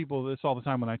say to people this all the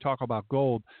time when I talk about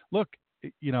gold. Look,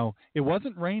 it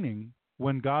wasn't raining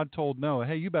when God told Noah,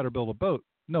 "Hey, you better build a boat."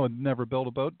 Noah never built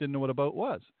a boat. Didn't know what a boat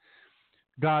was.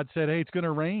 God said, "Hey, it's going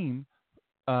to rain.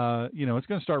 It's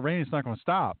going to start raining. It's not going to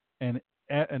stop, and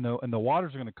the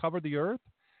waters are going to cover the earth,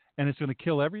 and it's going to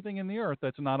kill everything in the earth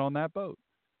that's not on that boat."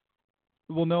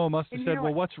 Well, Noah must have said,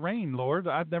 "Well, what's rain, Lord?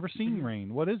 I've never seen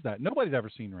rain. What is that?" Nobody's ever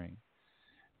seen rain.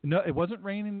 No, it wasn't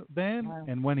raining then, wow.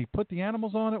 And when he put the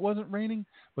animals on, it wasn't raining.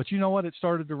 But you know what? It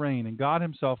started to rain, and God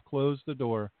himself closed the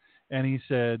door, and he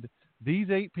said,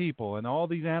 "These 8 people and all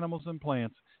these animals and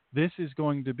plants, this is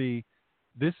going to be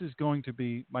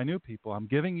my new people. I'm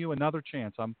giving you another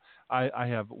chance. I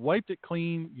have wiped it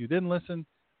clean. You didn't listen.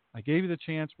 I gave you the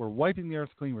chance. We're wiping the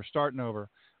earth clean. We're starting over."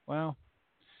 Well,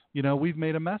 we've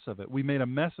made a mess of it. We made a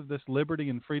mess of this liberty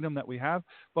and freedom that we have,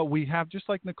 but we have, just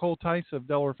like Nicole Tice of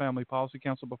Delaware Family Policy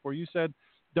Council before, you said,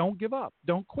 don't give up.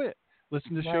 Don't quit.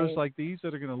 Listen to shows like these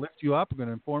that are going to lift you up, are going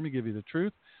to inform you, give you the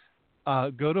truth.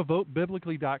 Go to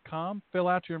votebiblically.com, fill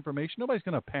out your information. Nobody's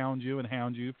going to pound you and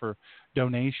hound you for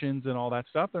donations and all that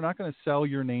stuff. They're not going to sell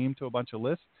your name to a bunch of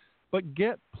lists, but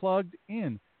get plugged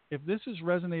in. If this has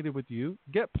resonated with you,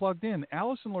 get plugged in.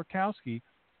 Allison Lorkowski,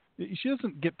 she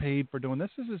doesn't get paid for doing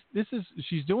this.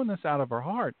 She's doing this out of her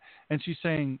heart, and she's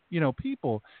saying,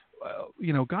 people,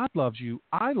 God loves you.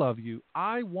 I love you.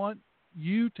 I want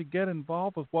you to get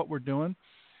involved with what we're doing,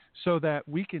 so that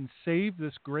we can save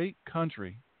this great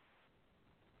country.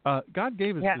 God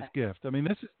gave us this gift. I mean,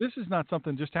 this is not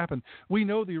something just happened. We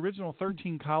know the original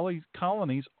 13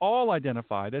 colonies all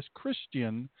identified as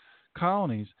Christian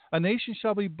colonies. A nation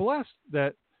shall be blessed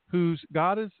that whose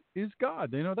God is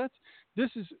God.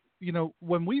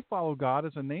 When we follow God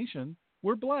as a nation,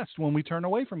 we're blessed. When we turn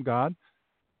away from God,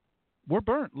 we're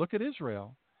burnt. Look at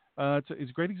Israel. It's a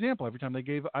great example. Every time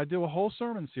I do a whole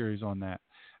sermon series on that.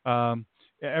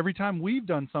 Every time we've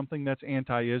done something that's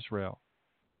anti-Israel,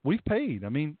 we've paid. I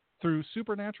mean, through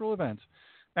supernatural events.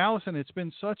 Allison, it's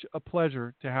been such a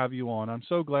pleasure to have you on. I'm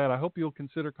so glad. I hope you'll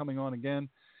consider coming on again.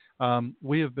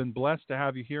 We have been blessed to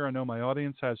have you here. I know my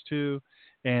audience has too.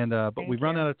 But we've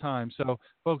run out of time. So,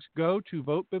 folks, go to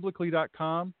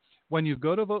votebiblically.com. When you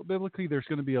go to Vote Biblically, there's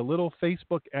going to be a little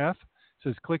Facebook F. It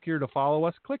says, click here to follow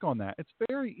us. Click on that. It's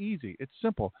very easy. It's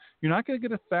simple. You're not going to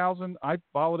get 1,000. I've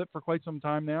followed it for quite some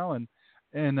time now, and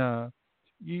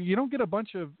you don't get a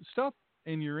bunch of stuff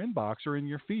in your inbox or in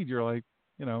your feed. You're like,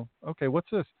 okay, what's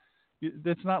this?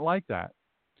 It's not like that.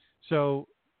 So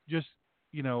just,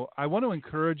 I want to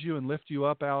encourage you and lift you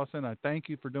up, Allison. I thank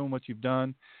you for doing what you've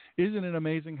done. Isn't it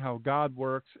amazing how God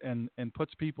works and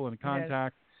puts people in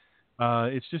contact?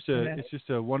 It's just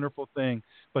a wonderful thing.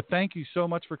 But thank you so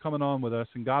much for coming on with us,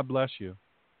 and God bless you.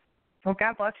 Well,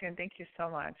 God bless you, and thank you so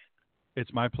much.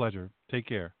 It's my pleasure. Take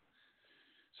care.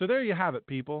 So there you have it,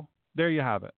 people. There you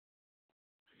have it.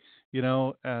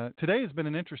 Today has been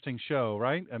an interesting show,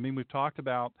 right? I mean, we've talked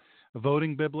about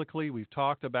voting biblically. We've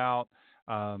talked about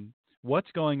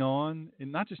what's going on,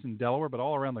 not just in Delaware, but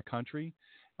all around the country.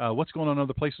 What's going on in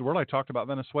other places of the world. I talked about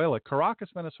Venezuela, Caracas,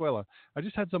 Venezuela. I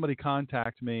just had somebody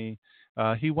contact me.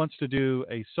 He wants to do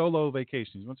a solo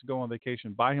vacation. He wants to go on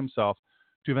vacation by himself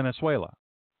to Venezuela.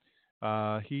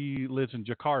 He lives in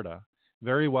Jakarta,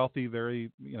 very wealthy,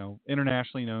 very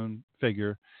internationally known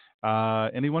figure,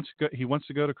 and he wants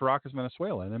to go to Caracas,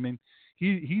 Venezuela. And I mean,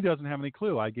 he doesn't have any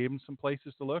clue. I gave him some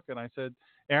places to look, and I said,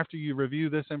 after you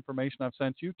review this information I've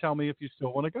sent you, tell me if you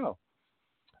still want to go.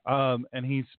 And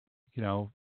he's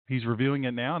reviewing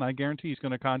it now, and I guarantee he's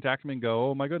going to contact me and go,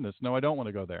 oh, my goodness, no, I don't want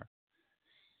to go there.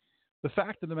 The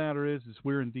fact of the matter is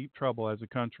we're in deep trouble as a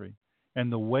country,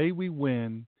 and the way we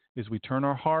win is we turn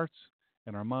our hearts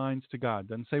and our minds to God.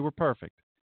 Doesn't say we're perfect.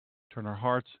 Turn our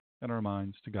hearts and our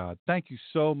minds to God. Thank you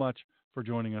so much for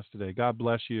joining us today. God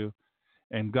bless you,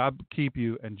 and God keep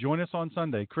you. And join us on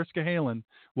Sunday. Chris Cahalan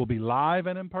will be live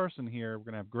and in person here. We're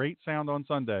going to have great sound on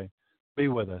Sunday. Be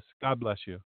with us. God bless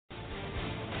you.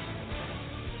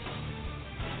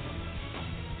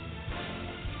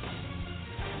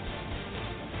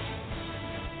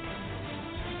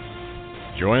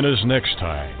 Join us next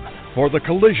time for the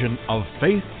collision of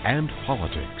faith and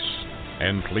politics.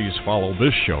 And please follow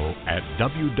this show at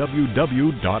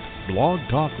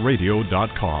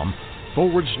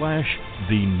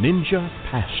www.blogtalkradio.com/The Ninja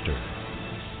Pastor.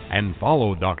 And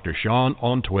follow Dr. Sean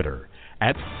on Twitter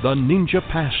at The Ninja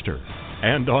Pastor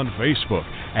and on Facebook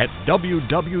at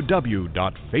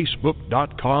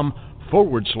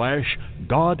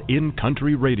www.facebook.com/God in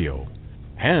Country Radio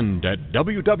and at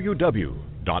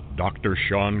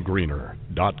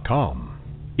www.drshawngreener.com.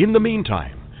 In the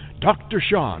meantime, Dr.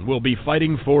 Sean will be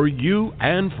fighting for you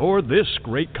and for this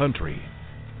great country.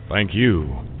 Thank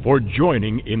you for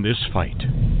joining in this fight.